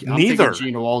 Like I'm neither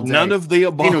Geno all day. None of the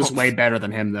above. Geno's way better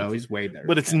than him though. He's way better.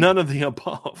 But it's none of the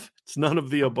above. It's none of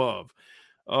the above.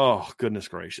 Oh goodness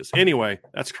gracious. Anyway,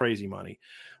 that's crazy money.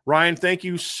 Ryan, thank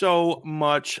you so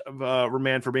much,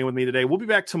 Roman, for being with me today. We'll be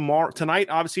back tonight.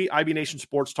 Obviously, IB Nation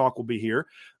Sports Talk will be here.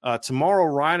 Tomorrow,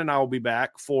 Ryan and I will be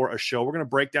back for a show. We're going to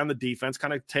break down the defense,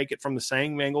 kind of take it from the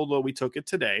same angle that we took it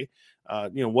today.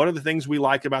 What are the things we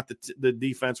like about the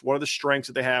defense? What are the strengths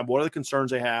that they have? What are the concerns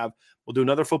they have? We'll do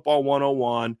another football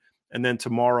 101, and then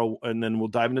tomorrow, and then we'll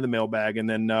dive into the mailbag. And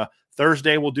then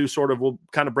Thursday, we'll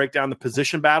kind of break down the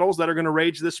position battles that are going to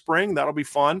rage this spring. That'll be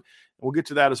fun. We'll get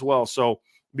to that as well. So,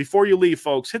 before you leave,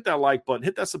 folks, hit that like button,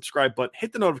 hit that subscribe button,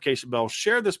 hit the notification bell,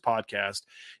 share this podcast.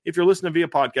 If you're listening via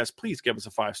podcast, please give us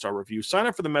a 5-star review. Sign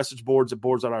up for the message boards at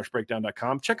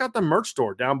boards.irishbreakdown.com. Check out the merch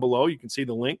store down below. You can see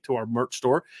the link to our merch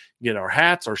store. You get our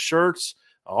hats, our shirts,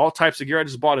 all types of gear. I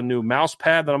just bought a new mouse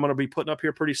pad that I'm going to be putting up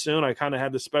here pretty soon. I kind of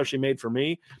had this specially made for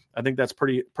me. I think that's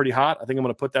pretty hot. I think I'm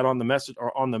going to put that on the message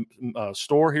or on the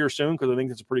store here soon because I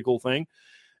think it's a pretty cool thing.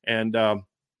 And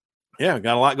yeah,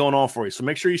 got a lot going on for you. So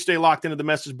make sure you stay locked into the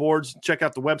message boards. Check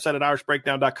out the website at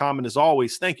irishbreakdown.com. And as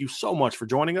always, thank you so much for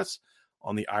joining us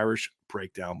on the Irish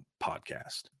Breakdown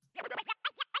Podcast.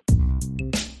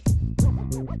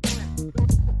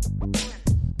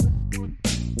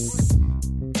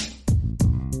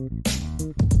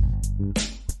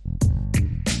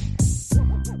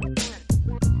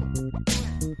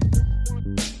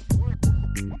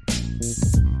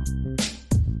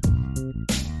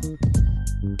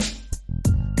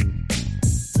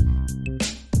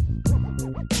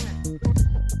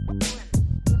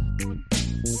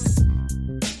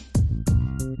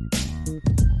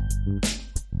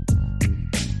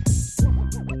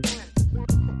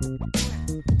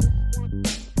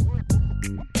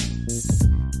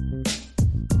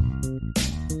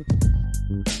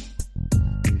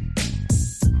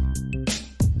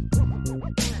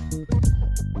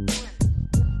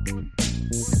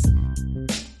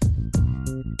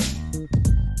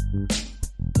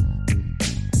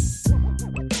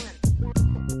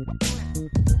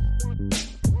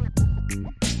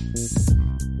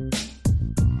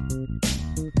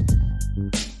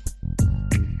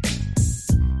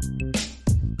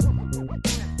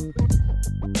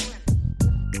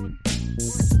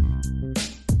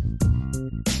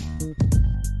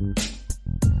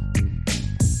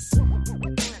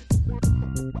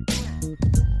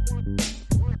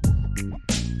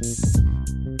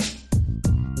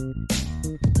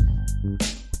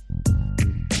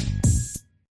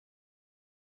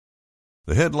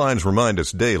 The headlines remind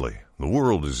us daily, the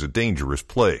world is a dangerous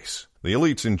place. The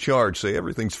elites in charge say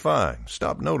everything's fine,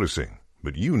 stop noticing.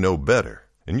 But you know better.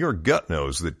 And your gut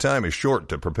knows that time is short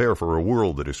to prepare for a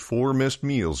world that is 4 missed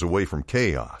meals away from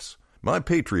chaos. My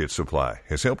Patriot Supply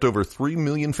has helped over 3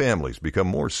 million families become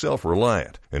more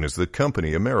self-reliant and is the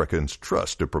company Americans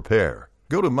trust to prepare.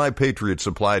 Go to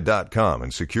MyPatriotSupply.com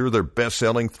and secure their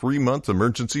best-selling 3-month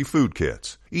emergency food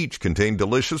kits. Each contain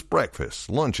delicious breakfasts,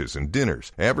 lunches, and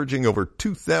dinners, averaging over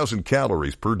 2,000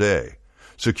 calories per day.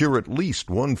 Secure at least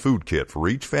 1 food kit for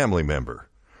each family member.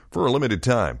 For a limited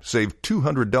time, save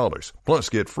 $200, plus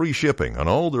get free shipping on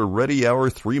all their Ready Hour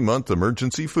 3-month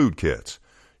emergency food kits.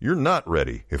 You're not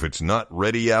ready if it's not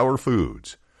Ready Hour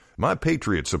Foods. My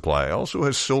Patriot Supply also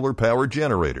has solar power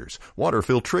generators, water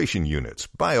filtration units,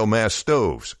 biomass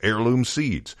stoves, heirloom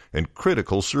seeds, and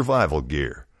critical survival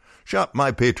gear. Shop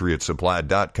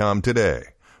MyPatriotSupply.com today.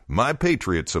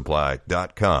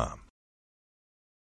 MyPatriotSupply.com.